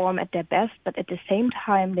perform at their best, but at the same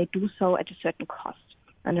time, they do so at a certain cost.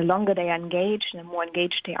 And the longer they are engaged and the more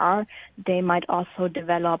engaged they are, they might also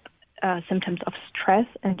develop symptoms of stress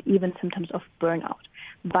and even symptoms of burnout.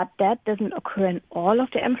 But that doesn't occur in all of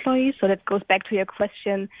the employees. So that goes back to your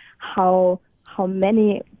question, how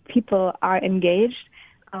many people are engaged.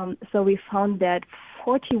 So we found that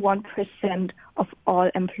 41% of all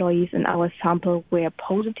employees in our sample were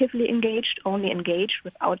positively engaged, only engaged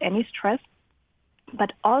without any stress.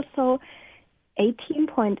 But also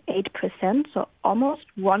 18.8%, so almost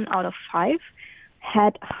 1 out of 5,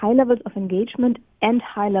 had high levels of engagement and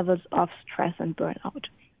high levels of stress and burnout.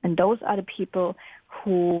 And those are the people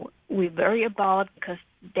who we worry about because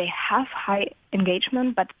they have high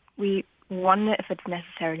engagement, but we wonder if it's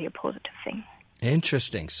necessarily a positive thing.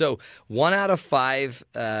 Interesting. So 1 out of 5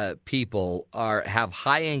 people have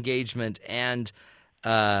high engagement and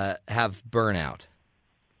have burnout.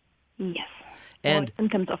 Yes. And or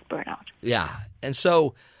symptoms of burnout. Yeah. And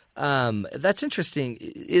so that's interesting.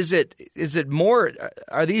 Is it more,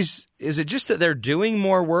 is it just that they're doing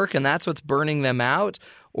more work and that's what's burning them out?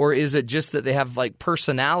 Or is it just that they have like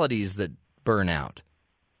personalities that burn out?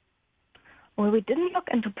 Well, we didn't look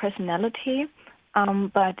into personality,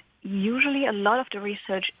 but usually a lot of the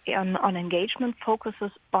research on engagement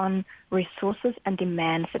focuses on resources and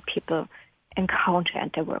demands that people encounter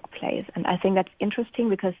at their workplace. And I think that's interesting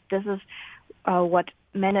because this is what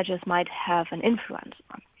managers might have an influence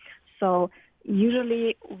on. So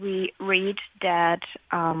usually we read that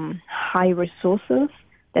high resources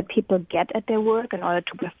that people get at their work in order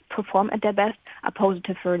to perform at their best are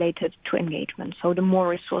positively related to engagement. So the more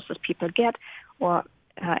resources people get or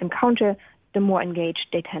encounter, the more engaged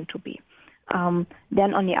they tend to be.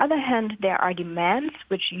 Then on the other hand, there are demands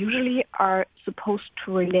which usually are supposed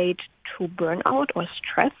to relate to burnout or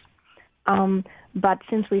stress. But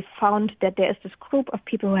since we found that there is this group of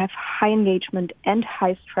people who have high engagement and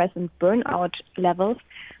high stress and burnout levels,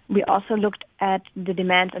 we also looked at the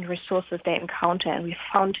demands and resources they encounter, and we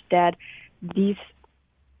found that these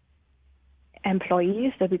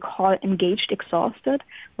employees that we call engaged exhausted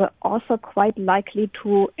were also quite likely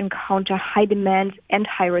to encounter high demands and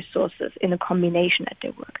high resources in a combination at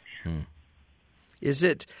their work. Is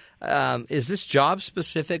this job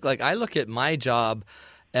specific? Like I look at my job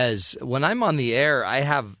as when I'm on the air, I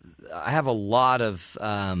have a lot of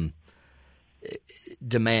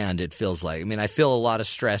demand, it feels like. I mean, I feel a lot of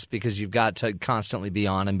stress because you've got to constantly be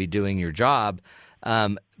on and be doing your job.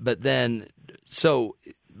 But then, so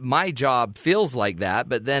my job feels like that,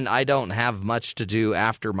 but then I don't have much to do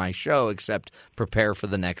after my show except prepare for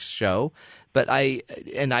the next show. But I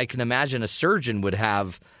can imagine a surgeon would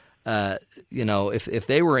have, if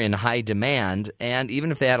they were in high demand and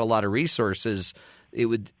even if they had a lot of resources, it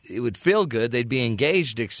would feel good. They'd be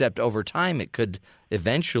engaged, except over time it could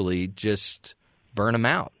eventually just burn them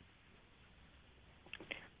out.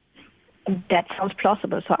 That sounds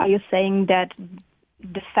plausible. So are you saying that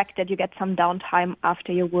the fact that you get some downtime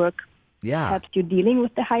after your work helps you dealing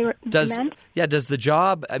with the higher demand? Yeah. Does the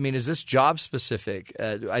job, I mean, is this job specific?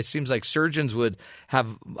 It seems like surgeons would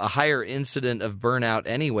have a higher incident of burnout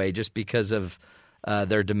anyway just because of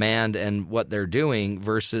their demand and what they're doing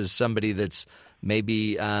versus somebody that's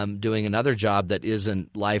maybe doing another job that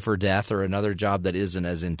isn't life or death or another job that isn't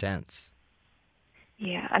as intense.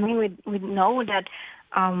 Yeah, I mean, we know that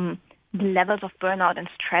the levels of burnout and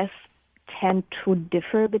stress tend to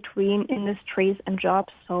differ between industries and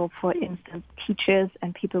jobs. So, for instance, teachers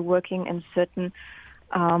and people working in certain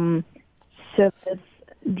service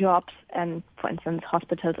jobs and, for instance,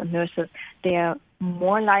 hospitals and nurses, they are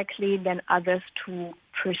more likely than others to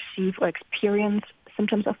perceive or experience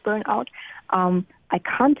symptoms of burnout. I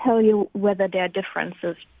can't tell you whether there are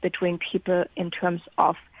differences between people in terms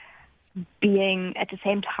of being at the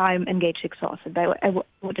same time engaged, exhausted. I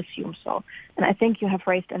would assume so. And I think you have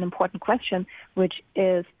raised an important question, which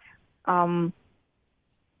is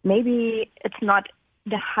maybe it's not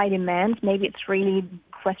the high demands. Maybe it's really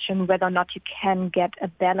a question whether or not you can get a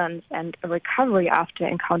balance and a recovery after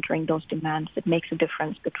encountering those demands. It makes a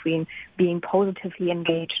difference between being positively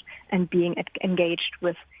engaged and being engaged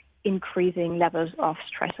with increasing levels of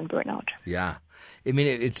stress and burnout. Yeah. I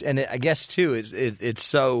mean, I guess, too, it's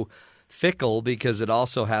so fickle because it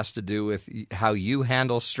also has to do with how you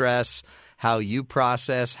handle stress, how you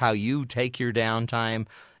process, how you take your downtime.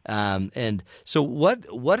 And so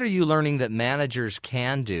what are you learning that managers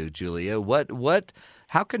can do, Julia?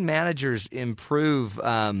 How can managers improve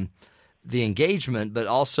the engagement but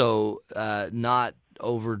also not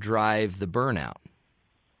overdrive the burnout?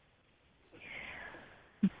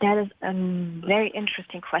 That is a very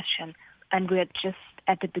interesting question, and we're just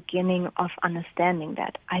at the beginning of understanding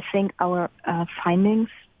that. I think our findings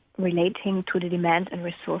relating to the demands and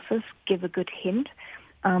resources give a good hint,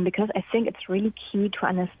 because I think it's really key to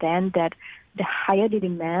understand that the higher the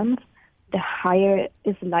demands, the higher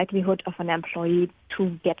is the likelihood of an employee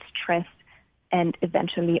to get stressed and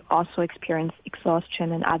eventually also experience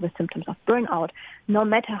exhaustion and other symptoms of burnout, no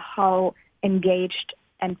matter how engaged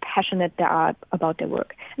and passionate they are about their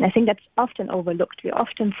work. And I think that's often overlooked. We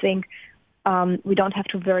often think we don't have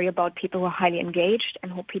to worry about people who are highly engaged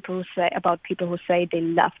and people who say they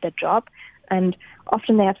love their job. And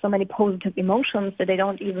often they have so many positive emotions that they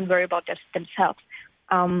don't even worry about themselves.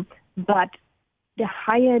 But the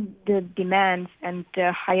higher the demands and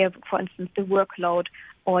the higher, for instance, the workload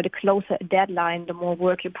or the closer a deadline, the more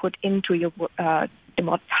work you put into your the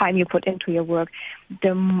more time you put into your work,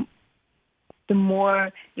 the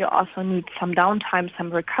more you also need some downtime, some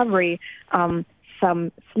recovery,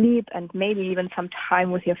 some sleep and maybe even some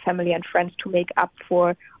time with your family and friends to make up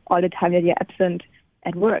for all the time that you're absent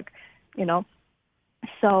at work,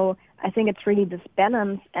 So I think it's really this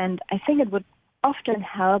balance, and I think it would often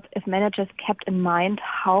help if managers kept in mind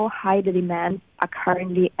how high the demands are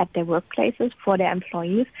currently at their workplaces for their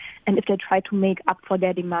employees, and if they try to make up for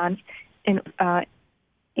their demands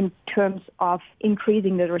in terms of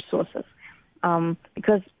increasing the resources.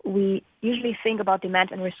 Because we usually think about demand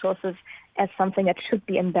and resources as something that should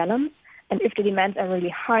be in balance. And if the demands are really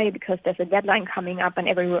high because there's a deadline coming up and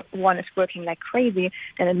everyone is working like crazy,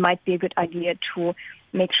 then it might be a good idea to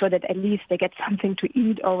make sure that at least they get something to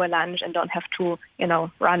eat over lunch and don't have to,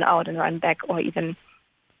 run out and run back or even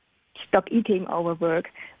stop eating over work.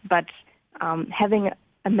 But having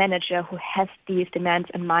a manager who has these demands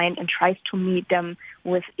in mind and tries to meet them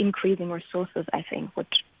with increasing resources, I think, would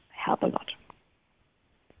help a lot.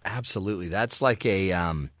 Absolutely. That's like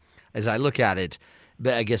as I look at it,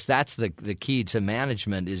 but I guess that's the key to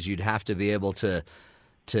management is you'd have to be able to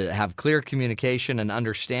have clear communication and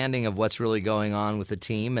understanding of what's really going on with the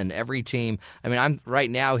team. And every team, I'm right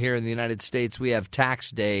now here in the United States, we have tax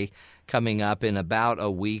day coming up in about a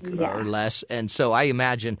week or less. And so I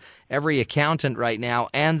imagine every accountant right now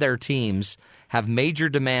and their teams have major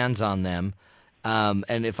demands on them.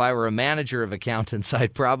 And if I were a manager of accountants,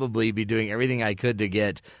 I'd probably be doing everything I could to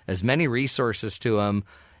get as many resources to them.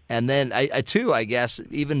 And then, I guess,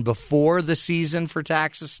 even before the season for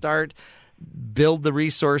taxes start, build the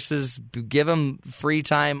resources, give them free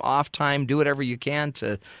time, off time, do whatever you can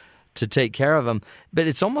to take care of them. But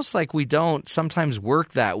it's almost like we don't sometimes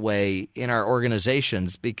work that way in our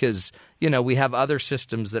organizations because, we have other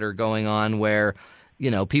systems that are going on where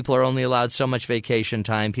people are only allowed so much vacation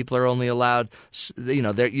time. People are only allowed,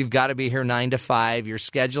 you've got to be here 9 to 5. Your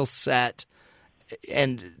schedule's set.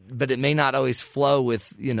 But it may not always flow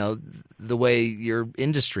with, the way your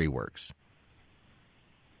industry works.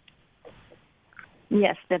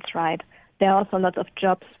 Yes, that's right. There are also lots of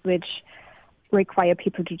jobs which require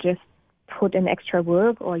people to just put in extra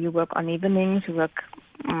work, or you work on evenings, you work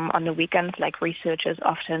on the weekends, like researchers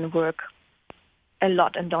often work a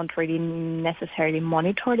lot and don't really necessarily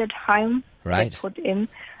monitor the time they put in.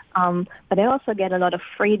 But they also get a lot of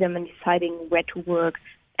freedom in deciding where to work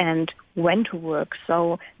and when to work,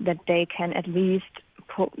 so that they can at least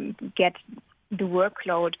get the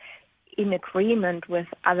workload in agreement with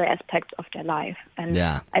other aspects of their life. And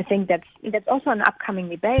I think that's also an upcoming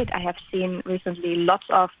debate. I have seen recently lots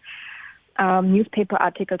of newspaper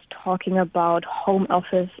articles talking about home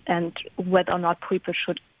office and whether or not people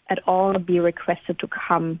should at all be requested to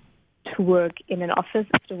come to work in an office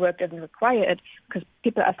if the work doesn't require it, because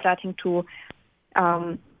people are starting to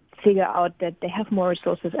figure out that they have more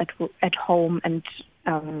resources at home and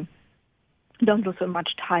don't lose so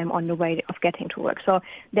much time on the way of getting to work. So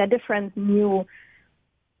there are different new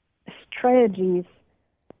strategies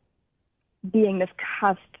being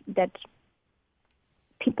discussed that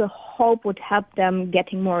people hope would help them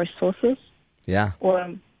getting more resources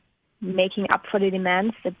or making up for the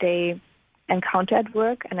demands that they encounter at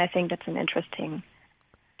work. And I think that's an interesting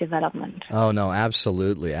development. Oh, no,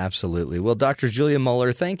 absolutely, absolutely. Well, Dr. Julia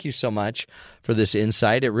Muller, thank you so much for this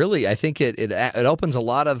insight. It really, I think it opens a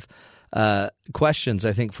lot of questions,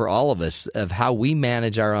 I think, for all of us of how we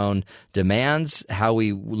manage our own demands, how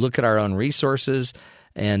we look at our own resources,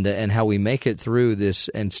 and how we make it through this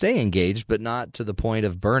and stay engaged, but not to the point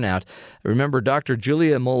of burnout. Remember, Dr.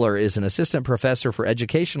 Julia Muller is an assistant professor for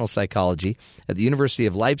educational psychology at the University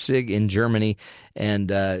of Leipzig in Germany,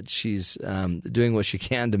 and she's doing what she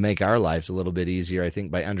can to make our lives a little bit easier, I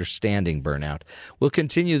think, by understanding burnout. We'll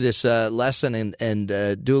continue this lesson and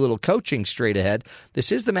do a little coaching straight ahead.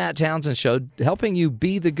 This is the Matt Townsend Show, helping you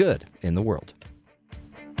be the good in the world.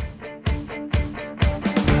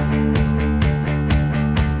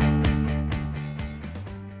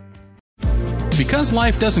 Because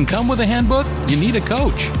life doesn't come with a handbook, you need a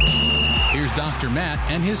coach. Here's Dr. Matt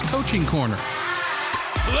and his coaching corner.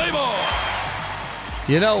 Play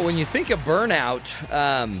ball! When you think of burnout,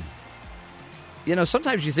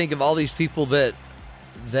 sometimes you think of all these people that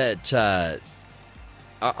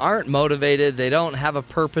aren't motivated, they don't have a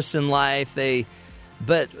purpose in life,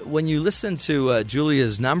 but when you listen to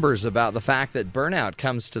Julia's numbers about the fact that burnout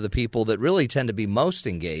comes to the people that really tend to be most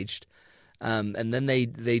engaged, and then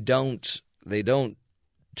they don't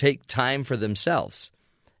take time for themselves.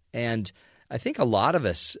 And I think a lot of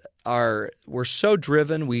us we're so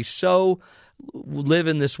driven. We so live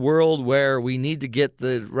in this world where we need to get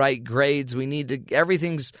the right grades.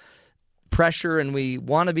 Everything's pressure and we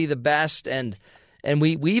want to be the best. And And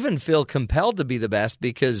we even feel compelled to be the best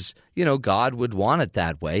because, God would want it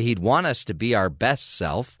that way. He'd want us to be our best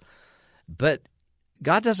self. But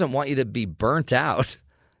God doesn't want you to be burnt out.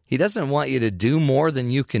 He doesn't want you to do more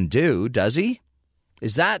than you can do, does he?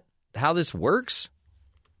 Is that how this works?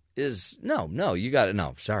 No, you got it.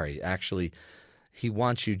 No, sorry. Actually, he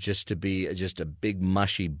wants you just to be just a big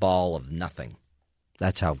mushy ball of nothing.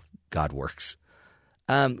 That's how God works.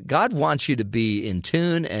 God wants you to be in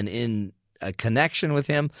tune and in a connection with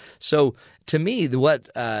him. So to me, what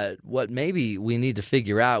maybe we need to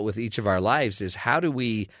figure out with each of our lives is how do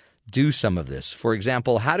we do some of this? For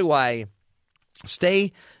example, how do I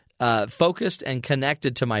stay focused and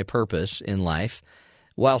connected to my purpose in life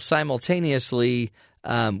while simultaneously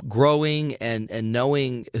growing and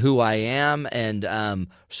knowing who I am and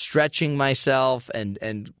stretching myself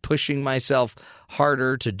and pushing myself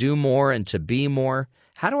harder to do more and to be more?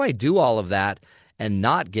 How do I do all of that and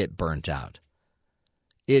not get burnt out?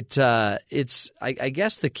 I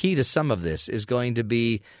guess the key to some of this is going to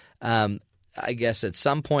be, I guess at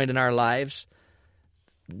some point in our lives,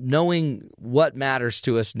 knowing what matters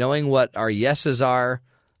to us, knowing what our yeses are,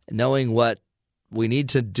 knowing what we need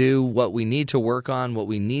to do, what we need to work on, what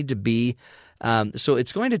we need to be. So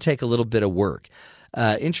it's going to take a little bit of work.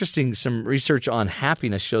 Interesting, some research on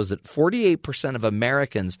happiness shows that 48% of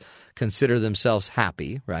Americans consider themselves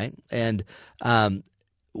happy, right? And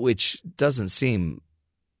which doesn't seem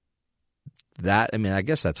that, I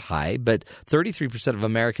guess that's high, but 33% of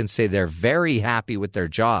Americans say they're very happy with their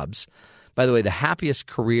jobs. By the way, the happiest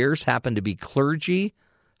careers happen to be clergy,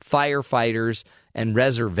 firefighters, and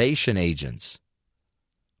reservation agents,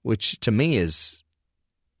 which to me is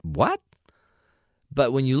what?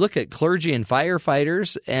 But when you look at clergy and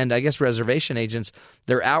firefighters and I guess reservation agents,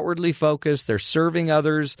 they're outwardly focused, they're serving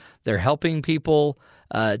others, they're helping people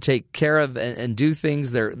take care of and do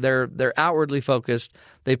things. They're outwardly focused.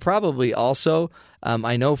 They probably also,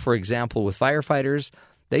 I know for example with firefighters,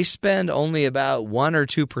 they spend only about 1 or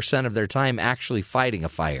 2% of their time actually fighting a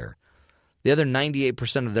fire. The other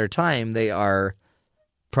 98% of their time they are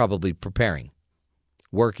probably preparing,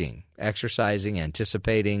 working, exercising,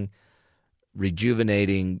 anticipating,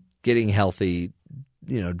 rejuvenating, getting healthy,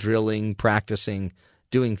 drilling, practicing,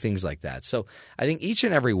 doing things like that. So I think each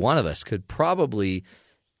and every one of us could probably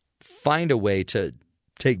find a way to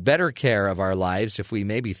take better care of our lives if we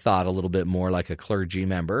maybe thought a little bit more like a clergy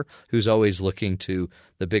member who's always looking to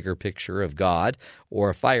the bigger picture of God,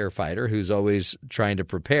 or a firefighter who's always trying to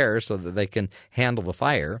prepare so that they can handle the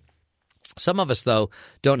fire. Some of us, though,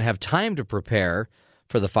 don't have time to prepare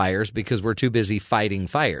for the fires because we're too busy fighting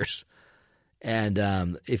fires. And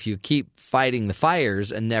if you keep fighting the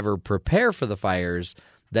fires and never prepare for the fires,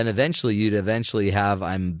 then you'd eventually have,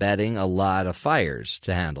 I'm betting, a lot of fires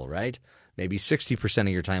to handle, right? Maybe 60% of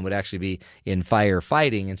your time would actually be in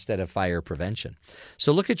firefighting instead of fire prevention.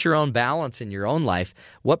 So look at your own balance in your own life.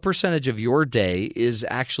 What percentage of your day is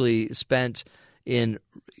actually spent in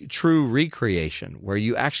true recreation, where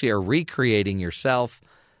you actually are recreating yourself,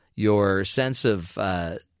 your sense of,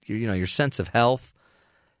 your sense of health,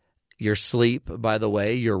 your sleep, by the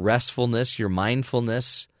way, your restfulness, your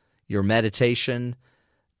mindfulness, your meditation.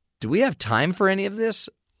 Do we have time for any of this?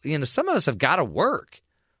 Some of us have got to work,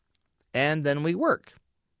 and then we work.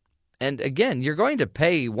 And again, you're going to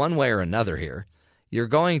pay one way or another here. You're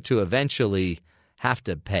going to eventually have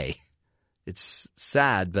to pay. It's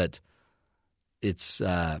sad, but it's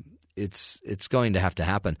going to have to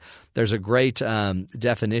happen. There's a great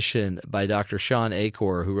definition by Dr. Sean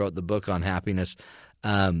Achor, who wrote the book on happiness,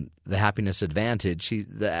 The Happiness Advantage.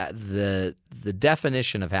 The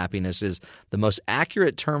definition of happiness is the most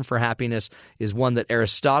accurate term for happiness is one that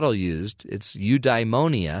Aristotle used. It's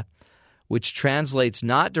eudaimonia, which translates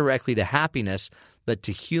not directly to happiness, but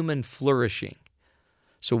to human flourishing.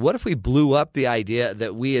 So what if we blew up the idea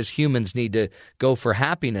that we as humans need to go for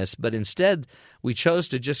happiness, but instead we chose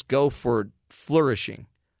to just go for flourishing?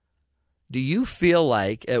 Do you feel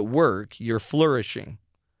like at work you're flourishing?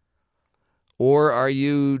 Or are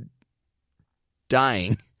you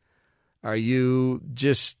dying? Are you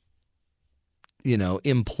just,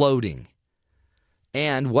 imploding?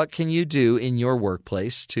 And what can you do in your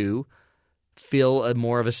workplace to feel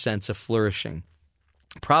more of a sense of flourishing?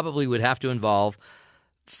 Probably would have to involve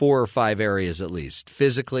 4 or 5 areas at least.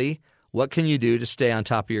 Physically, what can you do to stay on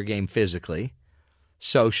top of your game physically?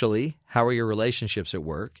 Socially, how are your relationships at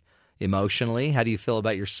work? Emotionally, how do you feel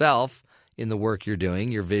about yourself in the work you're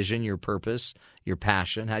doing, your vision, your purpose, your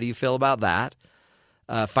passion? How do you feel about that?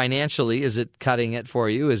 Financially, is it cutting it for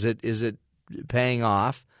you? Is it paying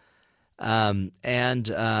off? And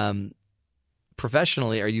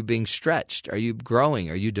professionally, are you being stretched? Are you growing?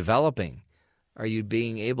 Are you developing? Are you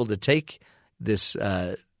being able to take this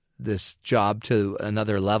this job to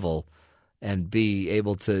another level and be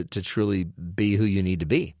able to truly be who you need to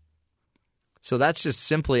be? So that's just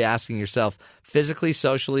simply asking yourself physically,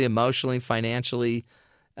 socially, emotionally, financially,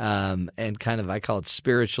 and kind of, I call it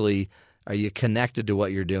spiritually, are you connected to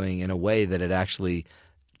what you're doing in a way that it actually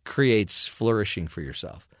creates flourishing for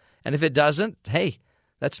yourself? And if it doesn't, hey,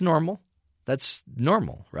 that's normal. That's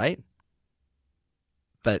normal, right?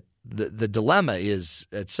 But the dilemma is,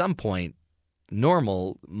 at some point,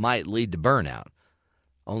 normal might lead to burnout.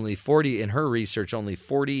 In her research, only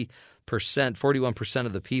 41%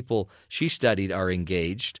 of the people she studied are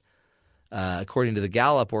engaged. According to the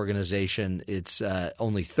Gallup organization, it's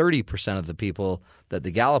only 30% of the people that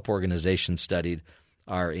the Gallup organization studied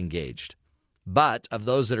are engaged. But of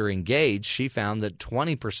those that are engaged, she found that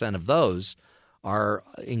 20% of those are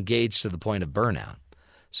engaged to the point of burnout.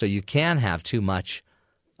 So you can have too much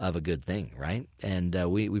of a good thing, right? And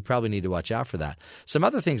we probably need to watch out for that. Some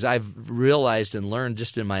other things I've realized and learned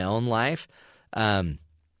just in my own life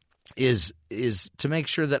is to make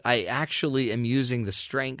sure that I actually am using the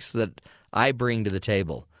strengths that I bring to the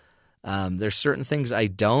table. There's certain things I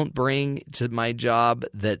don't bring to my job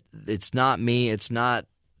that it's not me, it's not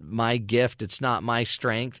my gift, it's not my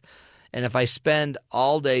strength. And if I spend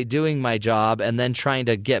all day doing my job and then trying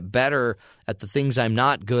to get better at the things I'm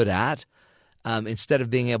not good at, instead of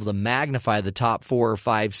being able to magnify the top 4 or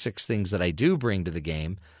 5, 6 things that I do bring to the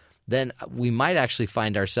game, then we might actually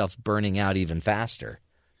find ourselves burning out even faster.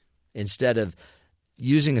 Instead of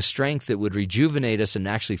using a strength that would rejuvenate us and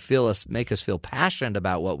actually make us feel passionate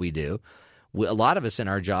about what we do, a lot of us in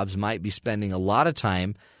our jobs might be spending a lot of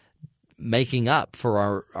time making up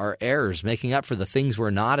for our errors, making up for the things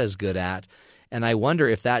we're not as good at. And I wonder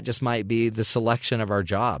if that just might be the selection of our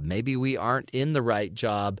job. Maybe we aren't in the right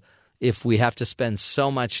job if we have to spend so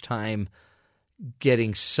much time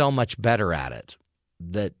getting so much better at it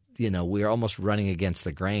that, we're almost running against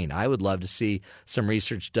the grain. I would love to see some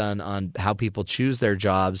research done on how people choose their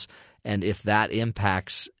jobs and if that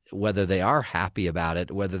impacts whether they are happy about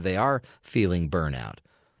it, whether they are feeling burnout.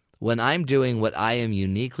 When I'm doing what I am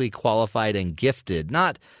uniquely qualified and gifted,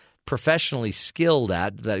 not professionally skilled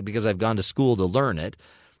at that because I've gone to school to learn it,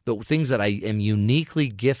 but things that I am uniquely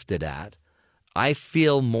gifted at, I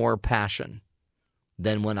feel more passion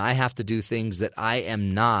than when I have to do things that I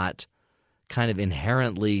am not kind of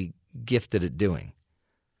inherently gifted at doing.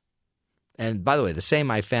 And by the way, the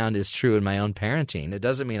same I found is true in my own parenting. It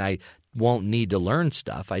doesn't mean I won't need to learn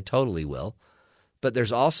stuff. I totally will. But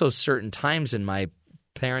there's also certain times in my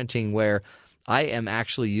parenting where I am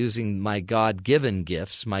actually using my God-given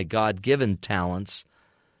gifts, my God-given talents,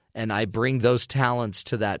 and I bring those talents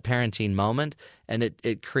to that parenting moment, and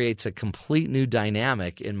it creates a complete new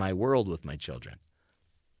dynamic in my world with my children.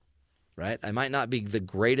 Right? I might not be the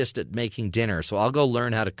greatest at making dinner, so I'll go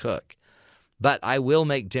learn how to cook. But I will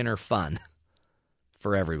make dinner fun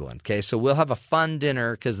for everyone. Okay, so we'll have a fun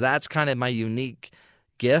dinner because that's kind of my unique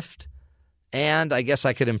gift, and I guess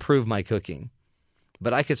I could improve my cooking.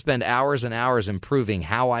 But I could spend hours and hours improving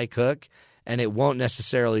how I cook, and it won't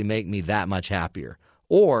necessarily make me that much happier.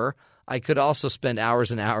 Or I could also spend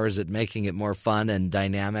hours and hours at making it more fun and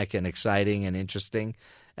dynamic and exciting and interesting,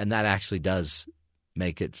 and that actually does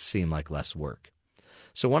make it seem like less work.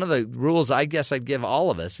 So one of the rules I guess I'd give all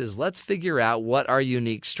of us is let's figure out what our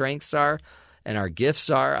unique strengths are and our gifts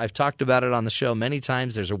are. I've talked about it on the show many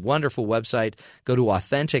times. There's a wonderful website. Go to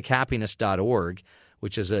AuthenticHappiness.org,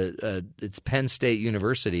 which is it's Penn State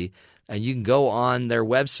University, and you can go on their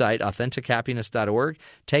website, AuthenticHappiness.org,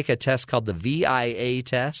 take a test called the VIA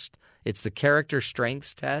test. It's the Character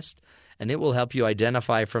Strengths Test, and it will help you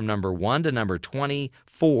identify from number 1 to number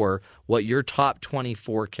 24 what your top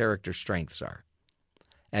 24 character strengths are.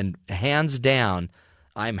 And hands down,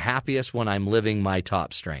 I'm happiest when I'm living my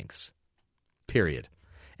top strengths, period.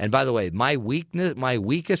 And by the way, my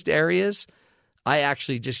weakest areas, I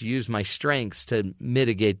actually just use my strengths to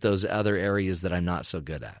mitigate those other areas that I'm not so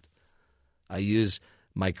good at. I use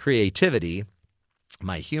my creativity,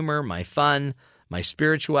 my humor, my fun, my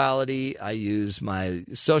spirituality. I use my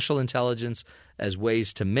social intelligence as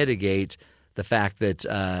ways to mitigate the fact that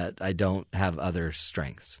I don't have other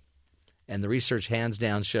strengths. And the research hands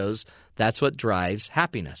down shows that's what drives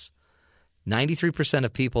happiness. 93%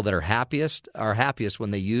 of people that are happiest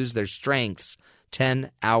when they use their strengths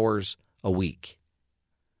 10 hours a week.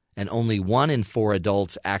 And only 1 in 4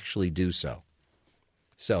 adults actually do so.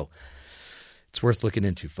 So it's worth looking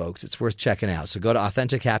into, folks. It's worth checking out. So go to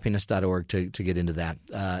AuthenticHappiness.org to get into that.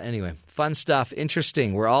 Anyway, fun stuff,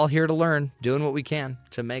 interesting. We're all here to learn, doing what we can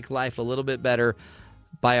to make life a little bit better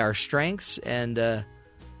by our strengths and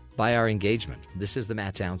by by our engagement. This is the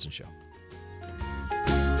Matt Townsend Show.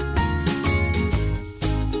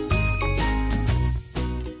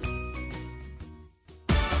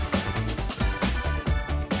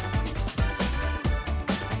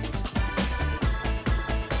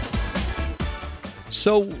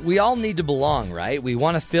 So we all need to belong, right? We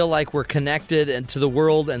want to feel like we're connected and to the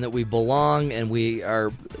world and that we belong and we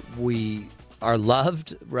are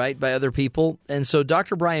loved, right, by other people. And so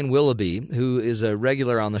Dr. Brian Willoughby, who is a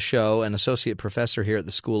regular on the show and associate professor here at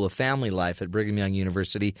the School of Family Life at Brigham Young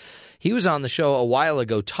University, he was on the show a while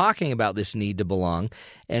ago talking about this need to belong,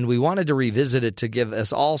 and we wanted to revisit it to give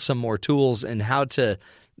us all some more tools in how to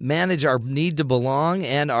manage our need to belong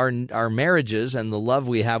and our marriages and the love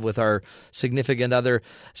we have with our significant other.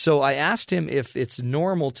 So I asked him if it's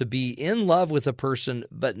normal to be in love with a person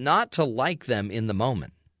but not to like them in the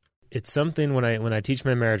moment. It's something when I teach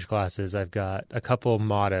my marriage classes, I've got a couple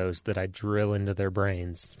mottos that I drill into their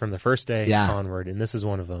brains from the first day onward, and this is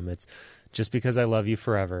one of them. It's just because I love you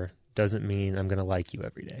forever doesn't mean I'm going to like you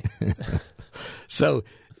every day. So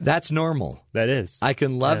that's normal. That is. I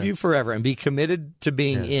can love you forever and be committed to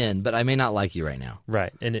being in, but I may not like you right now.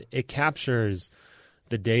 Right. And it captures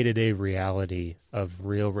the day-to-day reality of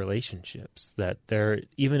real relationships, that they're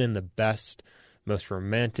even in the best, most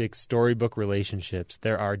romantic storybook relationships,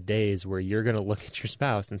 there are days where you're going to look at your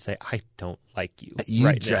spouse and say, I don't like you.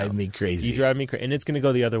 You drive me crazy. You drive me crazy. And it's going to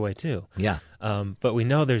go the other way too. Yeah. But we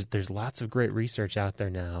know there's lots of great research out there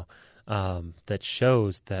now that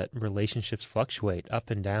shows that relationships fluctuate up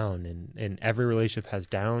and down, and every relationship has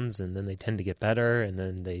downs, and then they tend to get better, and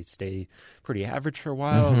then they stay pretty average for a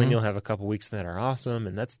while, and then you'll have a couple weeks that are awesome,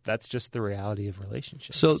 and that's just the reality of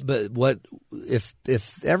relationships. So, but what if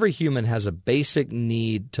every human has a basic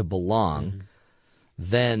need to belong,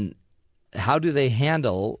 then how do they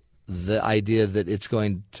handle the idea that it's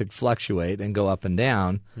going to fluctuate and go up and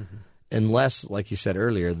down? Unless, like you said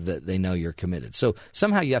earlier, that they know you're committed. So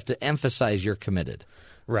somehow you have to emphasize you're committed.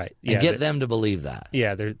 Right. And get them to believe that.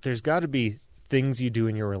 Yeah, there's got to be things you do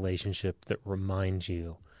in your relationship that remind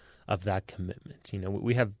you of that commitment. You know,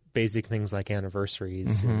 we have basic things like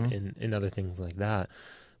anniversaries and other things like that,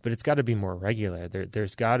 but it's got to be more regular.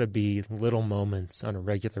 There's got to be little moments on a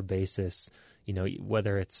regular basis, you know,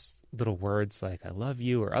 whether it's little words like I love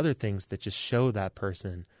you or other things that just show that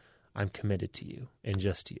person I'm committed to you and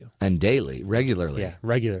just to you. And daily, regularly. Yeah,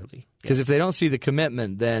 regularly. Because if they don't see the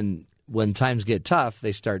commitment, then when times get tough,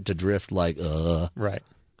 they start to drift like, Right,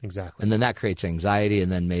 exactly. And then that creates anxiety and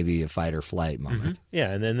then maybe a fight or flight moment.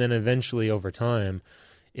 Yeah, and then eventually over time,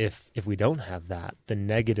 if we don't have that, the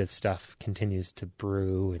negative stuff continues to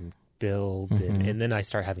brew and build, and then I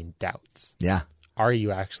start having doubts. Yeah. Are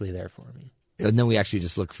you actually there for me? And then we actually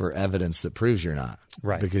just look for evidence that proves you're not.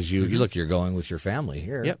 Right. Because you look, you're going with your family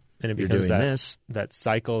here. Yep. And it becomes that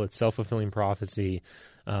cycle, it's self-fulfilling prophecy.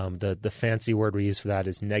 The fancy word we use for that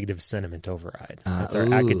is negative sentiment override. That's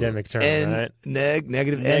our academic term, right?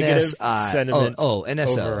 Negative NSI. Sentiment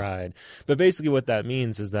NSO. override. But basically what that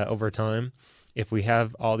means is that over time, if we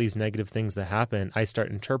have all these negative things that happen, I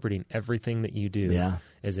start interpreting everything that you do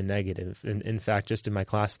as a negative. And in fact, just in my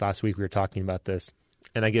class last week, we were talking about this,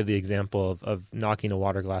 and I give the example of knocking a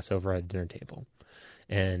water glass over at a dinner table.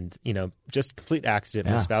 And, you know, just complete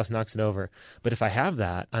accident, my spouse knocks it over. But if I have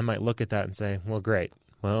that, I might look at that and say, well, great.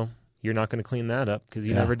 Well, you're not going to clean that up because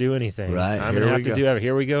you never do anything. Right. I'm going to have to do it.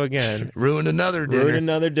 Here we go again. Ruin another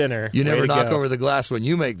dinner. You never knock over the glass when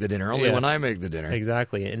you make the dinner, only when I make the dinner.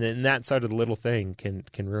 Exactly. And that sort of little thing can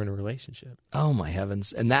ruin a relationship. Oh, my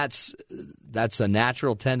heavens. And that's a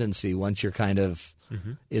natural tendency once you're kind of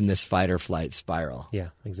in this fight or flight spiral.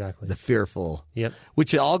 Yeah, exactly. The fearful. Yep.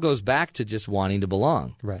 Which all goes back to just wanting to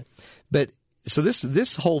belong. Right. But so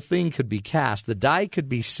this whole thing could be cast. The die could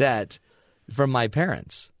be set from my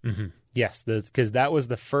parents. Yes, because that was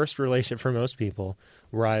the first relationship for most people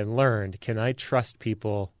where I learned, can I trust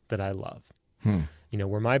people that I love? You know,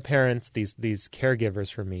 were my parents, these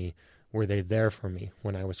caregivers for me, were they there for me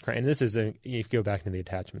when I was crying? And this is, if you go back into the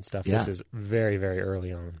attachment stuff, this is very, very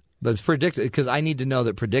early on. But it's predictable, because I need to know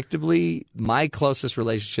that predictably my closest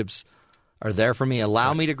relationships are there for me,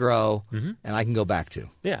 allow me to grow, and I can go back to.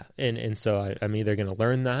 Yeah, and so I'm either going to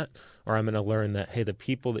learn that, or I'm going to learn that, hey, the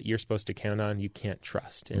people that you're supposed to count on, you can't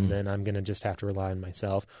trust, and then I'm going to just have to rely on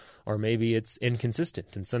myself. Or maybe it's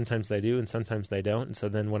inconsistent, and sometimes they do, and sometimes they don't, and so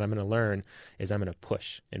then what I'm going to learn is I'm going to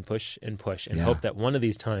push and push and push and hope that one of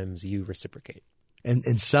these times you reciprocate.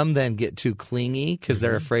 And some then get too clingy because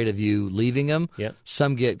they're afraid of you leaving them. Yep.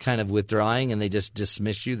 Some get kind of withdrawing, and they just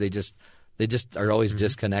dismiss you. They just are always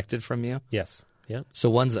disconnected from you. Yes. Yep.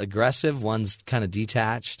 So one's aggressive, one's kind of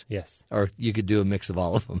detached. Yes. Or you could do a mix of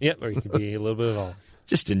all of them. Yep, or you could be a little bit of all.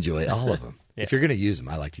 Just enjoy all of them. Yeah. If you're going to use them,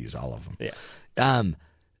 I like to use all of them. Yeah.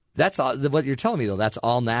 That's all. What you're telling me, though, that's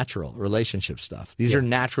all natural relationship stuff. These are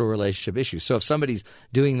natural relationship issues. So if somebody's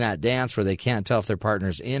doing that dance where they can't tell if their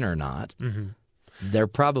partner's in or not, we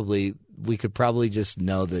could probably just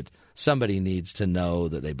know that somebody needs to know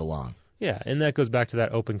that they belong. Yeah, and that goes back to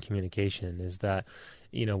that open communication, is that,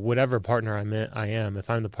 whatever partner I am, if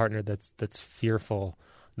I'm the partner that's fearful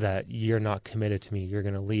that you're not committed to me, you're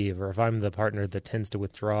going to leave, or if I'm the partner that tends to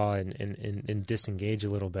withdraw and disengage a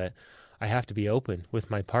little bit, I have to be open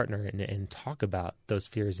with my partner and talk about those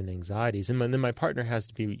fears and anxieties. And then my partner has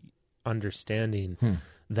to be understanding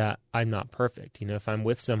that I'm not perfect. If I'm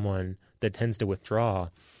with someone that tends to withdraw,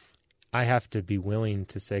 I have to be willing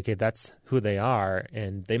to say, okay, that's who they are,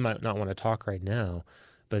 and they might not want to talk right now,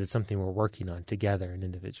 but it's something we're working on together and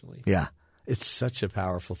individually. Yeah, it's such a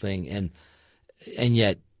powerful thing, and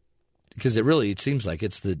yet, because it seems like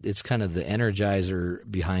it's kind of the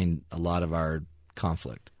energizer behind a lot of our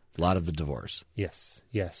conflict. A lot of the divorce. Yes.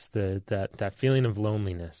 That feeling of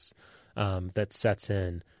loneliness that sets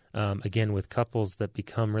in, again, with couples that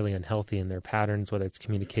become really unhealthy in their patterns, whether it's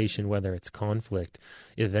communication, whether it's conflict,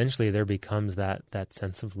 eventually there becomes that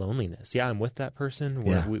sense of loneliness. Yeah, I'm with that person.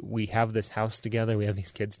 We have this house together. We have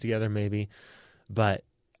these kids together maybe, but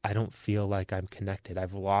I don't feel like I'm connected.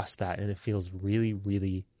 I've lost that, and it feels really,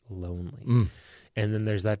 really lonely. And then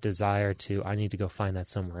there's that desire I need to go find that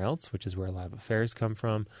somewhere else, which is where a lot of affairs come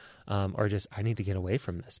from, or just I need to get away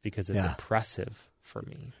from this because it's oppressive for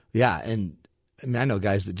me. Yeah, and I mean I know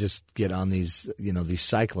guys that just get on these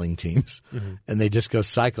cycling teams, and they just go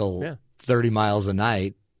cycle 30 miles a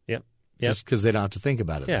night. Just because they don't have to think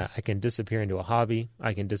about it. Yeah, I can disappear into a hobby.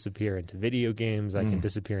 I can disappear into video games. I can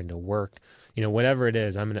disappear into work. Whatever it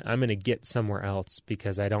is, I'm gonna get somewhere else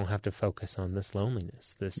because I don't have to focus on this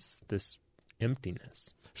loneliness, this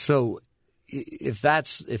emptiness. So, if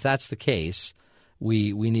that's the case,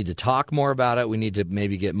 we need to talk more about it. We need to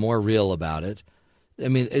maybe get more real about it. I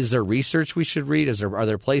mean, is there research we should read? Are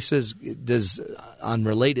there places? On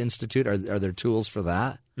Relate Institute are there tools for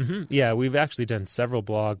that? Yeah, we've actually done several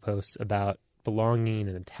blog posts about belonging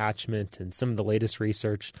and attachment and some of the latest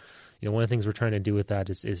research. One of the things we're trying to do with that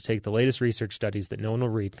is take the latest research studies that no one will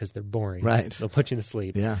read because they're boring. Right. They'll put you to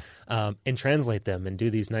sleep. Yeah. And translate them and do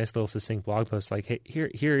these nice little succinct blog posts like, hey,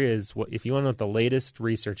 here is what, if you want to know what the latest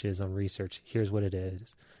research is on research, here's what it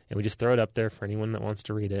is. And we just throw it up there for anyone that wants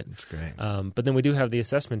to read it. That's great. But then we do have the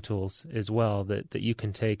assessment tools as well that you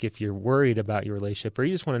can take if you're worried about your relationship or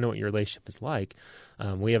you just want to know what your relationship is like.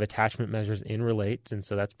 We have attachment measures in Relate, and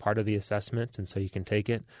so that's part of the assessment, and so you can take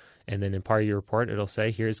it. And then in part of your report, it'll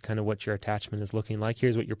say, here's kind of what your attachment is looking like,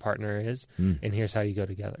 here's what your partner is, and here's how you go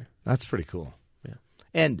together. That's pretty cool. Yeah.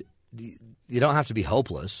 And you don't have to be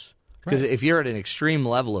hopeless, because if you're at an extreme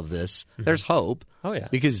level of this, there's hope. Oh, yeah.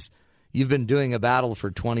 Because you've been doing a battle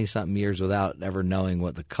for 20-something years without ever knowing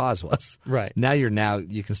what the cause was. Right. Now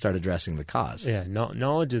you can start addressing the cause. Yeah,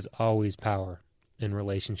 knowledge is always power in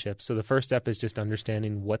relationships. So the first step is just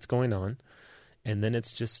understanding what's going on, and then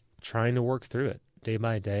it's just trying to work through it day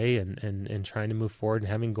by day and trying to move forward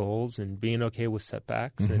and having goals and being okay with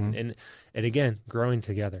setbacks and again, growing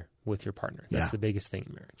together with your partner. That's the biggest thing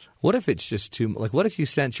in marriage. What if it's just what if you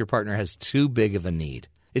sense your partner has too big of a need?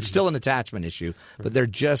 It's still an attachment issue, but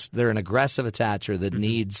they're an aggressive attacher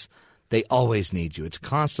that they always need you. It's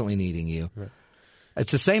constantly needing you. Right.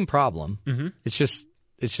 It's the same problem. It's just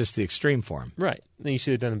the extreme form. Right. Then you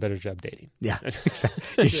should have done a better job dating. Yeah.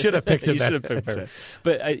 You should have picked a better.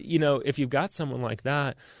 But if you've got someone like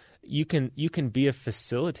that, you can be a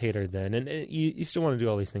facilitator then, and you still want to do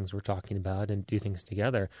all these things we're talking about and do things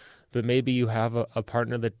together, but maybe you have a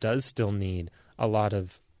partner that does still need a lot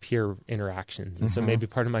of peer interactions, and so maybe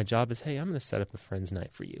part of my job is, hey, I'm going to set up a friends night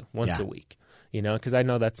for you once a week, because I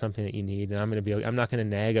know that's something that you need, and I'm not going to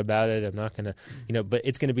nag about it. I'm not going to, but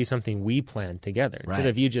it's going to be something we plan together. Instead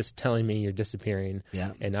of you just telling me you're disappearing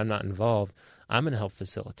and I'm not involved, I'm going to help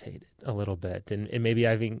facilitate it a little bit, and maybe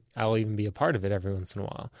I'll even be a part of it every once in a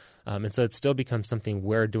while. And so it still becomes something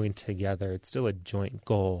we're doing together. It's still a joint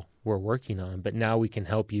goal we're working on, but now we can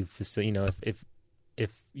help you if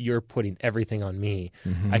you're putting everything on me,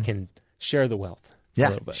 I can share the wealth a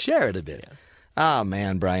little bit. Share it a bit. Yeah. Oh,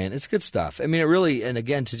 man, Brian, it's good stuff. I mean, it really, and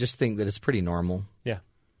again, to just think that it's pretty normal. Yeah.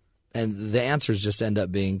 And the answers just end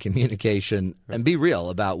up being communication and be real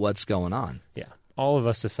about what's going on. Yeah. All of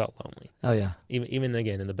us have felt lonely. Oh, yeah. Even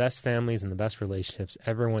again, in the best families and the best relationships,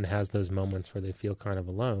 everyone has those moments where they feel kind of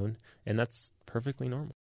alone, and that's perfectly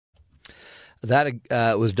normal.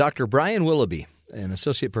 That was Dr. Brian Willoughby an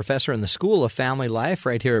associate professor in the School of Family Life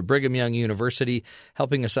right here at Brigham Young University,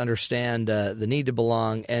 helping us understand the need to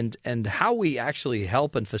belong and how we actually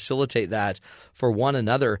help and facilitate that for one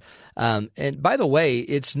another. And by the way,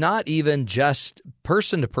 it's not even just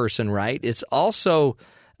person to person, right? It's also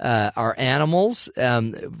our animals.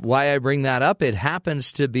 Why I bring that up, it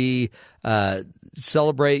happens to be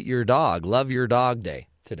Celebrate Your Dog, Love Your Dog Day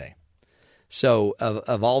today. So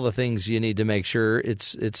of all the things you need to make sure,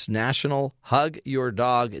 it's National Hug Your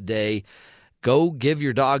Dog Day. Go give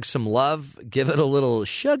your dog some love. Give it a little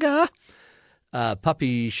sugar,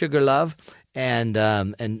 puppy sugar love,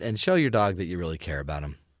 and show your dog that you really care about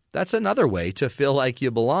him. That's another way to feel like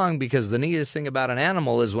you belong, because the neatest thing about an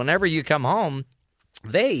animal is whenever you come home,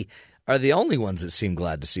 they are the only ones that seem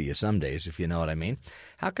glad to see you some days, if you know what I mean.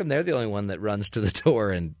 How come they're the only one that runs to the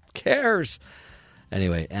door and cares?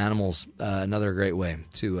 Anyway, animals, another great way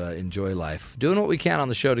to enjoy life. Doing what we can on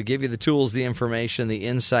the show to give you the tools, the information, the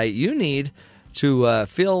insight you need to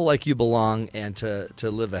feel like you belong and to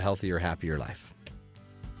live a healthier, happier life.